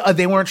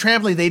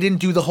trampling. They didn't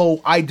do the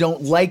whole "I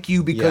don't like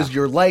you because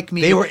you're like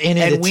me." They were in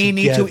it and we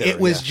together, need to. It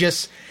was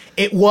just.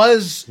 It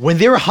was when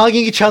they were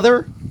hugging each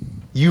other.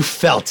 You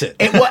felt it.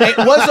 It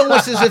was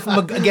almost as if,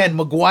 again,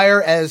 Maguire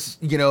as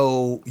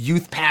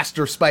youth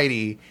pastor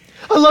Spidey.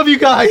 I love you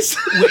guys.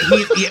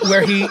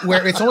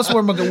 where it's almost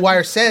where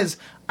Maguire says,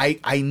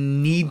 "I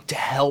need to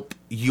help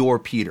your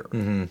Peter."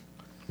 Mm-hmm.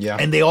 Yeah,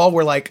 and they all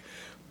were like,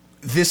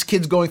 "This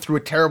kid's going through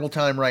a terrible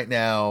time right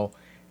now.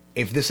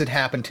 If this had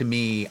happened to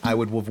me, I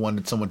would have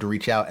wanted someone to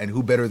reach out, and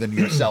who better than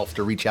yourself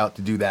to reach out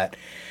to do that?"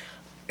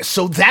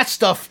 So that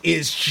stuff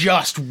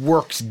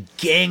works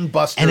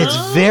gangbusters. And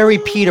it's very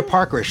Peter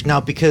Parkerish.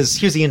 Now, because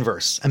here's the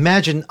inverse.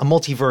 Imagine a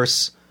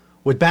multiverse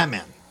with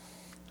Batman,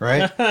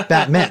 right?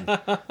 Batman.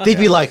 They'd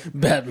be like,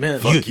 Batman.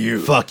 Fuck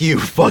you. Fuck you.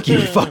 Fuck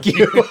you. Fuck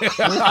you.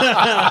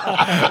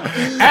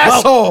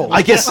 Asshole. Well,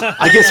 I guess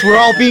we're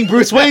all being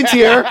Bruce Waynes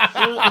here.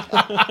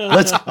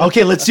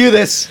 Let's do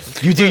this.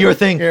 You do your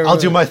thing. I'll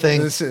do my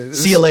thing.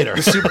 See you later.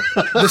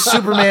 The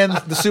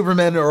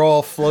Supermen are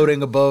all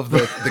floating above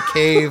the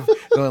cave,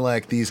 going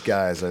like, these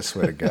guys, I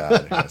swear to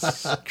God,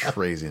 it's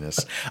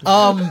craziness.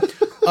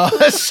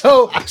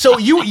 So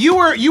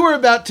you were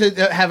about to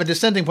have a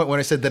dissenting point when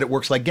I said that it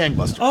works like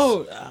gangbusters.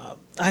 Oh,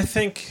 I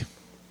think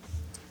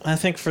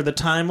for the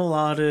time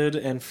allotted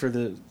and for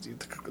the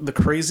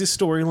crazy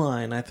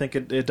storyline, I think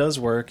it does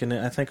work, and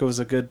I think it was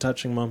a good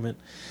touching moment.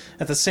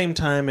 At the same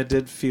time, it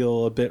did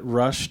feel a bit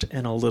rushed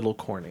and a little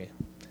corny.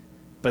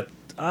 But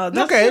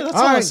Okay. That's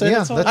All all I right, said. yeah,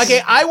 That's all. that's-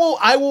 Okay,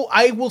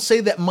 I will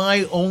say that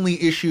my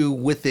only issue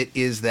with it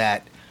is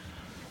that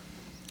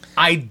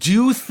I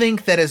do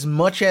think that as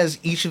much as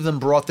each of them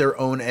brought their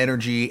own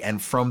energy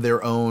and from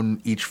their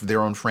own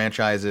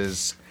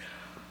franchises,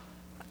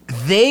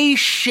 they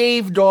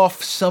shaved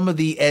off some of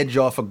the edge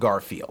off of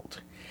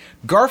Garfield.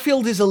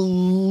 Garfield is a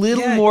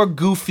little Yeah. more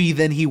goofy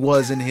than he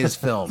was in his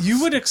films.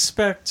 You would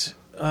expect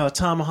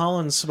Tom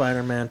Holland's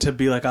Spider-Man to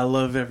be like, I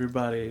love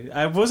everybody.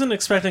 I wasn't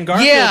expecting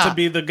Garfield Yeah. to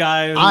be the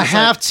guy who's I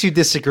have to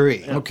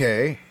disagree.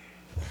 okay.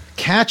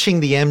 Catching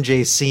the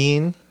MJ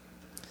scene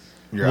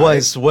You're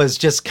was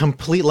just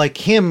complete, like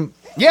him.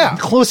 Yeah.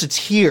 close to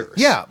tears.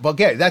 Yeah, but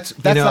okay, that's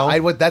know?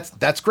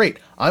 that's great.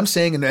 I'm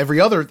saying in every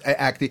other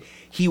act,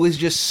 he was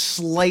just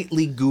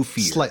slightly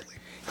goofier. Slightly.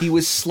 He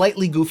was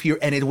slightly goofier,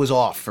 and it was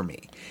off for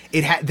me.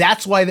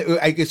 That's why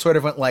I sort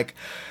of went like,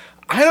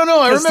 I don't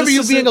know. I 'Cause remember this you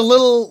is being a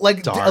little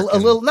like Dark a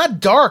little not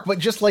dark, but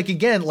just like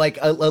again like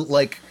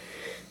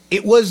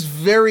it was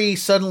very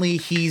suddenly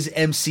he's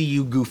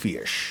MCU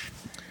goofy-ish.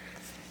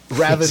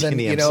 Rather He's than in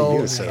the you know,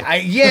 MCU, so.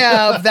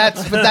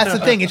 that's the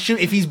thing. It should,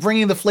 if he's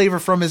bringing the flavor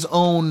from his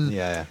own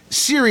Yeah.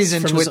 series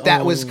From into his it,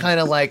 that was own- kind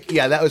of like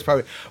that was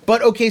probably.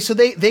 But okay, so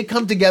they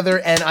come together,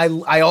 and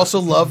I also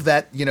love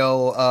that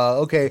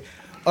okay,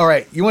 all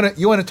right, you want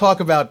to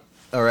talk about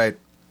all right,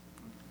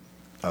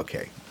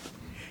 okay.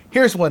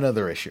 Here's one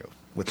other issue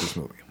with this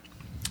movie.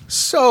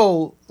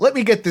 So let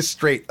me get this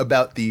straight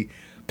about the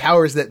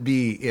powers that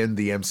be in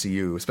the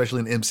MCU,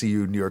 especially in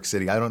MCU New York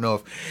City. I don't know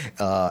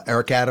if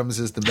Eric Adams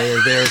is the mayor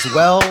there as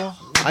well.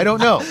 I don't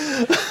know.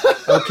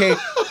 Okay.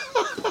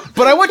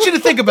 But I want you to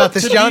think about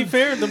this, To John. be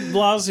fair, de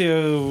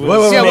Blasio was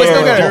wait, Yeah, wait, what's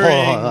wait,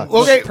 okay.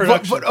 wait. Okay,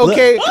 production. but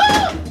okay.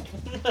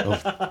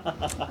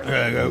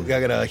 I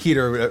got a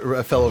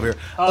heater fell over here.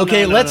 Oh,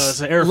 Okay, no,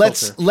 it's an air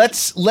filter.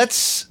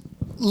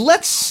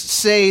 let's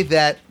say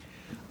that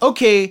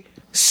okay,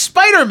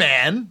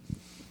 Spider-Man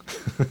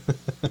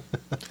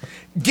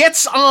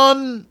gets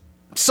on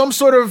some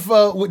sort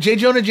of J.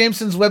 Jonah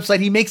Jameson's website.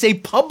 He makes a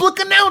public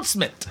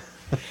announcement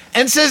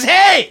and says,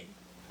 "Hey,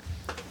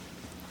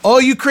 all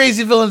you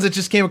crazy villains that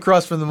just came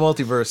across from the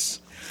multiverse,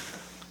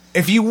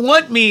 if you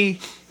want me,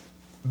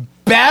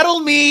 battle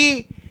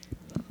me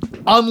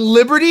on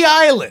Liberty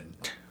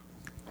Island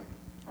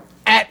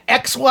at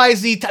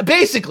XYZ time."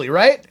 Basically,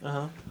 right?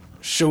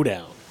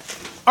 Showdown.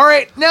 All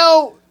right.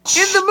 Now,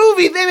 in the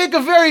movie, they make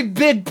a very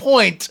big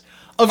point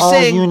of All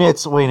saying,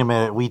 units. Wait a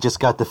minute. We just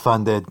got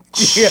defunded.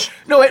 Yeah.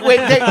 No, wait.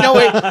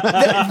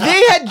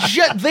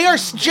 They are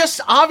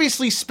just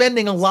obviously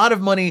spending a lot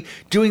of money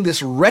doing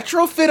this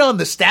retrofit on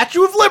the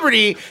Statue of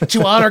Liberty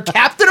to honor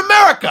Captain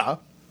America.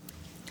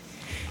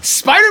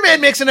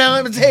 Spider-Man makes an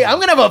announcement, hey, I'm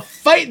going to have a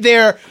fight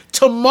there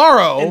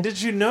tomorrow. And did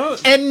you know?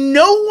 And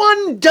no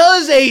one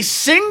does a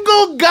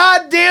single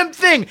goddamn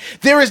thing.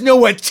 There is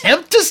no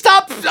attempt to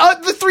stop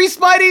the three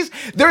Spideys.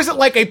 There isn't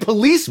like a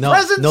police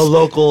presence. No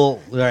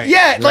local. Right.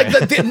 Yeah, right.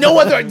 like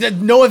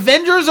no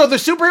Avengers or the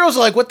superheroes are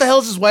like, what the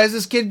hell is this? Why is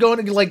this kid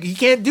going? Like, you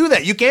can't do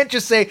that. You can't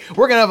just say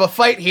we're gonna have a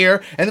fight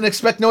here and then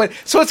expect no one.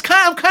 So it's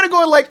I'm kind of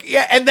going like,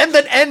 yeah, and then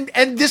and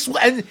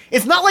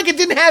it's not like it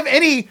didn't have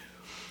any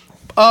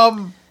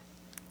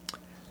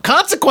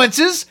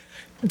consequences.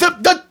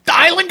 The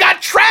island got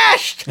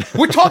trashed.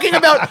 We're talking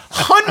about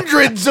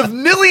hundreds of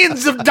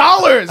millions of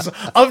dollars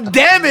of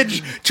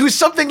damage to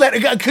something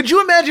that, could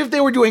you imagine if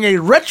they were doing a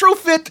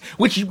retrofit,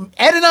 which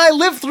Ed and I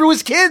lived through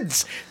as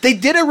kids? They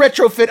did a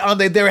retrofit on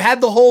they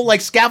had the whole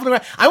like scaffolding.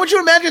 I want you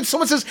to imagine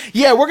someone says,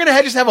 yeah, we're going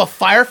to just have a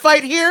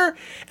firefight here.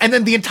 And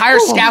then the entire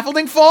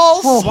scaffolding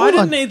falls. Whoa, Why hold didn't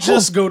on. they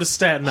just go to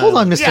Staten Hold on,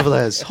 Island? Mr. Yeah.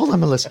 Velez. Hold on,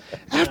 Melissa.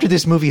 After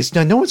this movie is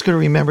done, no one's going to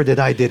remember that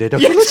I did it.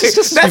 Okay, Yeah, let's just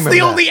that's remember the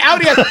that. only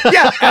out.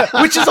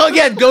 Yeah, which is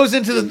again goes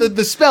into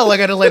the spell I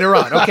got to later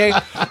on. Okay,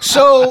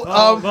 so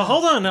Well,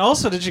 hold on.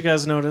 Also, did you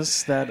guys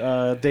notice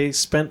that they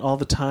spent all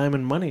the time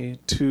and money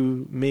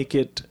to make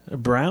it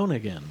brown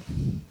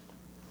again?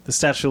 The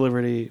Statue of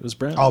Liberty was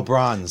brown. Oh,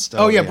 bronzed.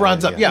 Oh, yeah,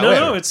 bronze up. Yeah, no,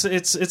 whatever. no,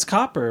 it's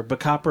copper,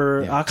 but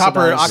copper Yeah. Copper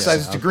oxidizes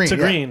oxidizes to green. to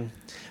yeah. green.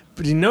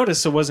 But you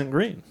notice it wasn't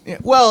green. Yeah.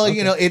 Well,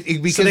 you know it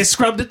because So they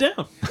scrubbed it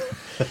down.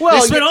 well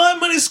They spent all that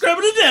money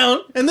scrubbing it down,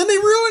 and then they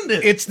ruined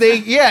it. it's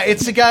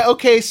the guy.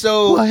 Okay,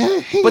 so Well,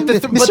 hey, but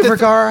Mr.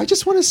 Vergara, I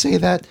just want to say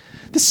that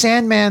the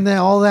Sandman and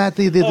all that.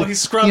 he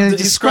scrubbed- you know, he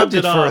just scrubbed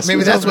it for off. us. maybe It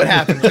was that's what over.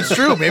 happened. It's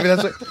true. Maybe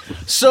that's what.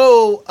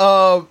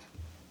 So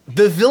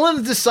the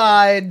villains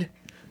decide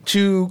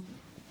to.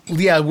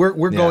 Yeah,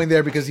 we're going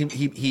there because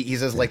he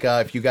says like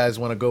if you guys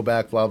want to go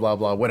back, blah blah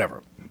blah,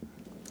 whatever.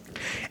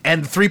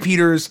 And the three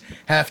Peters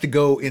have to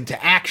go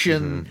into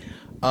action,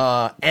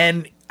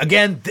 and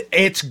again,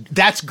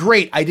 that's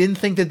great. I didn't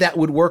think that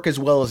would work as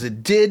well as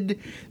it did.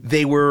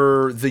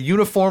 The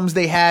uniforms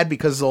they had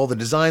because all the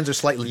designs are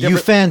slightly You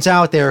different. fans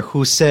out there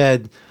who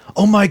said,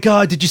 "Oh my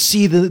God, did you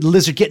see the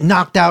lizard get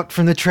knocked out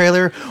from the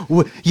trailer?"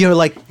 You know,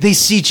 like they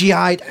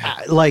CGI'd,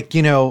 like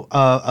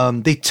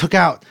they took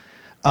out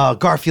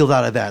Garfield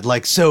out of that.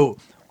 Like, so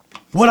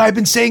what I've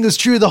been saying is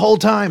true the whole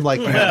time.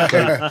 Like,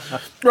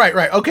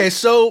 Right. Okay,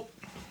 so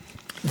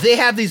they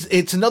have these.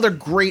 It's another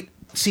great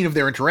scene of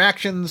their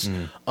interactions.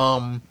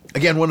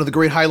 Again, one of the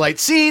great highlight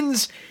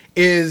scenes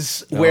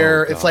is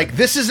where it's like,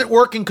 this isn't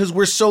working because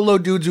we're solo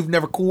dudes who've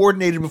never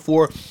coordinated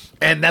before.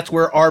 And that's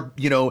where our,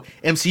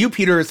 MCU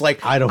Peter is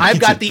like, I've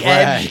got the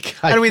edge.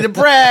 I don't mean to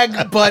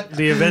brag, but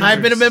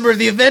I've been a member of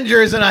the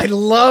Avengers, and I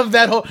love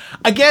that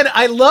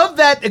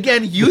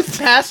youth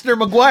pastor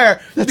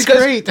Maguire. That's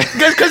great.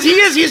 Because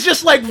he's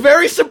just like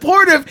very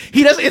supportive.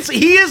 He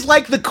is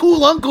like the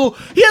cool uncle.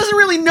 He doesn't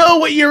really know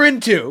what you're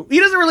into. He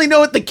doesn't really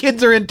know what the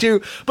kids are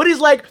into, but he's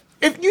like,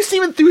 if you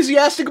seem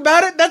enthusiastic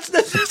about it, that's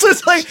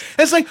like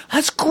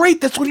that's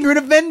great. That's when you're an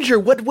Avenger.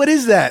 What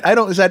is that?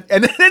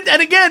 And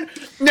again,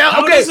 now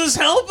How does this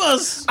help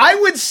us? I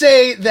would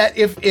say that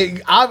if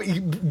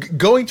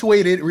going to way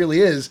it really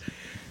is,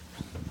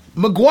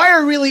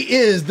 Maguire really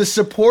is the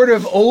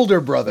supportive older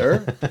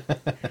brother,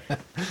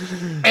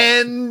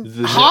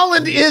 and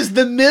Holland is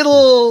the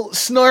middle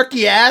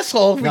snarky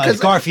asshole.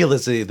 Because Garfield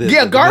is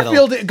the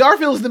Garfield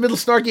is the middle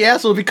snarky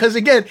asshole because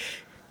again,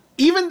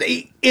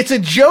 it's a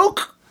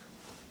joke.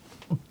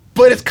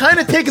 But it's kind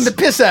of taking the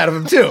piss out of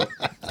him too.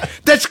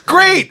 That's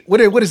great.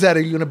 What is that?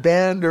 Are you in a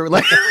band or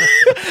like?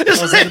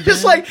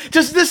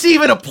 Does this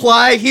even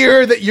apply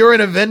here? That you're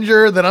an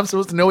Avenger? That I'm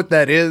supposed to know what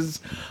that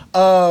is?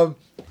 And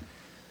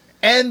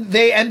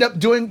they end up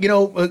doing,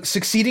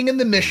 succeeding in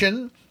the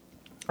mission.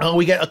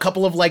 We get a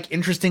couple of like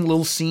interesting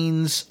little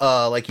scenes,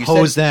 like you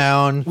hose said.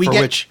 down,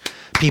 which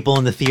people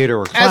in the theater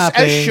were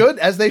clapping.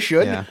 As they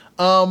should. Yeah.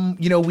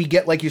 We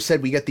get, like you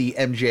said, we get the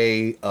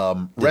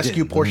MJ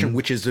rescue portion,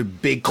 which is a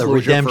big closure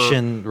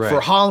redemption for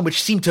Holland,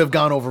 which seemed to have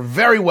gone over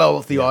very well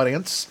with the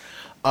audience.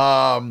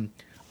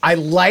 I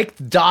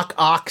liked Doc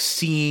Ock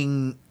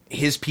seeing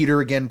his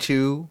Peter again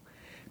too,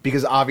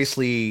 because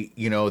obviously,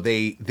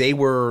 they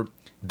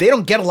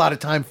don't get a lot of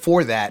time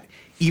for that,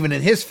 even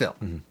in his film.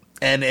 Mm-hmm.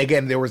 And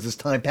again, there was this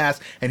time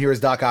pass, and here is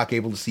Doc Ock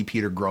able to see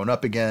Peter grown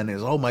up again.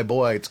 Is oh my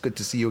boy, it's good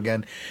to see you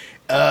again.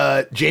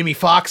 Jamie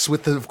Foxx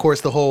with of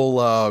course the whole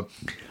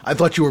I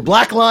thought you were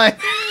black line,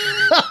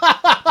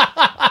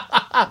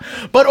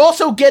 but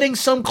also getting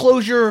some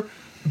closure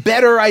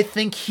better, I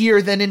think,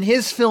 here than in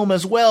his film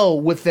as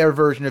well with their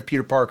version of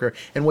Peter Parker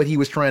and what he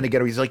was trying to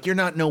get. He's like, you're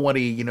not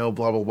nobody, blah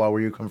blah blah. Where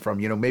you come from,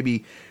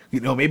 maybe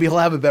he'll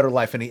have a better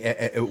life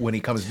when he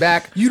comes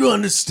back. You don't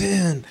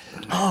understand.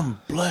 I'm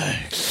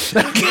black.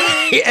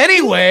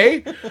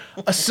 Anyway,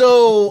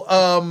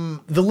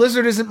 so the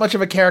Lizard isn't much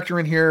of a character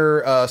in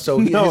here. So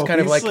he's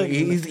kind of like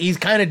he's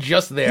kind of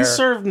just there. He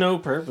served no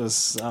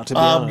purpose, to be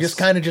honest.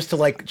 Just to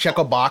like check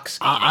a box.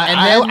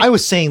 I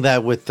was saying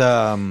that with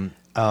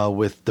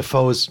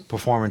Dafoe's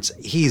performance,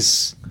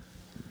 he's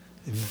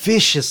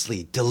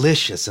viciously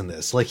delicious in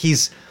this. Like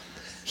he's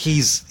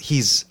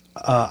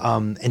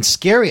and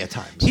scary at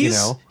times.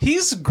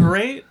 He's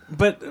great,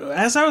 but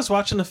as I was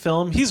watching the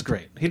film, he's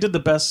great. He did the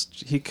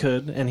best he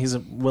could, and he's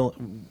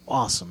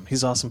awesome.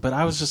 He's awesome. But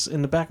I was just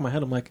in the back of my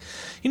head, I'm like,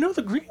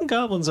 the Green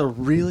Goblin's a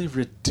really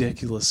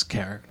ridiculous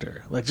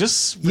character. Like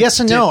just yes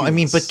and no. I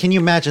mean, but can you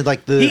imagine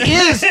like the he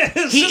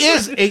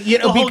is the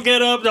whole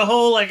get up, the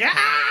whole like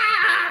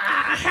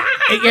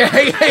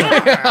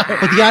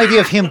But the idea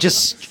of him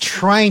just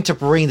trying to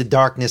bring the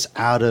darkness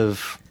out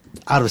of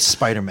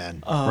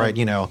Spider-Man, right?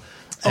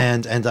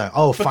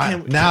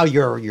 Fine. Now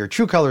your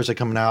true colors are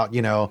coming out.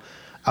 Now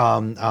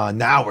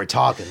we're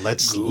talking.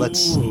 Let's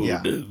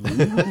yeah.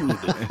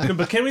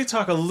 But can we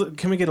talk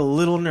can we get a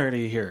little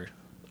nerdy here?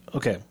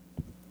 Okay,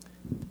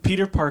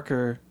 Peter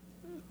Parker,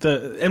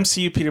 the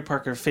MCU Peter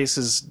Parker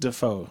faces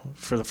Dafoe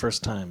for the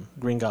first time.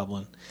 Green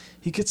Goblin,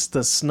 he gets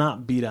the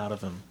snot beat out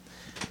of him.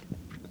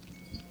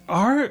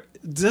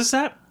 Does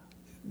that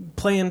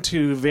play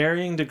into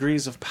varying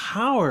degrees of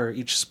power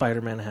each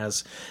Spider-Man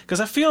has? Because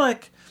I feel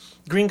like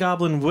Green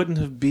Goblin wouldn't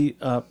have beat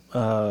up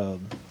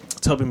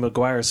Tobey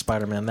Maguire's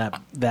Spider-Man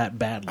that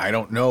badly. I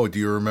don't know. Do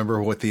you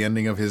remember what the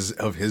ending of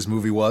his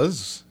movie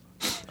was?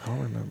 I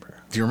don't remember.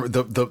 Do you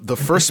remember the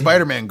first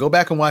Spider-Man? Go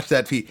back and watch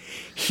that.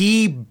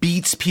 He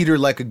beats Peter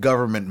like a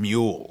government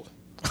mule.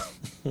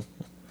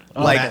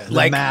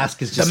 The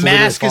mask is just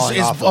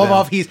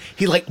off. He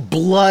like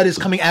blood is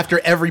coming after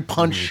every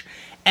punch.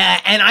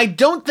 And I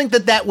don't think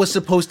that was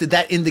supposed to.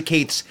 That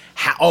indicates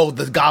how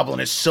the Goblin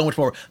is so much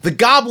more. The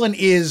Goblin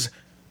is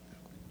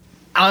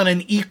on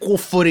an equal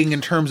footing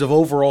in terms of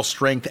overall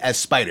strength as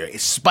Spider.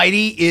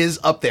 Spidey is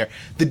up there.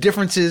 The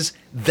difference is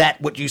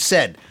that what you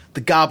said.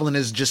 The Goblin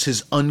is just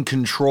his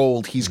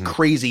uncontrolled. He's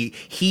crazy.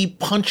 He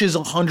punches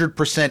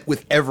 100%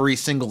 with every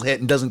single hit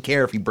and doesn't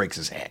care if he breaks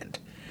his hand.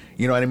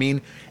 You know what I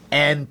mean?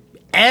 And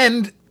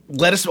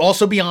let us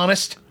also be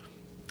honest.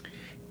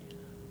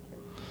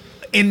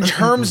 In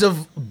terms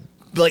of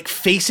like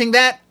facing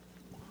that,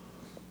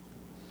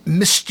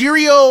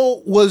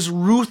 Mysterio was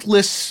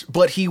ruthless,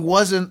 but he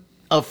wasn't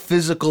a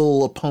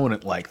physical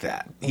opponent like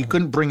that. He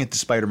couldn't bring it to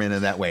Spider-Man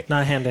in that way.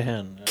 Not hand to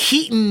hand.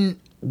 Keaton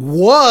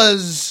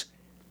was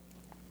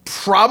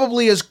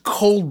probably as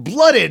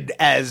cold-blooded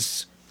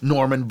as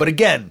Norman, but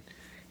again,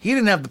 he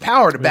didn't have the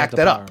power to back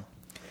that up.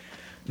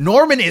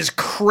 Norman is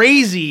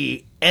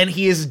crazy, and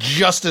he is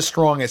just as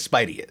strong as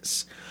Spidey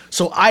is.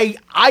 So I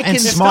can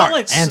And smart.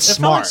 It and felt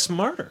smart. like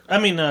smarter. I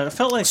mean, it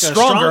felt like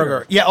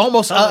stronger. Yeah,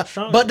 almost.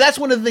 Stronger. But that's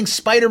one of the things.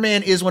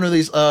 Spider-Man is one of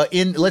these.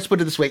 Let's put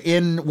it this way: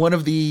 in one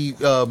of the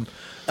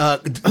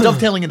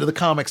dovetailing into the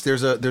comics,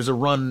 there's a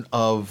run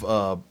of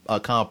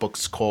comic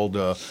books called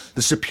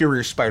The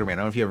Superior Spider-Man.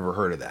 I don't know if you've ever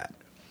heard of that.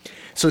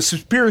 So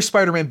Superior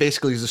Spider-Man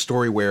basically is a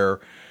story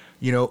where,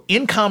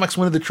 in comics,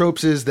 one of the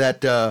tropes is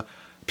that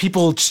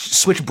people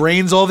switch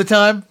brains all the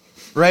time,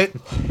 right?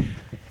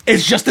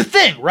 It's just a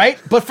thing,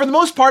 right? But for the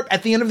most part,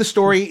 at the end of the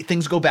story,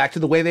 things go back to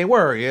the way they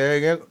were.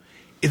 Yeah.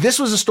 This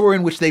was a story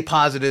in which they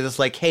posited it's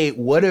like, hey,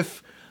 what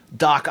if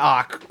Doc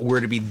Ock were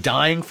to be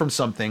dying from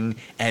something,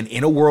 and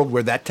in a world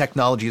where that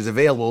technology is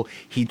available,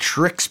 he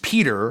tricks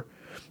Peter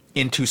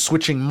into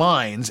switching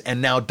minds,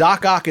 and now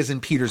Doc Ock is in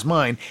Peter's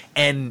mind,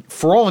 and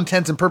for all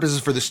intents and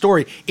purposes for the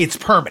story, it's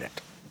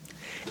permanent.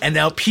 And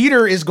now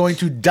Peter is going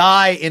to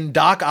die in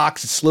Doc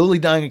Ock's slowly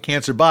dying of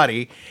cancer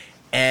body,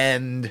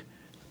 and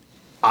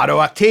Otto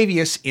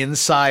Octavius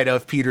inside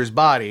of Peter's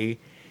body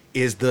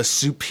is the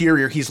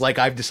superior. He's like,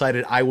 I've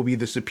decided I will be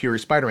the superior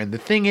Spider-Man. The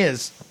thing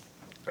is,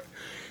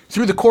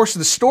 through the course of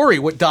the story,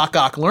 what Doc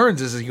Ock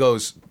learns is he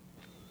goes,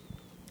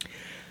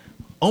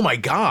 oh my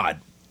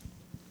God,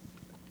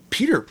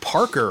 Peter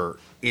Parker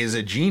is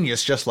a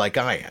genius just like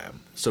I am.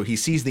 So he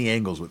sees the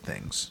angles with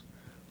things.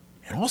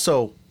 And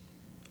also,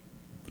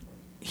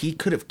 he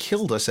could have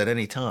killed us at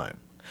any time.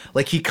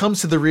 Like, he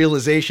comes to the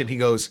realization, he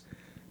goes,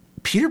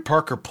 Peter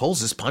Parker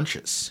pulls his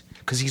punches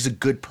because he's a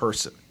good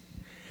person.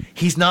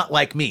 He's not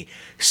like me.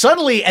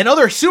 Suddenly, and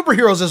other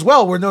superheroes as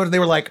well they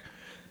were like,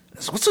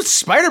 what's with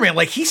Spider-Man?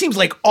 Like, he seems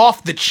like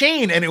off the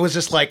chain. And it was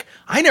just like,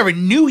 I never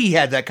knew he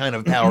had that kind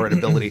of power and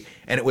ability.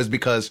 And it was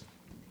because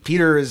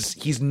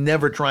he's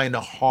never trying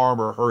to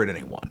harm or hurt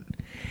anyone.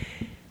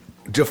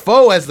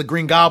 Dafoe as the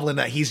Green Goblin,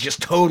 that he's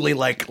just totally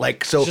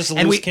like so. Just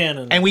and loose we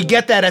cannon. and we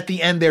get that at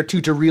the end there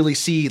too, to really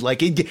see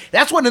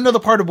that's what another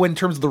part of what in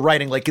terms of the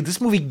writing, like this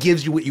movie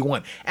gives you what you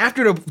want.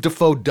 After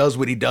Dafoe does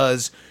what he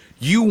does,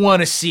 you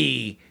want to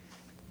see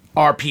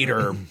our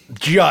Peter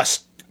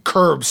just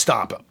curb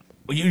stomp him.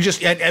 You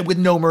just and with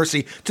no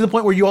mercy, to the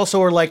point where you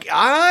also are like,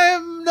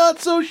 I'm not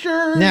so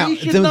sure he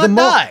should not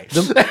die.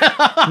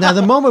 Now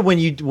the moment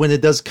when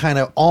it does kind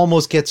of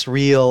almost gets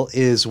real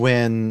is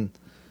when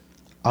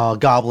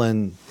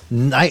Goblin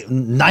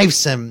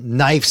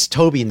knifes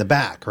Toby in the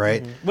back,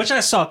 right? Which I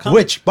saw coming.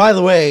 Which, by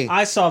the way,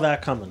 I saw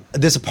that coming.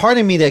 there's a part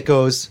of me that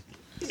goes,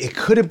 it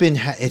could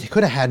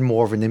have had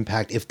more of an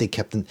impact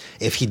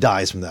if he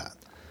dies from that,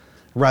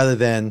 rather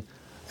than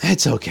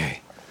it's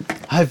okay.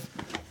 I've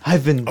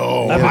been.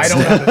 I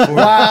don't.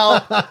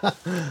 Well,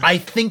 I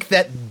think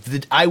that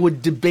I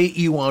would debate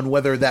you on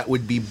whether that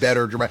would be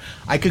better.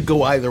 I could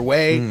go either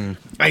way.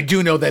 I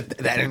do know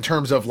that in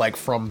terms of like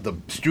from the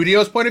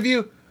studio's point of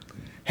view,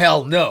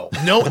 hell no,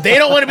 they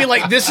don't want to be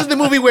like, this is the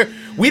movie where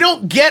we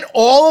don't get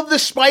all of the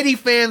Spidey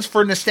fans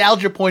for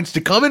nostalgia points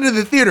to come into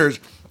the theaters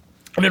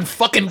and then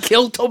fucking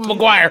kill Tobey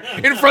Maguire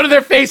in front of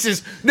their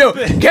faces. No,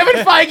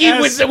 Kevin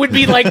Feige would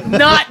be like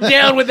not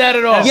down with that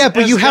at all. Yeah,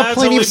 but you have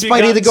plenty of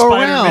Spidey to go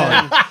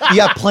around.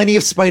 You have plenty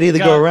of Spidey to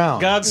go around.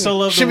 God so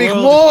loved the Shamik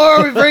world.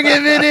 Moore, we bring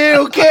him in.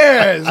 Who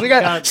cares? We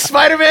got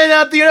Spider-Man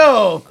out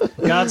the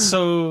God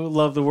so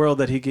loved the world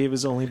that he gave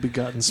his only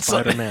begotten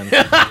Spider-Man.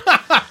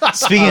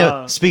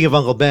 Speaking of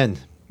Uncle Ben,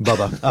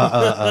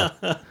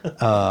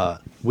 Bubba,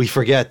 we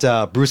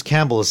forget Bruce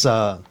Campbell is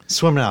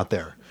swimming out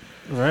there.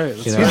 Right.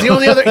 You know? He's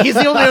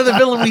the only other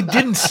villain we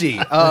didn't see.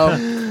 Ring Oh,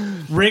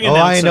 announcer.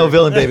 I ain't no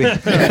villain, baby.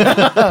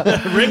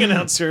 Ring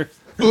announcer.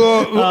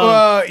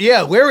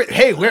 Yeah. Where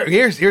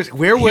was He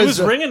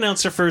was ring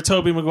announcer for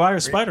Tobey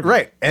Maguire's Spider-Man.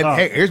 right? And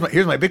hey,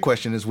 here's my big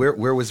question: is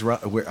where was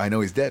I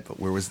know he's dead, but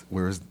where's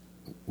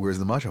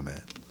the Macho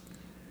Man?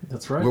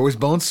 That's right. Where was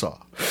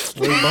Bonesaw?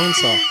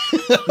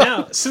 Bonesaw.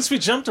 Now, since we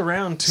jumped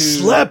around to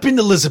Slapping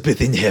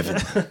Elizabeth in heaven.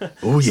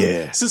 Oh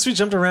yeah. since we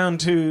jumped around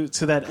to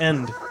that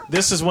end,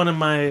 this is one of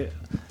my.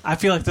 I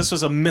feel like this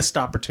was a missed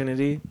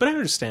opportunity, but I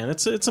understand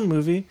it's a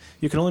movie.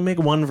 You can only make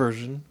one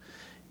version.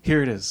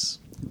 Here it is.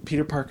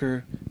 Peter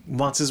Parker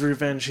wants his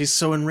revenge. He's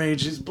so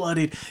enraged. He's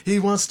bloodied. He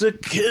wants to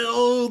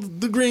kill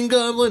the Green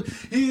Goblin.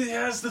 He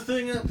has the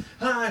thing up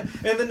high.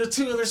 And then the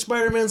two other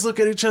Spider-Mans look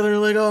at each other and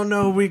are like, oh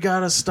no, we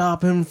gotta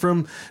stop him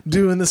from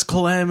doing this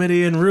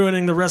calamity and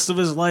ruining the rest of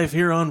his life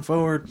here on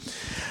forward.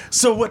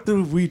 So what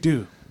do?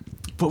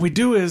 What we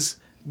do is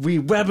we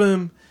web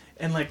him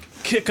and like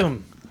kick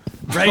him.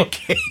 Right?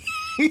 Okay.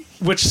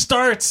 Which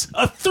starts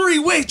a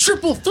three-way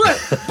triple threat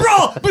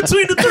brawl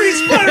between the three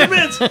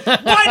Spider-Mans.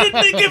 Why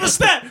didn't they give us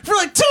that for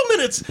like 2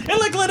 minutes and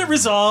like let it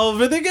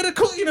resolve and they get a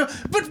cool,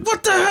 but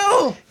what the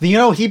hell?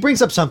 He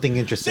brings up something They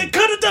interesting.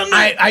 could have done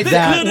that. I They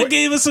that- could have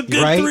gave us a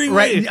good Right, three-way.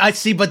 Right. I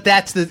see, but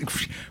that's the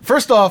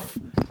first off.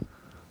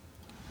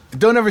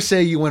 Don't ever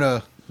say you want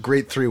a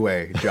great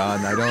three-way,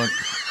 John. I don't.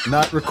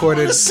 Not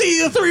recorded. To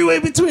see a three-way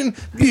between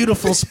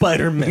beautiful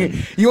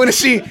Spider-Men. You want to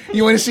see?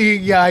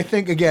 Yeah, I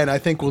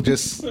think we'll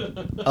just.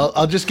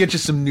 I'll just get you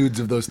some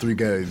nudes of those three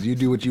guys. You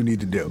do what you need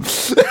to do.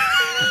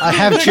 I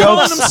have They're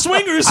calling jokes. them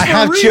swingers. I for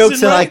have a reason,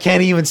 jokes that I right?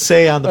 can't even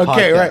say on the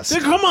Okay, right.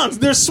 podcast. Come on,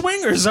 they're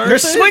swingers, aren't They're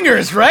they?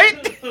 swingers,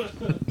 right?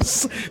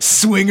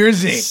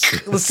 Swingers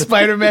Inc. The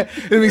Spider-Man.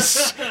 It'll be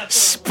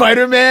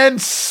Spider-Man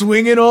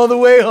swinging all the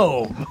way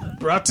home.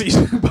 Brought to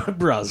you by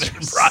Brothers.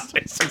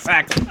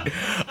 Exactly.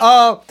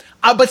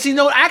 But see,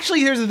 no,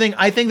 actually, here's the thing.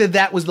 I think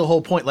that was the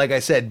whole point. Like I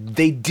said,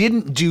 they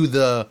didn't do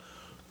the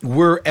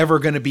we're ever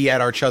going to be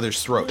at each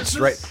other's throats,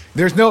 right?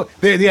 There's no,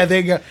 they I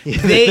think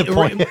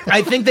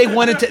they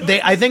wanted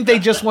to, I think they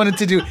just wanted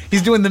to do,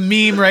 he's doing the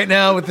meme right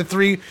now with the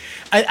three.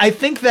 I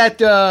think that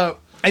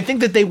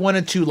they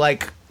wanted to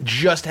like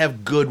just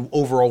have good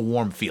overall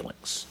warm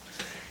feelings.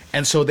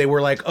 And so they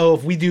were like, oh,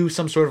 if we do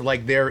some sort of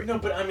like their... No,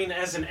 but I mean,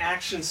 as an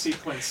action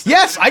sequence.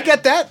 Yes, I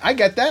get that. I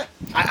get that.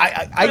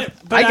 I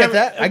get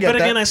that. But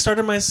again, I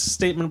started my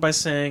statement by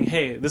saying,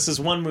 hey, this is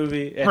one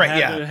movie. It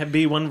had to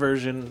be one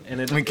version,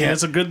 and it's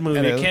a good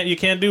movie. You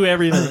can't do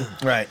everything.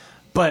 Right.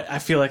 But I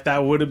feel like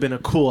that would have been a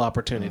cool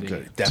opportunity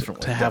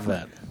definitely, to have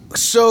that.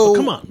 So,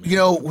 come on. You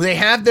know, they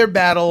have their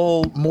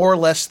battle. More or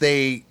less,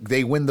 they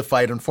win the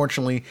fight.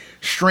 Unfortunately,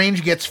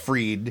 Strange gets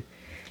freed,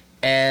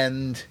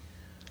 and...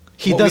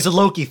 He does a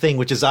Loki thing,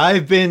 which is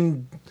I've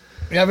been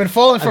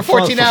falling for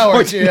 14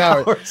 hours. 14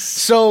 hours.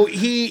 So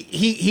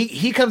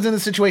he comes in the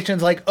situation and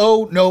is like,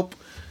 oh, nope,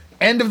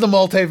 end of the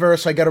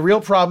multiverse. I got a real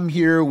problem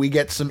here. We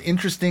get some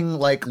interesting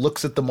like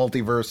looks at the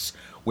multiverse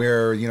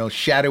where, you know,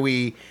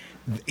 shadowy.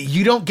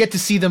 You don't get to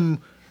see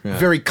them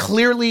very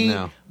clearly,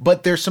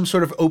 but there's some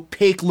sort of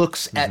opaque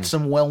looks at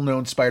some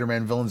well-known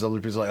Spider-Man villains. Other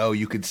people are like, oh,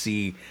 you could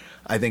see.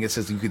 I think it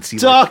says you could see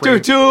Doctor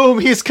Doom.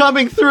 He's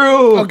coming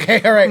through.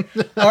 Okay, all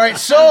right.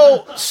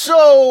 So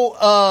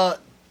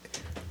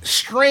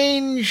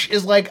Strange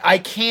is like, I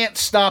can't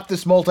stop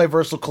this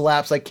multiversal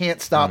collapse. I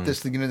can't stop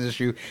this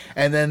issue.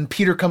 And then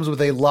Peter comes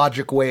with a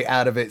logic way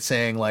out of it,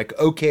 saying like,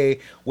 okay,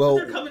 well,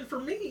 They're coming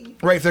for me.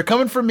 right? If they're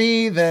coming for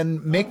me,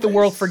 then make the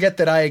world forget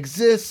that I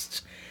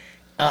exist.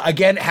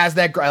 Again, has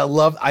that.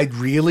 I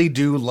really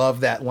do love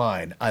that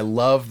line. I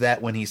love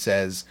that when he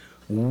says,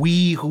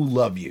 "We who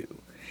love you."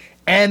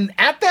 And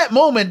at that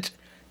moment,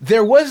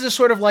 there was this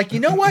sort of like, you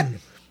know what?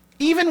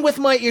 Even with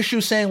my issue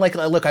saying like,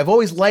 look, I've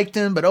always liked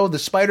him, but the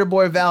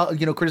Spider-Boy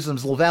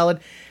criticism's a little valid.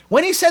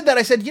 When he said that,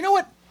 I said, you know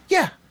what?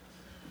 Yeah,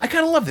 I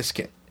kind of love this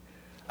kid.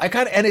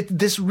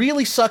 This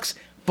really sucks.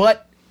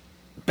 But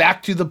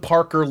back to the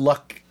Parker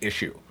luck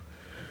issue.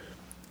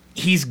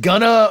 He's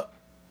gonna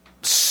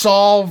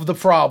solve the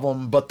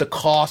problem, but the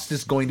cost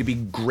is going to be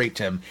great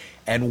to him.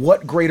 And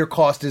what greater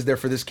cost is there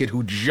for this kid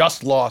who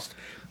just lost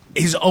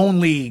his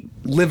only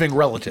living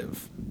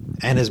relative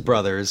and his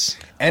brothers,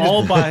 and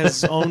all by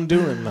his own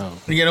doing, though.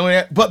 You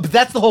know, but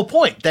that's the whole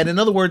point. That in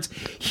other words,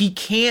 he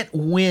can't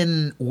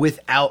win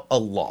without a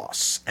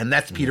loss, and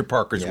that's Peter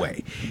Parker's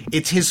way.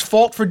 It's his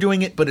fault for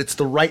doing it, but it's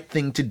the right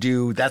thing to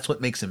do. That's what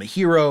makes him a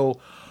hero.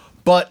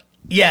 But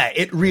yeah,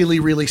 it really,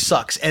 really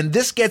sucks. And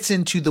this gets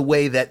into the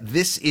way that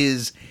this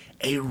is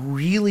a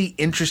really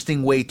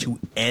interesting way to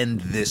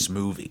end this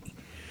movie,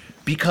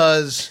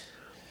 because.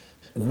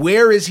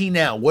 Where is he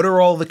now? What are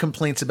all the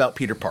complaints about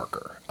Peter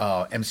Parker,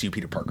 MCU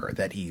Peter Parker?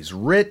 That he's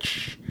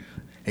rich,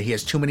 he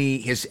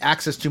has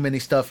access to many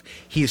stuff,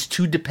 he is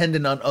too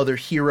dependent on other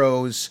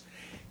heroes,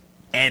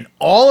 and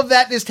all of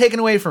that is taken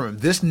away from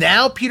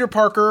him. Peter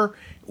Parker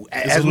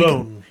is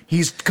alone.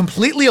 He's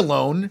completely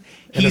alone.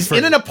 He's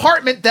in an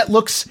apartment that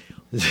looks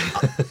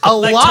a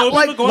lot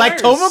like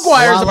Tobey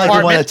Maguire's apartment. Like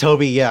the one at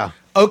Toby,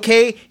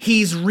 Okay,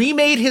 he's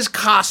remade his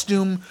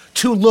costume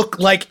to look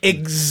like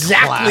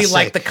exactly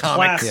like the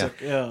comic. Classic,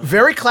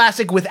 Very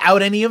classic,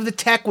 without any of the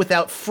tech,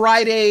 without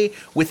Friday,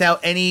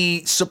 without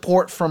any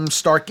support from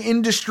Stark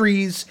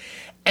Industries.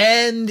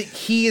 And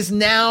he is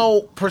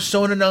now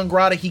persona non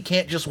grata. He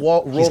can't just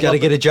roll. He's got to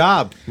get a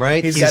job,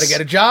 right? He's got to get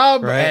a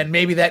job, right. And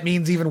maybe that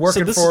means even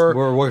working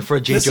We're working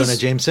for J. Jonah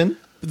Jameson.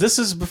 This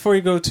is, before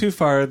you go too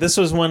far, this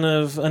was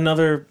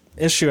another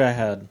issue I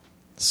had.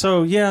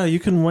 So, yeah, you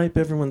can wipe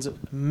everyone's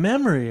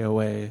memory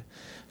away,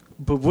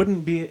 but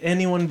wouldn't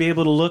anyone be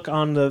able to look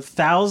on the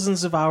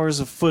thousands of hours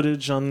of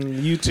footage on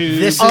YouTube?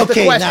 This is the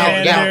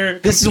question. Now,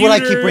 this is what I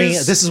keep bringing.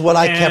 This is what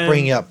I kept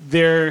bringing up.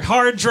 Their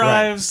hard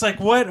drives, like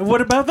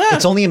what about that?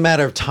 It's only a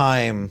matter of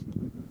time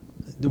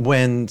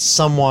when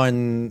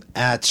someone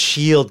at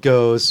S.H.I.E.L.D.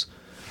 goes,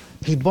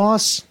 "Hey,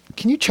 boss,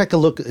 can you check a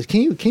look?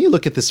 Can you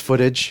look at this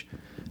footage?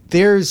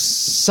 There's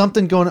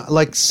something going on.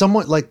 Like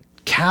someone like."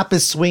 Cap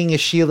is swinging a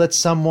shield at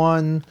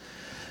someone,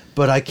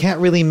 but I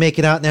can't really make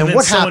it out. Now,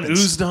 what happens?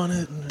 Oozed on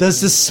it.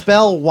 Does the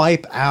spell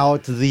wipe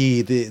out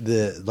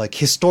the like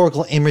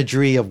historical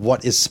imagery of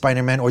what is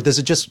Spider-Man, or does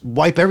it just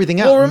wipe everything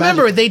out? Well,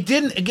 remember they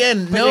didn't.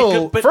 Again,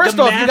 First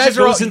off, you guys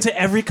goes into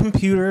every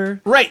computer,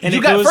 right? And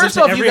you guys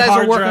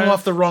are working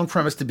off the wrong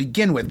premise to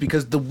begin with,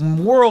 because the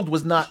world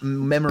was not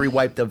memory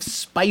wiped of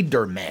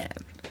Spider-Man.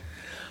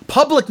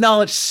 Public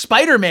knowledge,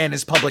 Spider-Man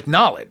is public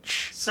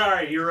knowledge.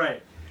 Sorry, you're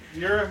right.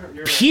 You're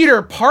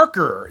Peter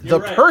Parker, the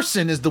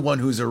person, is the one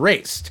who's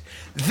erased.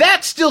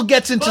 That still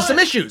gets into some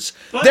issues.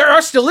 There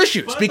are still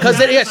issues because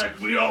like,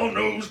 we all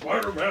know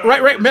Spider-Man.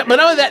 Right. But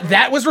none of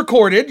that was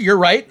recorded. You're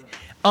right.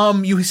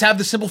 You have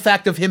the simple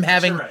fact of him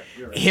having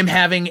You're right. him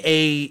having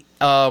a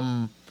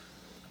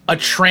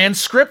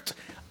transcript.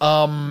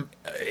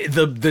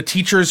 The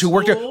teachers who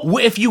worked there. School?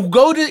 If you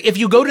go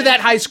to that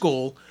high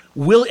school,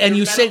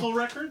 you say medical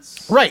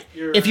records? right.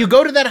 Your- If you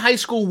go to that high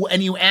school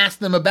and you ask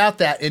them about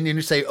that, and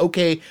you say,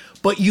 okay,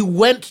 but you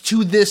went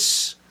to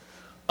this.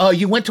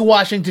 You went to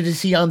Washington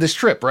D.C. on this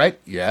trip, right?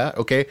 Yeah,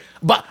 okay.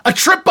 But a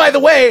trip, by the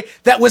way,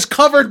 that was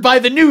covered by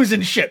the news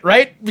and shit,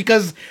 right?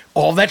 Because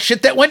all that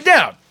shit that went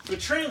down. The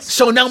transcripts.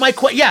 So now my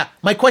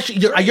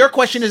question, your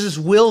question is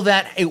will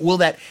that?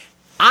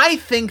 I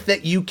think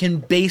that you can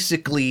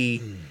basically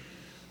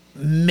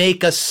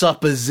make a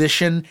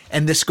supposition,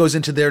 and this goes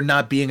into there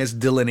not being as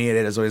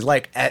delineated as always,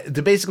 like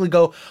to basically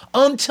go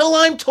until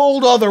I'm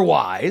told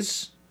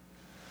otherwise.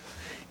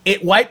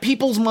 It wiped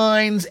people's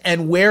minds,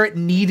 and where it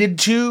needed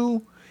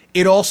to,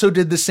 it also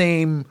did the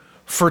same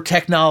for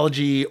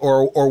technology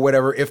or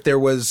whatever. If there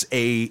was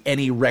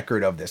any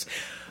record of this.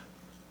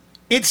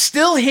 It's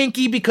still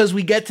hinky because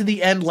we get to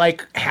the end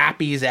like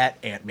Happy's at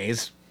Aunt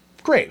May's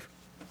grave.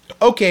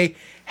 Okay,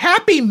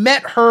 Happy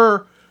met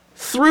her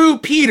through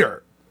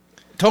Peter.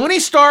 Tony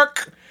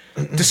Stark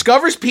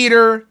discovers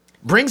Peter,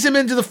 brings him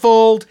into the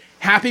fold.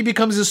 Happy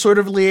becomes a sort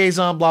of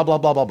liaison, blah, blah,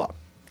 blah, blah, blah.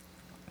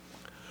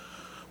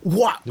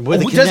 What?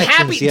 With the Does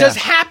connections,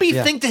 Happy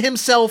yeah. think to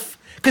himself,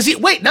 because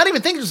not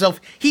even think to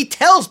himself, he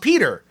tells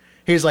Peter,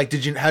 he's like,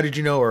 how did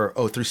you know her?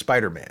 Oh, through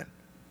Spider-Man.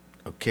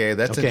 Okay,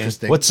 that's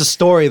interesting. What's the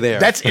story there?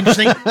 That's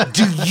interesting.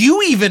 Do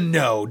you even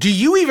know? Do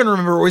you even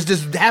remember? Or is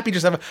this Happy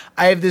just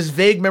I have this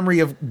vague memory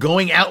of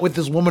going out with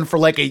this woman for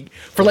like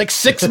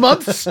 6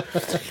 months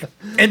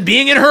and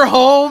being in her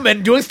home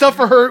and doing stuff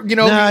for her,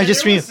 No, I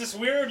just There mean. was this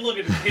weird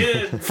looking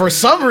kid. for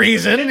some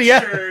reason.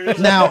 Yeah. Picture,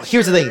 Now,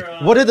 here's the thing. picture,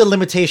 What are the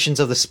limitations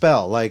of the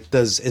spell? Like,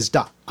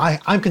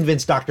 I'm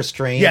convinced Doctor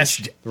Strange.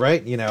 Yes.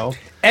 Right. You know.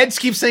 Ed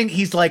keeps saying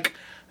he's like,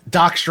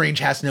 Doc Strange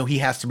has to know, he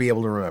has to be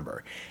able to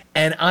remember.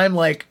 And I'm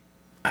like,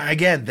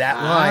 again,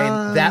 that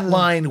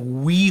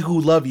line, we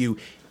who love you,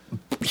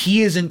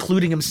 he is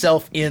including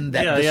himself in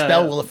that. The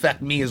spell will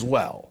affect me as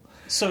well.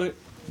 But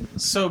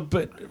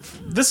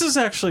this is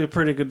actually a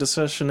pretty good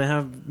discussion to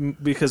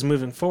have because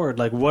moving forward,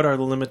 like, what are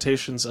the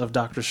limitations of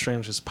Doctor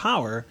Strange's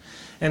power?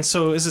 And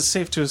so is it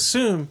safe to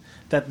assume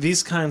that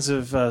these kinds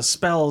of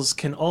spells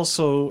can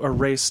also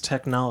erase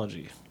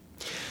technology?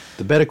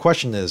 The better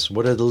question is,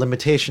 what are the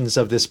limitations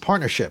of this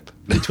partnership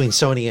between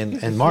Sony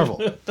and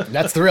Marvel?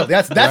 That's the real.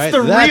 That's Right? the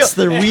real. That's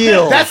the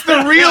real. That's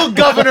the real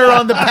governor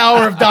on the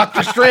power of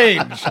Doctor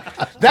Strange.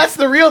 That's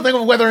the real thing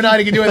of whether or not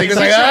he can do anything. He's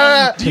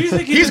like, Do you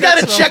think he he's did got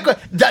to that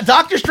check.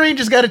 Doctor Strange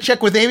has got to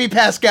check with Amy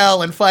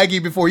Pascal and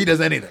Feige before he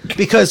does anything.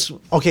 Because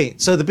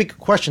so the big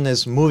question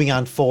is, moving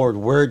on forward,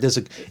 where does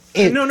it?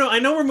 No, I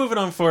know we're moving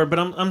on forward, but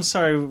I'm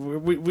sorry.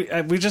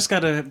 We just got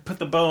to put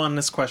the bow on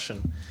this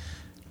question.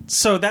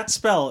 So that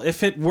spell,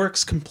 if it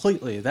works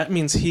completely, that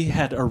means he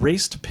had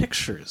erased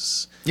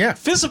pictures. Yeah.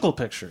 Physical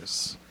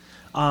pictures.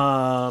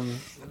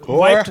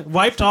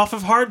 Wiped off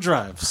of hard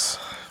drives.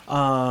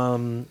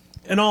 And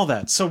all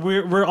that. So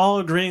we're all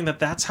agreeing that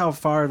that's how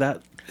far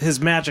that his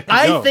magic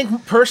can go. I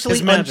think personally,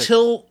 His magic.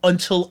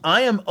 until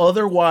I am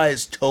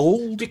otherwise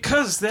told,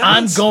 Because that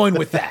I'm means, going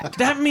with that.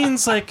 That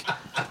means, like...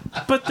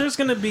 But there's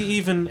going to be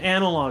even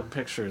analog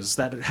pictures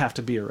that have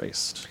to be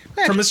erased.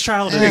 From his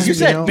childhood. You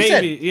said,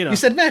 baby, you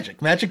said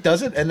magic. Magic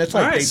does it, and that's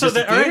like All right, they so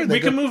disappear, all right, they we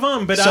go- can move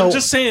on. But So- I'm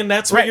just saying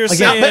that's what you're again,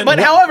 saying. But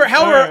however,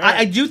 All right.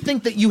 I do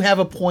think that you have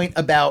a point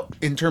about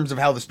in terms of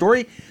how the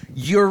story.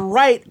 You're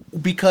right,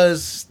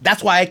 because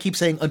that's why I keep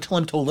saying until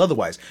I'm told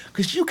otherwise.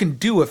 Because you can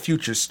do a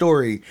future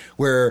story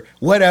where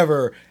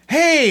whatever.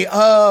 Hey,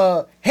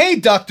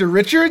 Dr.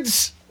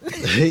 Richards.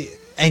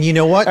 And you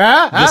know what?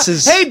 This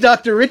is Hey,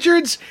 Dr.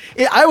 Richards.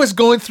 I was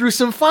going through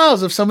some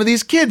files of some of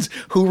these kids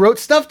who wrote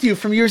stuff to you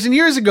from years and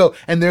years ago,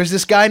 and there's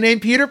this guy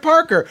named Peter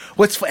Parker.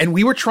 And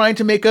we were trying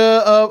to make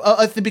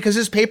because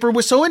his paper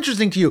was so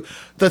interesting to you.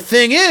 The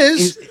thing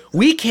is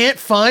we can't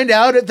find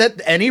out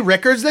that any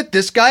records that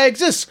this guy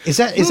exists. Is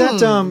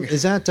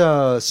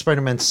that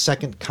Spider-Man's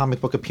second comic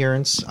book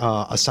appearance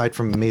aside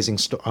from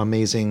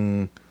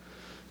Amazing?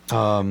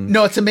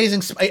 No, it's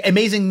Amazing.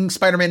 Amazing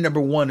Spider-Man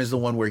 #1 is the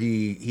one where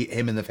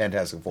him in the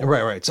Fantastic Four.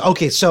 Right.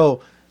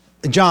 So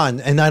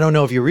John, and I don't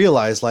know if you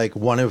realize, like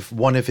one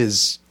of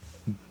his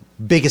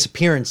biggest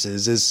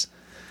appearances is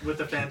with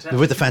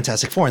the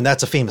Fantastic Four, and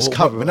that's a famous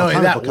cover. But not only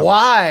comic that, book cover.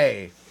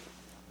 why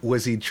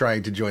was he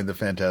trying to join the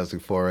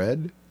Fantastic Four,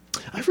 Ed?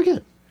 I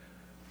forget.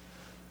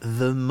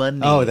 The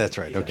money. Oh, that's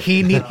right. Okay.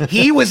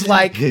 He was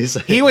like, Hey,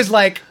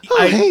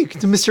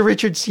 Mr.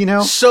 Richards, you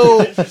know.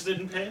 So,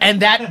 Interested in paying?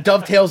 and that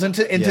dovetails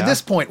into Yeah.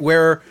 this point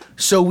where,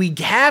 so we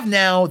have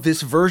now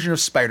this version of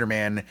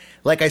Spider-Man,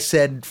 like I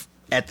said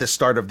at the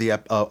start of the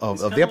episode,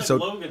 Like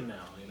Logan now,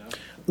 you know?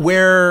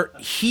 where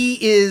he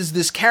is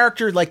this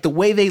character, like the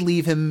way they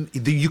leave him,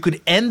 you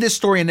could end this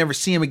story and never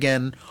see him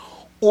again,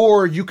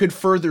 or you could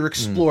further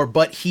explore,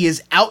 but he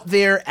is out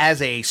there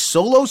as a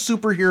solo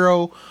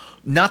superhero,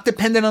 not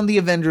dependent on the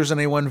Avengers or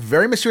anyone,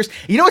 very mysterious.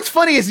 You know what's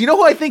funny is, you know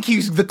who I think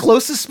he's the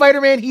closest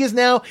Spider-Man he is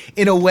now,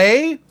 in a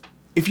way?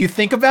 if you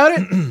think about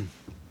it,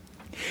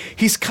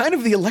 he's kind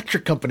of the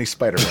Electric Company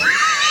Spider-Man.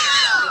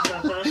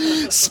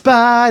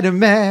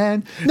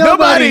 Spider-Man,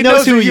 nobody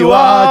knows who you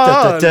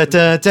are. Da,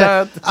 da,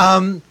 da,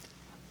 da.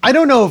 I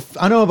don't know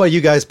about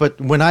you guys, but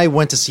when I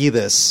went to see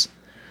this,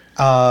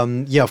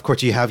 of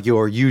course you have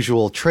your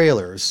usual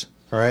trailers,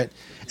 all right?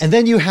 And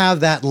then you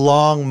have that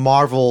long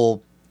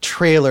Marvel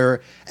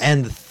trailer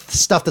and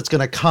stuff that's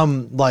going to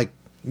come, like,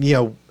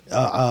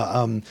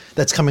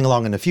 that's coming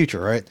along in the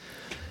future, right?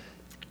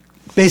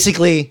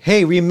 Basically,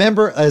 hey,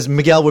 remember, as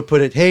Miguel would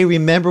put it, hey,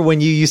 remember when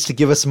you used to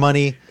give us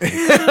money?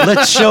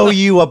 Let's show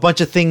you a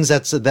bunch of things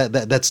that's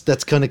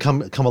going to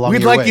come along.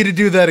 We'd your like way. you to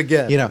do that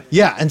again.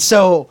 Yeah, and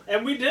so.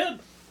 And we did.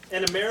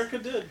 And America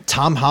did.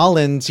 Tom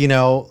Holland,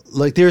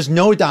 like there's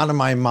no doubt in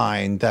my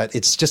mind that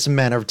it's just a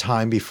matter of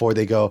time before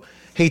they go,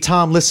 hey,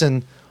 Tom,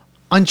 listen,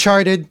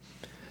 Uncharted,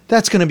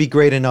 that's going to be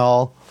great and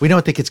all. We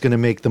don't think it's going to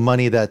make the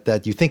money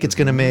that you think it's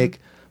going to make,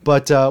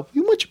 but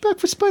we want you back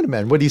for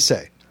Spider-Man. What do you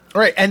say? All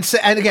right, and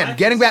again,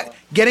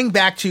 getting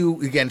back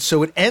to again,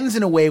 so it ends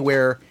in a way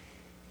where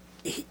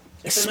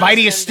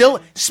Spidey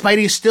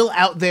is still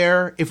out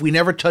there. If we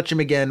never touch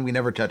him again, we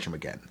never touch him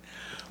again.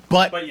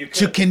 But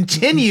to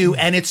continue,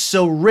 and it's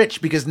so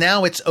rich because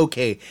now it's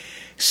okay.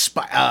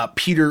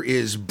 Peter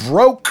is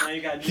broke. Now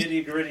you got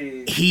nitty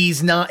gritty.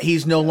 He's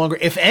no longer.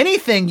 If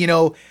anything,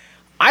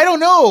 I don't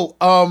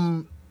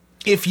know.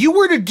 If you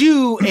were to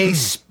do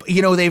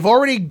they've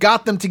already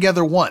got them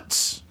together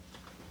once.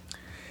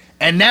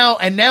 And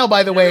now,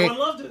 by the way,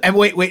 and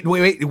wait,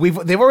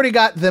 they've already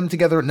got them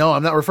together. No,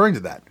 I'm not referring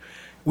to that.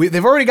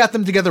 They've already got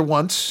them together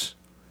once,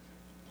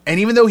 and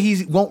even though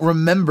he won't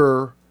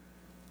remember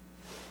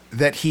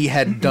that he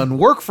had done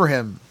work for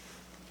him,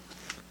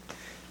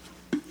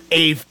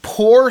 a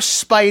poor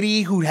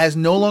Spidey who has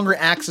no longer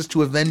access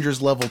to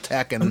Avengers level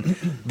tech and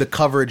the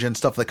coverage and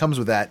stuff that comes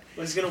with that,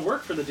 he's going to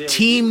work for the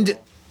Daily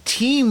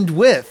teamed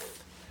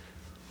with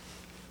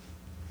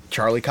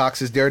Charlie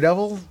Cox's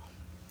Daredevil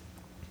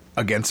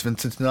against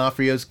Vincent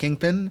D'Onofrio's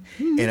Kingpin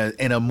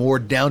in a more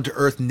down to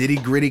earth,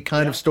 nitty gritty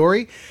kind of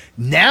story.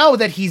 Now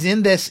that he's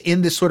in this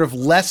sort of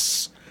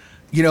less,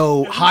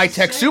 high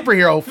tech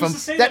superhero film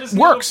that his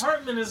works. New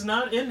apartment is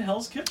not in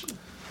Hell's Kitchen.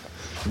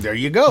 There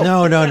you go.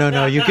 No.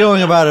 You're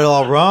going about it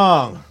all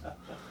wrong.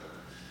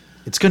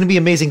 It's going to be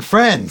Amazing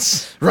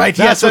Friends. Right,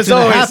 That's yes,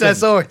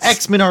 as always.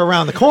 X-Men are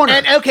around the corner.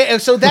 And okay,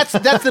 so that's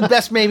the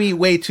best maybe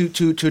way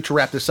to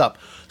wrap this up.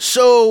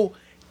 So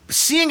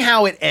seeing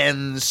how it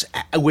ends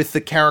with the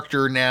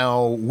character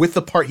now, with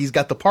the part, he's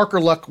got the Parker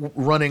Luck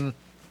running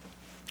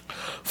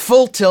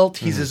full tilt.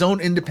 He's his own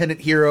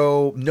independent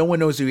hero. No one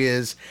knows who he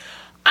is.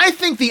 I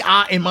think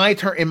in my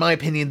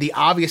opinion, the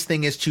obvious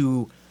thing is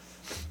to,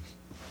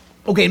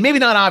 okay, maybe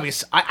not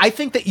obvious. I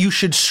think that you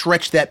should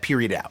stretch that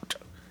period out.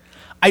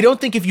 I don't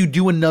think if you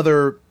do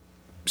another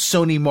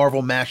Sony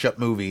Marvel mashup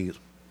movie,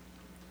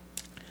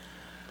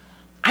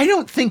 I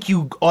don't think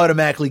you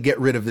automatically get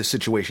rid of the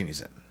situation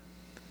he's in.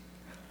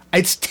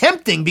 It's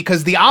tempting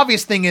because the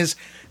obvious thing is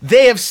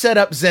they have set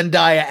up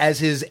Zendaya as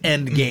his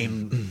end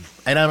game.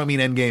 And I don't mean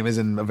end game as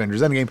in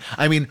Avengers Endgame.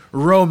 I mean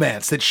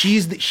romance. That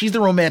she's the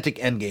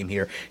romantic end game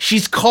here.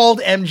 She's called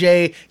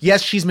MJ.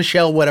 Yes, she's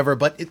Michelle, whatever,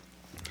 but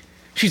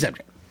she's MJ.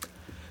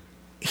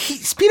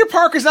 Peter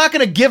Parker's not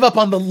going to give up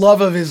on the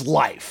love of his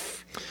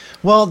life.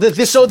 Well,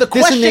 this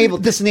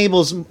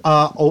enables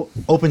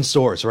open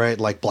source, right?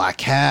 Like Black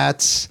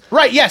Cats.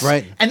 Right, yes.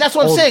 Right. And that's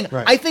what I'm saying.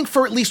 Right. I think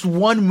for at least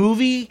one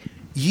movie,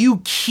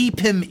 you keep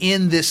him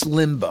in this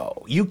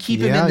limbo. You keep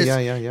him in this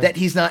that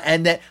he's not,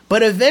 and that.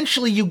 But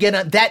eventually, you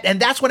get that, and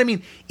that's what I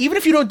mean. Even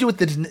if you don't do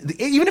it,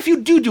 even if you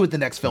do it the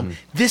next film,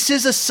 this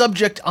is a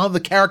subject of the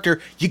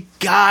character you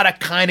gotta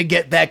kind of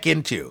get back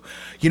into.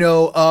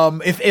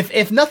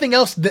 If nothing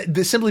else,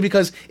 simply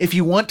because if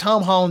you want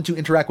Tom Holland to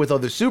interact with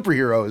other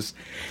superheroes,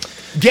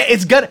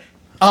 it's gonna.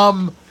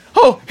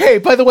 Oh, hey,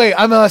 by the way,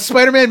 I'm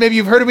Spider-Man. Maybe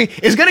you've heard of me.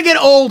 It's going to get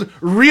old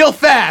real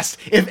fast.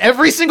 If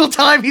every single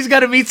time he's got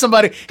to meet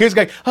somebody, he's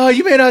going, oh,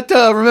 you may not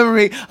remember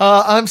me.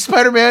 I'm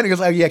Spider-Man. He goes,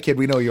 oh, yeah, kid,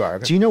 we know you are.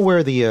 Okay. Do you know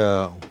where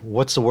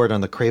what's the word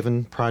on the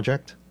Kraven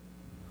project?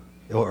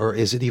 Or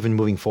is it even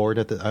moving forward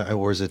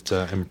or is it?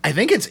 I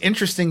think it's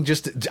interesting.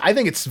 I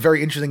think it's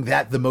very interesting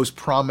that the most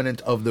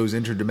prominent of those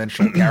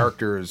interdimensional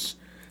characters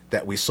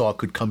that we saw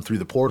could come through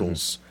the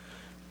portals.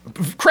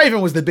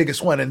 Kraven was the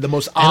biggest one and the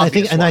most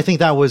obvious. I think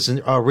that was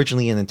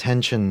originally an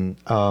intention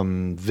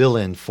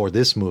villain for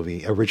this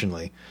movie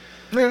originally,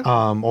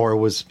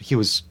 or he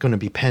was going to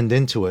be penned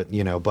into it,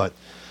 But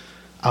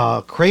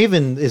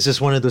Kraven is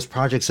just one of those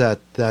projects that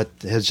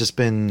has just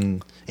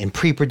been in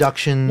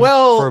pre-production.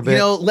 Well, for a bit.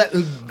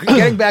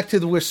 Getting back to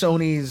where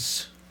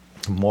Sony's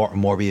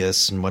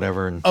Morbius and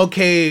whatever.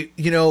 Okay,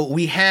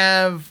 we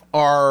have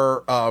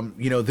our,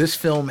 this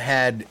film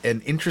had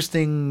an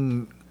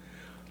interesting,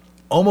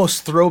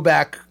 almost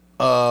throwback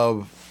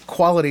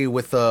quality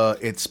with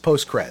its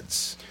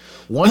post-creds.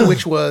 One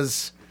which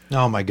was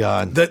Oh my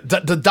god. The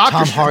Doctor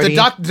Tom Hardy.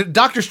 the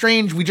Doctor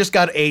Strange. We just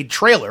got a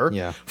trailer.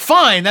 Yeah.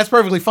 Fine, that's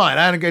perfectly fine.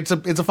 It's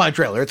a fine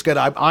trailer. It's good.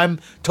 I'm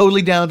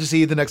totally down to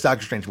see the next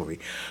Doctor Strange movie.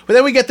 But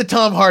then we get the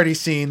Tom Hardy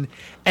scene,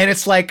 and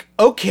it's like,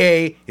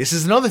 okay, this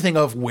is another thing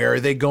of where are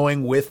they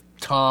going with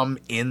Tom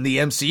in the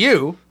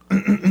MCU?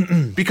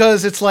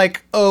 Because it's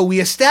like, oh, we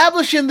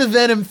establish in the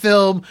Venom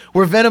film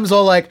where Venom's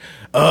all like,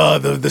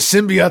 the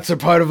symbiotes are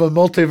part of a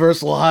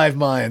multiversal hive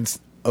minds.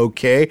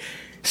 Okay.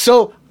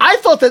 So I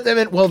thought that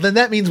meant, well, then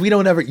that means you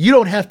don't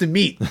have to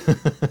meet.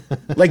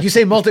 Like you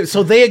say,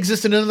 so they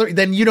exist in another,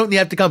 then you don't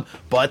have to come.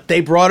 But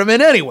they brought him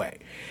in anyway.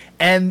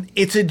 And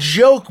it's a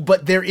joke,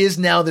 but there is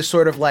now this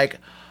sort of like,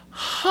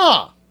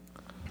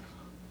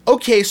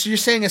 okay, so you're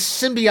saying a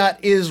symbiote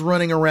is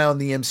running around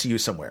the MCU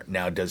somewhere.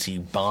 Now, does he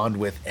bond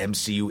with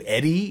MCU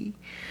Eddie?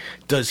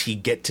 Does he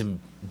get to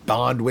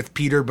bond with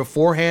Peter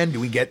beforehand? Do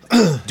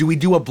we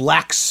do a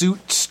black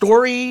suit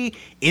story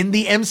in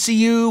the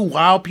MCU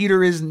while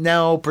Peter is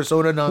now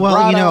persona non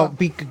grata? Well,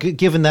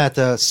 given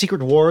that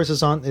Secret Wars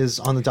is on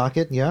the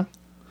docket, yeah?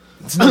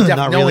 It's no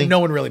really. No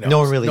one really knows. No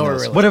one really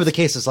knows. Whatever the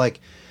case is, like,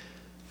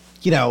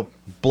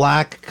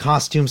 black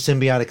costume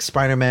symbiotic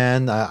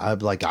Spider-Man. I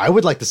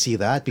would like to see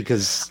that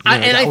because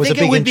I think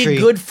it would be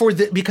good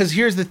because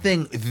here's the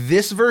thing: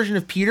 this version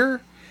of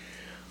Peter,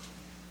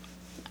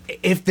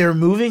 if they're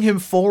moving him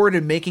forward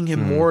and making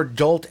him more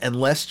adult and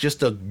less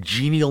just a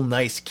genial,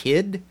 nice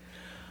kid,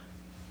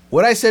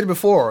 what I said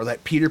before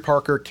that Peter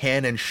Parker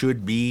can and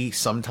should be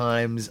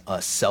sometimes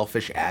a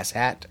selfish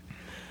asshat.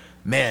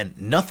 Man,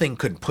 nothing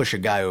could push a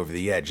guy over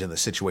the edge in the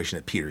situation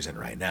that Peter's in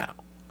right now.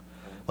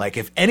 Like,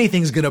 if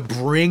anything's going to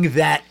bring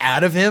that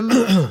out of him,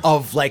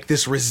 of, like,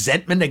 this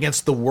resentment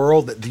against the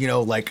world that,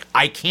 like,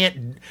 I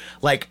can't,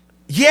 like,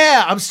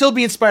 yeah, I'm still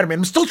being Spider-Man.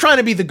 I'm still trying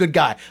to be the good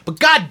guy. But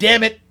God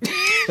damn it.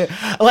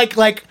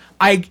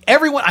 I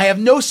have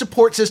no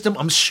support system.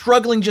 I'm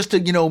struggling just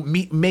to,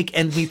 make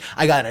ends meet.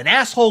 I got an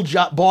asshole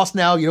boss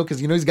now, because,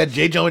 he's got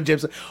J. Jonah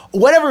Jameson.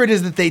 Whatever it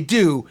is that they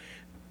do,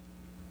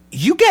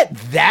 you get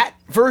that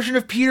version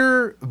of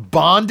Peter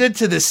bonded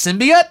to the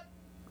symbiote.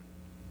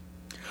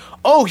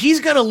 Oh, he's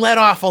going to let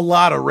off a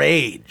lot of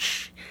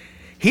rage.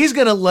 He's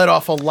going to let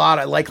off a lot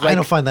of like. I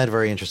don't find that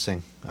very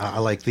interesting. I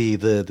like the.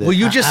 Well,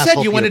 you just said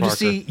you Peter wanted Parker. to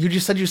see. You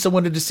just said you still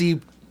wanted to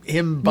see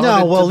him bonded.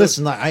 No, well, to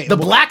listen. the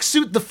black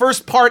suit. The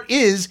first part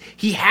is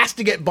he has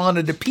to get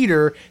bonded to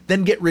Peter,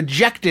 then get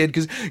rejected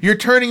because you're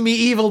turning me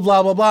evil,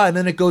 blah blah blah, and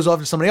then it goes off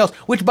to somebody else.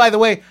 Which, by the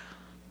way,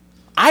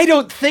 I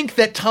don't think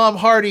that Tom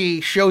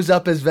Hardy shows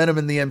up as Venom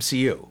in the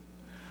MCU.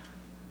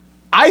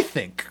 I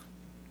think.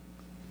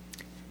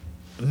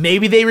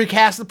 Maybe they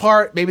recast the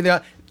part. Maybe they.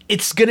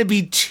 It's going to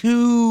be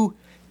too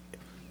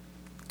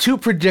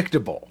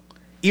predictable.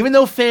 Even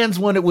though fans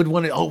we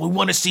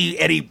want to see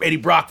Eddie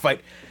Brock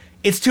fight.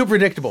 It's too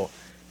predictable.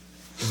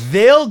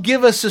 They'll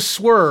give us a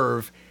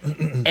swerve,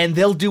 and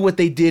they'll do what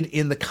they did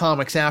in the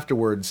comics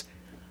afterwards.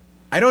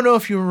 I don't know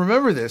if you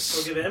remember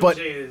this, but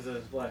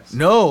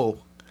no.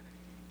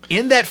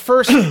 In that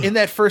first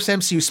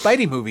MCU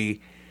Spidey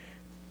movie,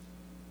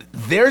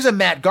 there's a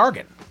Matt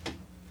Gargan.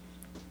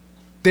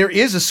 There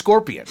is a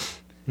Scorpion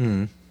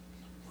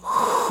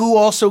who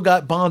also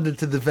got bonded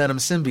to the Venom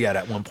symbiote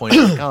at one point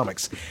in the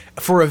comics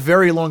for a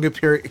very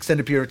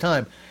extended period of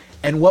time.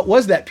 And what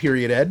was that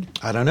period, Ed?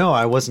 I don't know.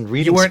 I wasn't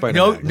reading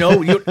Spider-Man.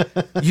 No, you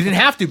didn't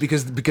have to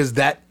because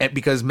Matt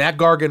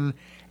Gargan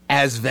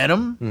as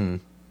Venom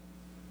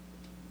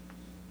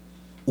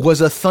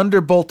was a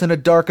Thunderbolt and a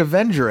Dark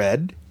Avenger,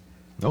 Ed.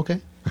 Okay.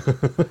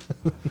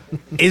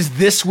 Is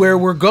this where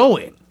we're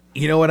going?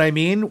 You know what I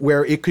mean?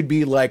 Where it could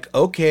be like,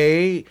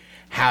 okay,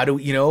 how do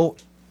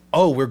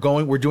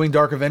we're doing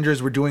Dark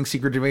Avengers, we're doing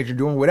Secret Invasion,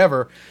 doing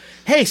whatever.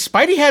 Hey,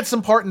 Spidey had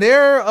some part in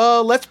there.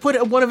 Let's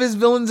put one of his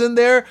villains in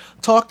there.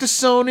 Talk to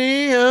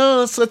Sony.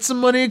 Let's let some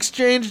money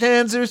exchange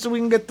hands here so we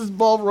can get this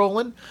ball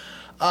rolling.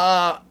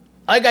 Like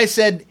I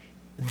said,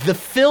 the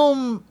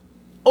film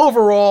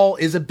overall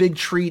is a big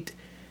treat.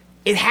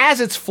 It has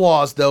its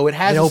flaws, though. It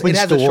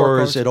opens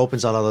doors. It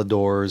opens a lot of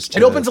doors.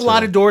 It opens a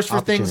lot of doors for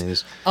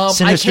things.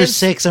 Sinister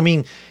Six. I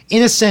mean,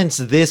 in a sense,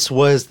 this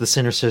was the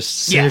Sinister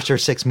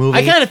Six movie.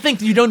 I kind of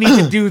think you don't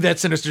need to do that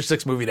Sinister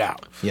Six movie now.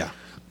 Yeah.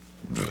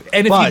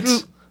 And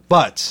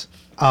but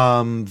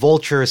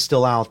Vulture is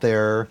still out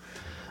there.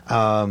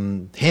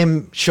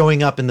 Him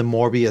showing up in the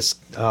Morbius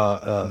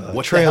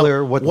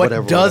trailer.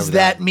 What does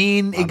that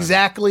mean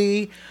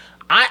exactly?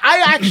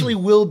 I actually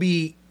will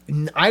be.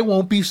 I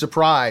won't be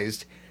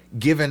surprised,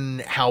 given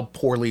how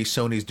poorly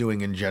Sony's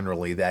doing in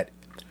generally, that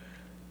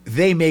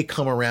they may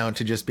come around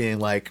to just being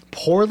like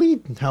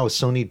poorly. How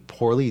Sony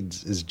poorly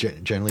is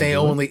generally. They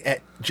doing? only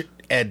Ed.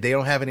 They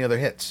don't have any other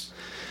hits.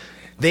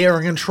 They are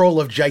in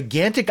control of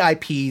gigantic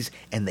IPs,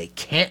 and they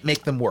can't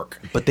make them work.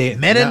 But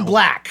Men in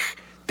Black.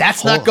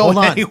 That's not going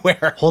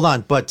anywhere. Hold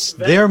on, but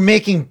they're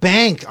making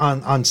bank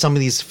on some of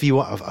these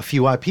few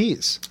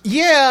IPs.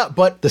 Yeah,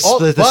 but the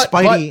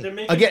Spidey They're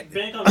making again.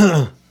 bank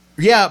on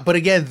Yeah, but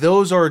again,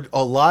 those are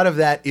a lot of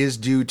that is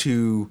due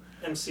to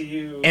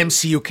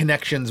MCU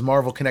connections,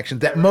 Marvel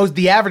connections. That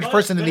the average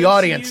person in the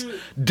audience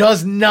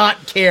does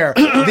not care.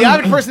 The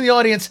average person in the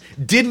audience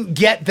didn't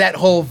get that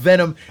whole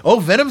Venom. Oh,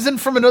 Venom's in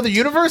from another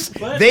universe.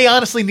 They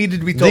honestly needed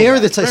to be told. They are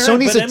the that.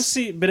 Sony's.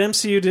 But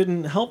MCU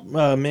didn't help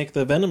make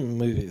the Venom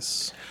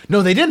movies.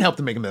 No, they didn't help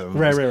to make them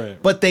movies.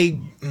 Right. But they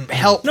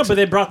helped. No, but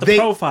they brought the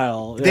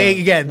profile.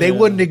 They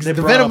wouldn't. The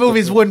Venom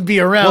movies wouldn't be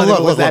around.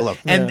 Well, look.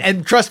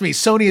 And trust me,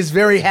 Sony is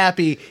very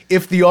happy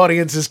if the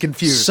audience is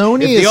confused.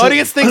 Sony if is the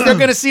audience thinks they're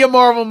going to see a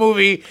Marvel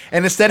movie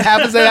and instead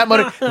happens to that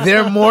money,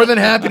 they're more than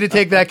happy to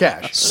take that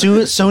cash.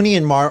 Sony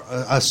and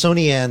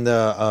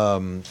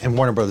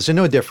Warner Brothers are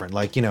no different.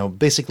 Like,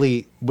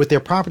 basically with their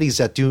properties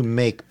that do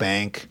make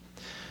bank,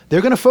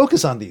 they're going to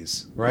focus on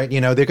these, right?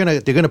 They're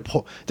going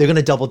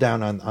to double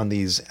down on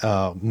these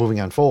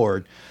moving on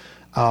forward,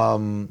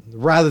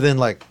 rather than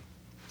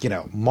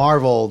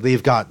Marvel.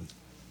 They've got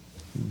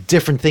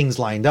different things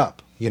lined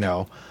up,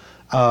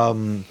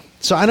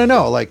 So I don't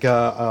know,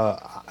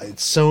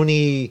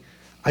 Sony.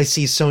 I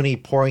see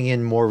Sony pouring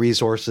in more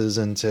resources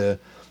into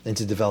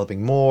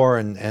developing more,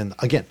 and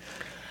again,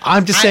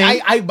 I'm just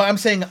saying. I'm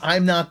saying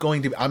I'm not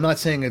going to. I'm not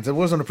saying it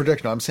wasn't a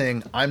prediction. I'm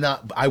saying I'm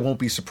not. I won't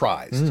be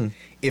surprised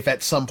if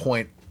at some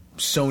point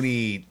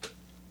Sony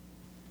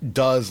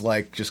does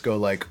just go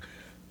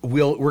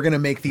we're going to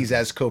make these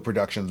as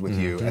co-productions with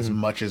you as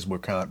much as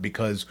we're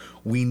because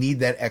we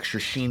need that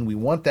extra sheen. We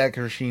want that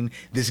extra sheen.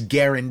 This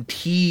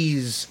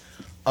guarantees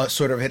a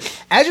sort of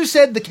hit. As you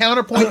said, the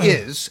counterpoint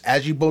is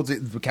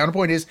the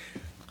counterpoint is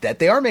that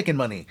they are making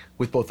money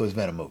with both those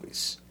Venom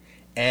movies.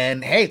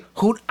 And hey,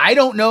 I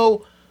don't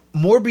know.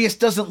 Morbius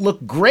doesn't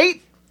look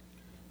great.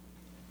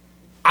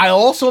 I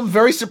also am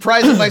very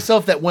surprised with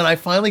myself that when I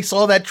finally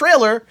saw that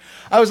trailer,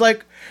 I was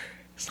like,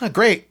 it's not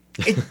great.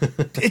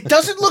 It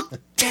doesn't look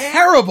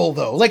terrible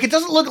though. It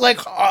doesn't look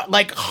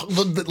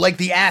like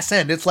the ass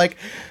end. It's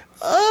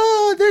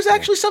there's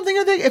actually something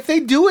if they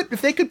do it,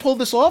 if they could pull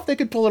this off, they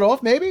could pull it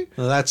off maybe.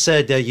 Well, that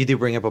said, you do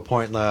bring up a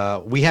point.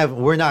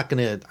 We're not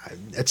going to,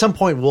 at some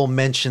point we'll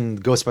mention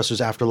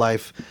Ghostbusters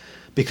Afterlife,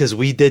 because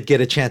we did get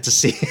a chance to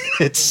see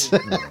it.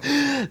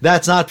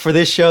 That's not for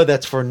this show.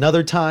 That's for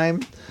another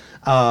time.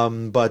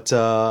 But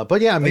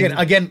yeah, I mean,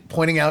 again,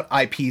 pointing out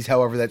IPs,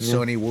 however, that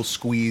Sony will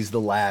squeeze the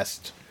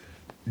last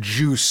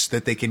juice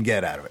that they can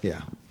get out of it.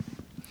 Yeah.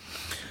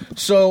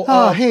 So,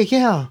 hey,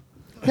 yeah,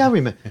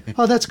 remember.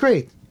 Oh, that's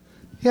great.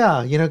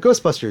 Yeah,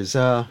 Ghostbusters.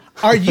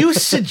 Are you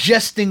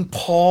suggesting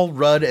Paul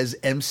Rudd as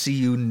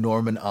MCU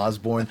Norman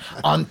Osborn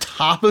on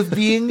top of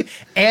being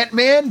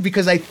Ant-Man?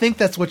 Because I think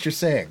that's what you're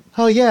saying.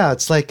 Oh yeah,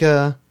 it's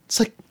kind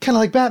of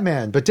like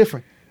Batman, but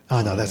different.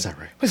 Oh no, that's not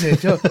right. What's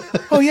it?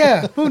 Oh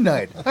yeah, Moon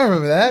Knight. I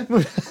remember that.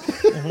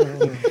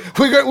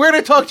 We're going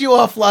to talk to you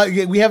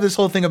offline. We have this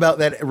whole thing about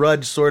that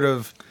Rudd sort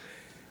of.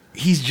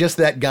 He's just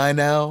that guy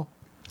now.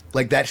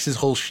 That's his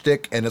whole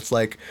shtick, and it's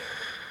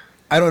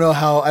I don't know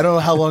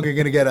how long you're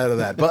going to get out of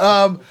that.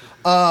 But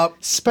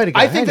Spidey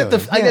I think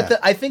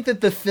I think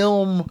that the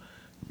film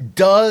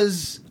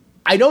does.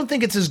 I don't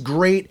think it's as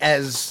great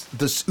as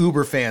the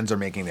Uber fans are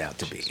making it out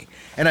to be.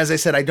 And as I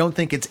said, I don't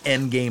think it's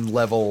Endgame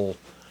level,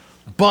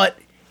 but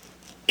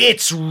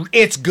it's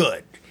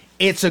good.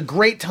 It's a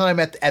great time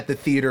at the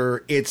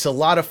theater. It's a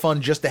lot of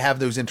fun just to have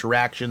those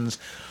interactions.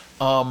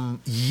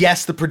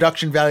 Yes, the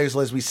production values,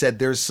 as we said,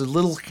 there's a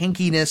little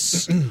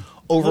hinkiness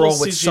overall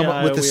with some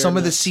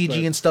of the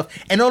CG and stuff,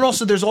 and then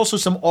also there's also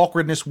some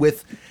awkwardness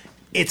with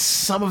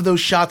some of those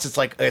shots.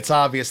 It's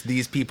obvious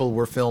these people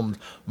were filmed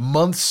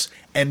months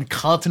and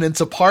continents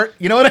apart.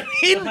 You know what I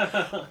mean?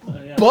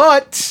 Yeah.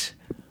 But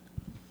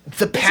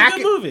it's a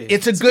good movie.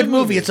 It's a good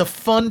movie. It's a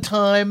fun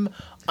time.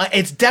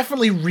 It's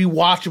definitely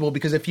rewatchable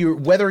because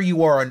whether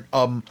you are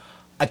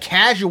a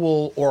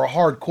casual or a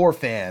hardcore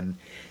fan.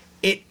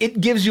 It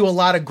gives you a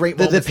lot of great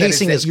moments the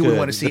pacing that is you good. would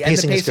want to see. The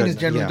pacing is good.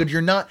 generally good.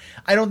 You're not.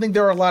 I don't think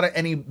there are a lot of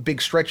any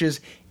big stretches.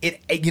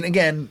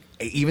 Again,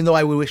 even though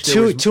I wish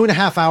there was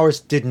 2.5 hours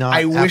did not.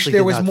 I wish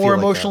there was more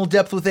emotional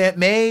depth with Aunt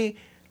May,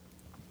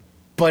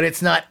 but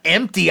it's not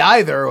empty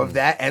either of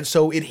that, and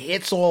so it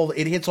hits all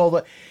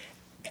the.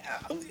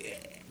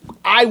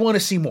 I want to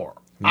see more.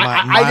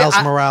 Miles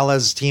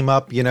Morales team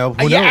up, who knows?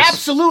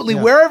 Absolutely.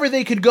 Yeah. Wherever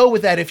they could go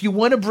with that. If you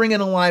want to bring in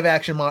a live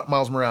action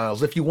Miles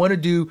Morales, if you want to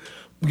do.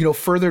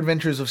 Further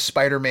adventures of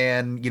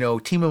Spider-Man,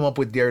 team him up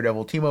with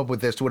Daredevil, team him up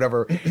with this,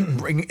 whatever,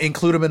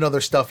 include him in other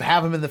stuff,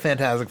 have him in the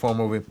Fantastic Four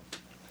movie.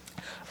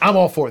 I'm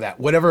all for that.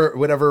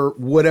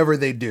 Whatever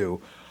they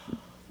do.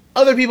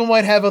 Other people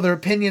might have other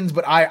opinions,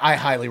 but I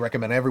highly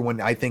recommend everyone.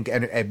 I think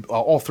and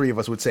all three of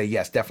us would say,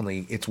 yes,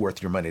 definitely it's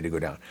worth your money to go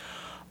down.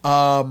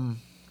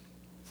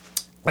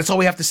 That's all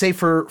we have to say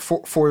for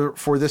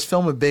this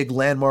film, a big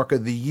landmark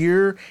of the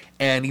year.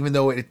 And even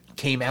though it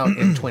came out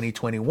in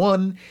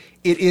 2021,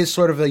 it is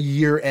sort of a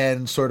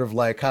year-end sort of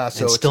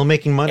so it's still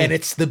making money. And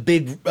it's the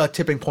big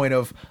tipping point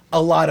of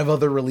a lot of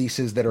other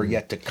releases that are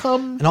yet to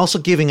come. And also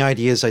giving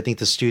ideas, I think,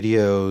 the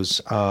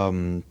studios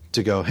to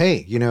go,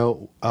 hey,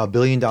 $1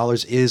 billion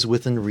is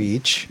within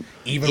reach.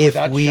 Even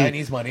without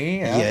Chinese money.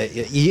 Yeah,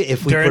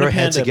 if we put our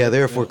heads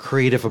together, if we're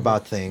creative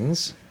about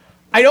things.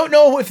 I don't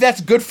know if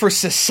that's good for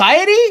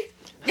society.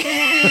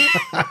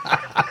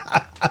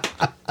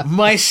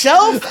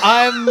 Myself,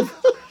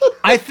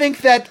 I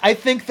think that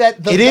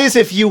It is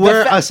if you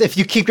if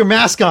you keep your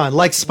mask on,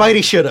 like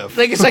Spidey should have.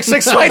 Like it's like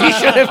Spidey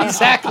should have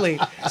exactly.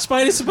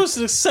 Spidey's supposed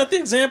to set the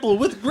example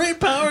with great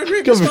power and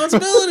great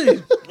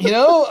responsibility. You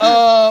know,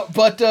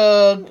 but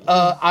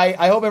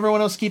I hope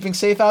everyone else is keeping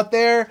safe out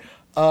there.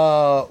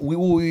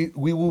 We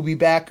will be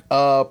back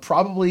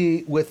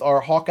probably with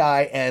our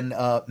Hawkeye and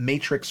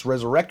Matrix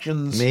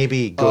Resurrections.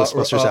 Maybe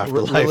Ghostbusters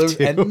Afterlife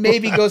too. And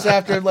maybe goes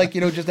after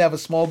just have a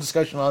small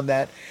discussion on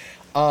that.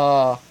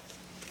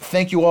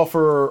 Thank you all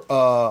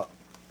for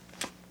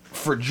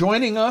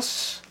joining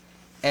us,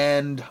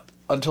 and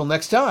until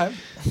next time,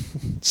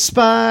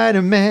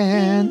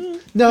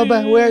 Spider-Man.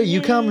 Nobody, where are you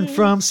coming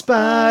from,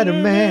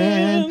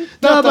 Spider-Man?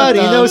 Nobody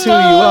knows who you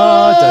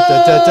are. Da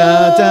da da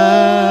da da.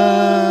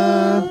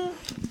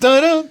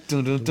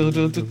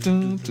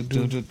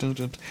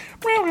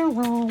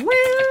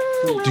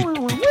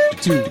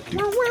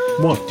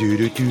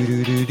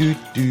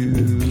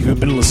 You've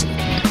been listening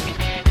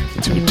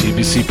to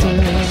TBC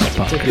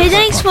Podcast. Hey,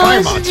 thanks for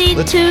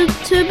listening to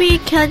Be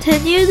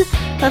Continued,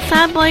 a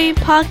Fanboy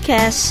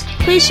Podcast.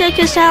 Please check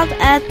us out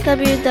at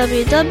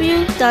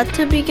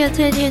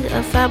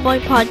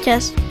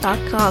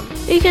www.tobecontinuedafanboypodcast.com.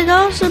 You can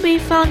also be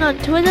found on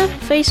Twitter,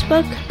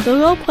 Facebook,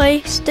 Google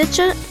Play,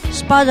 Stitcher,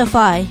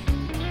 Spotify.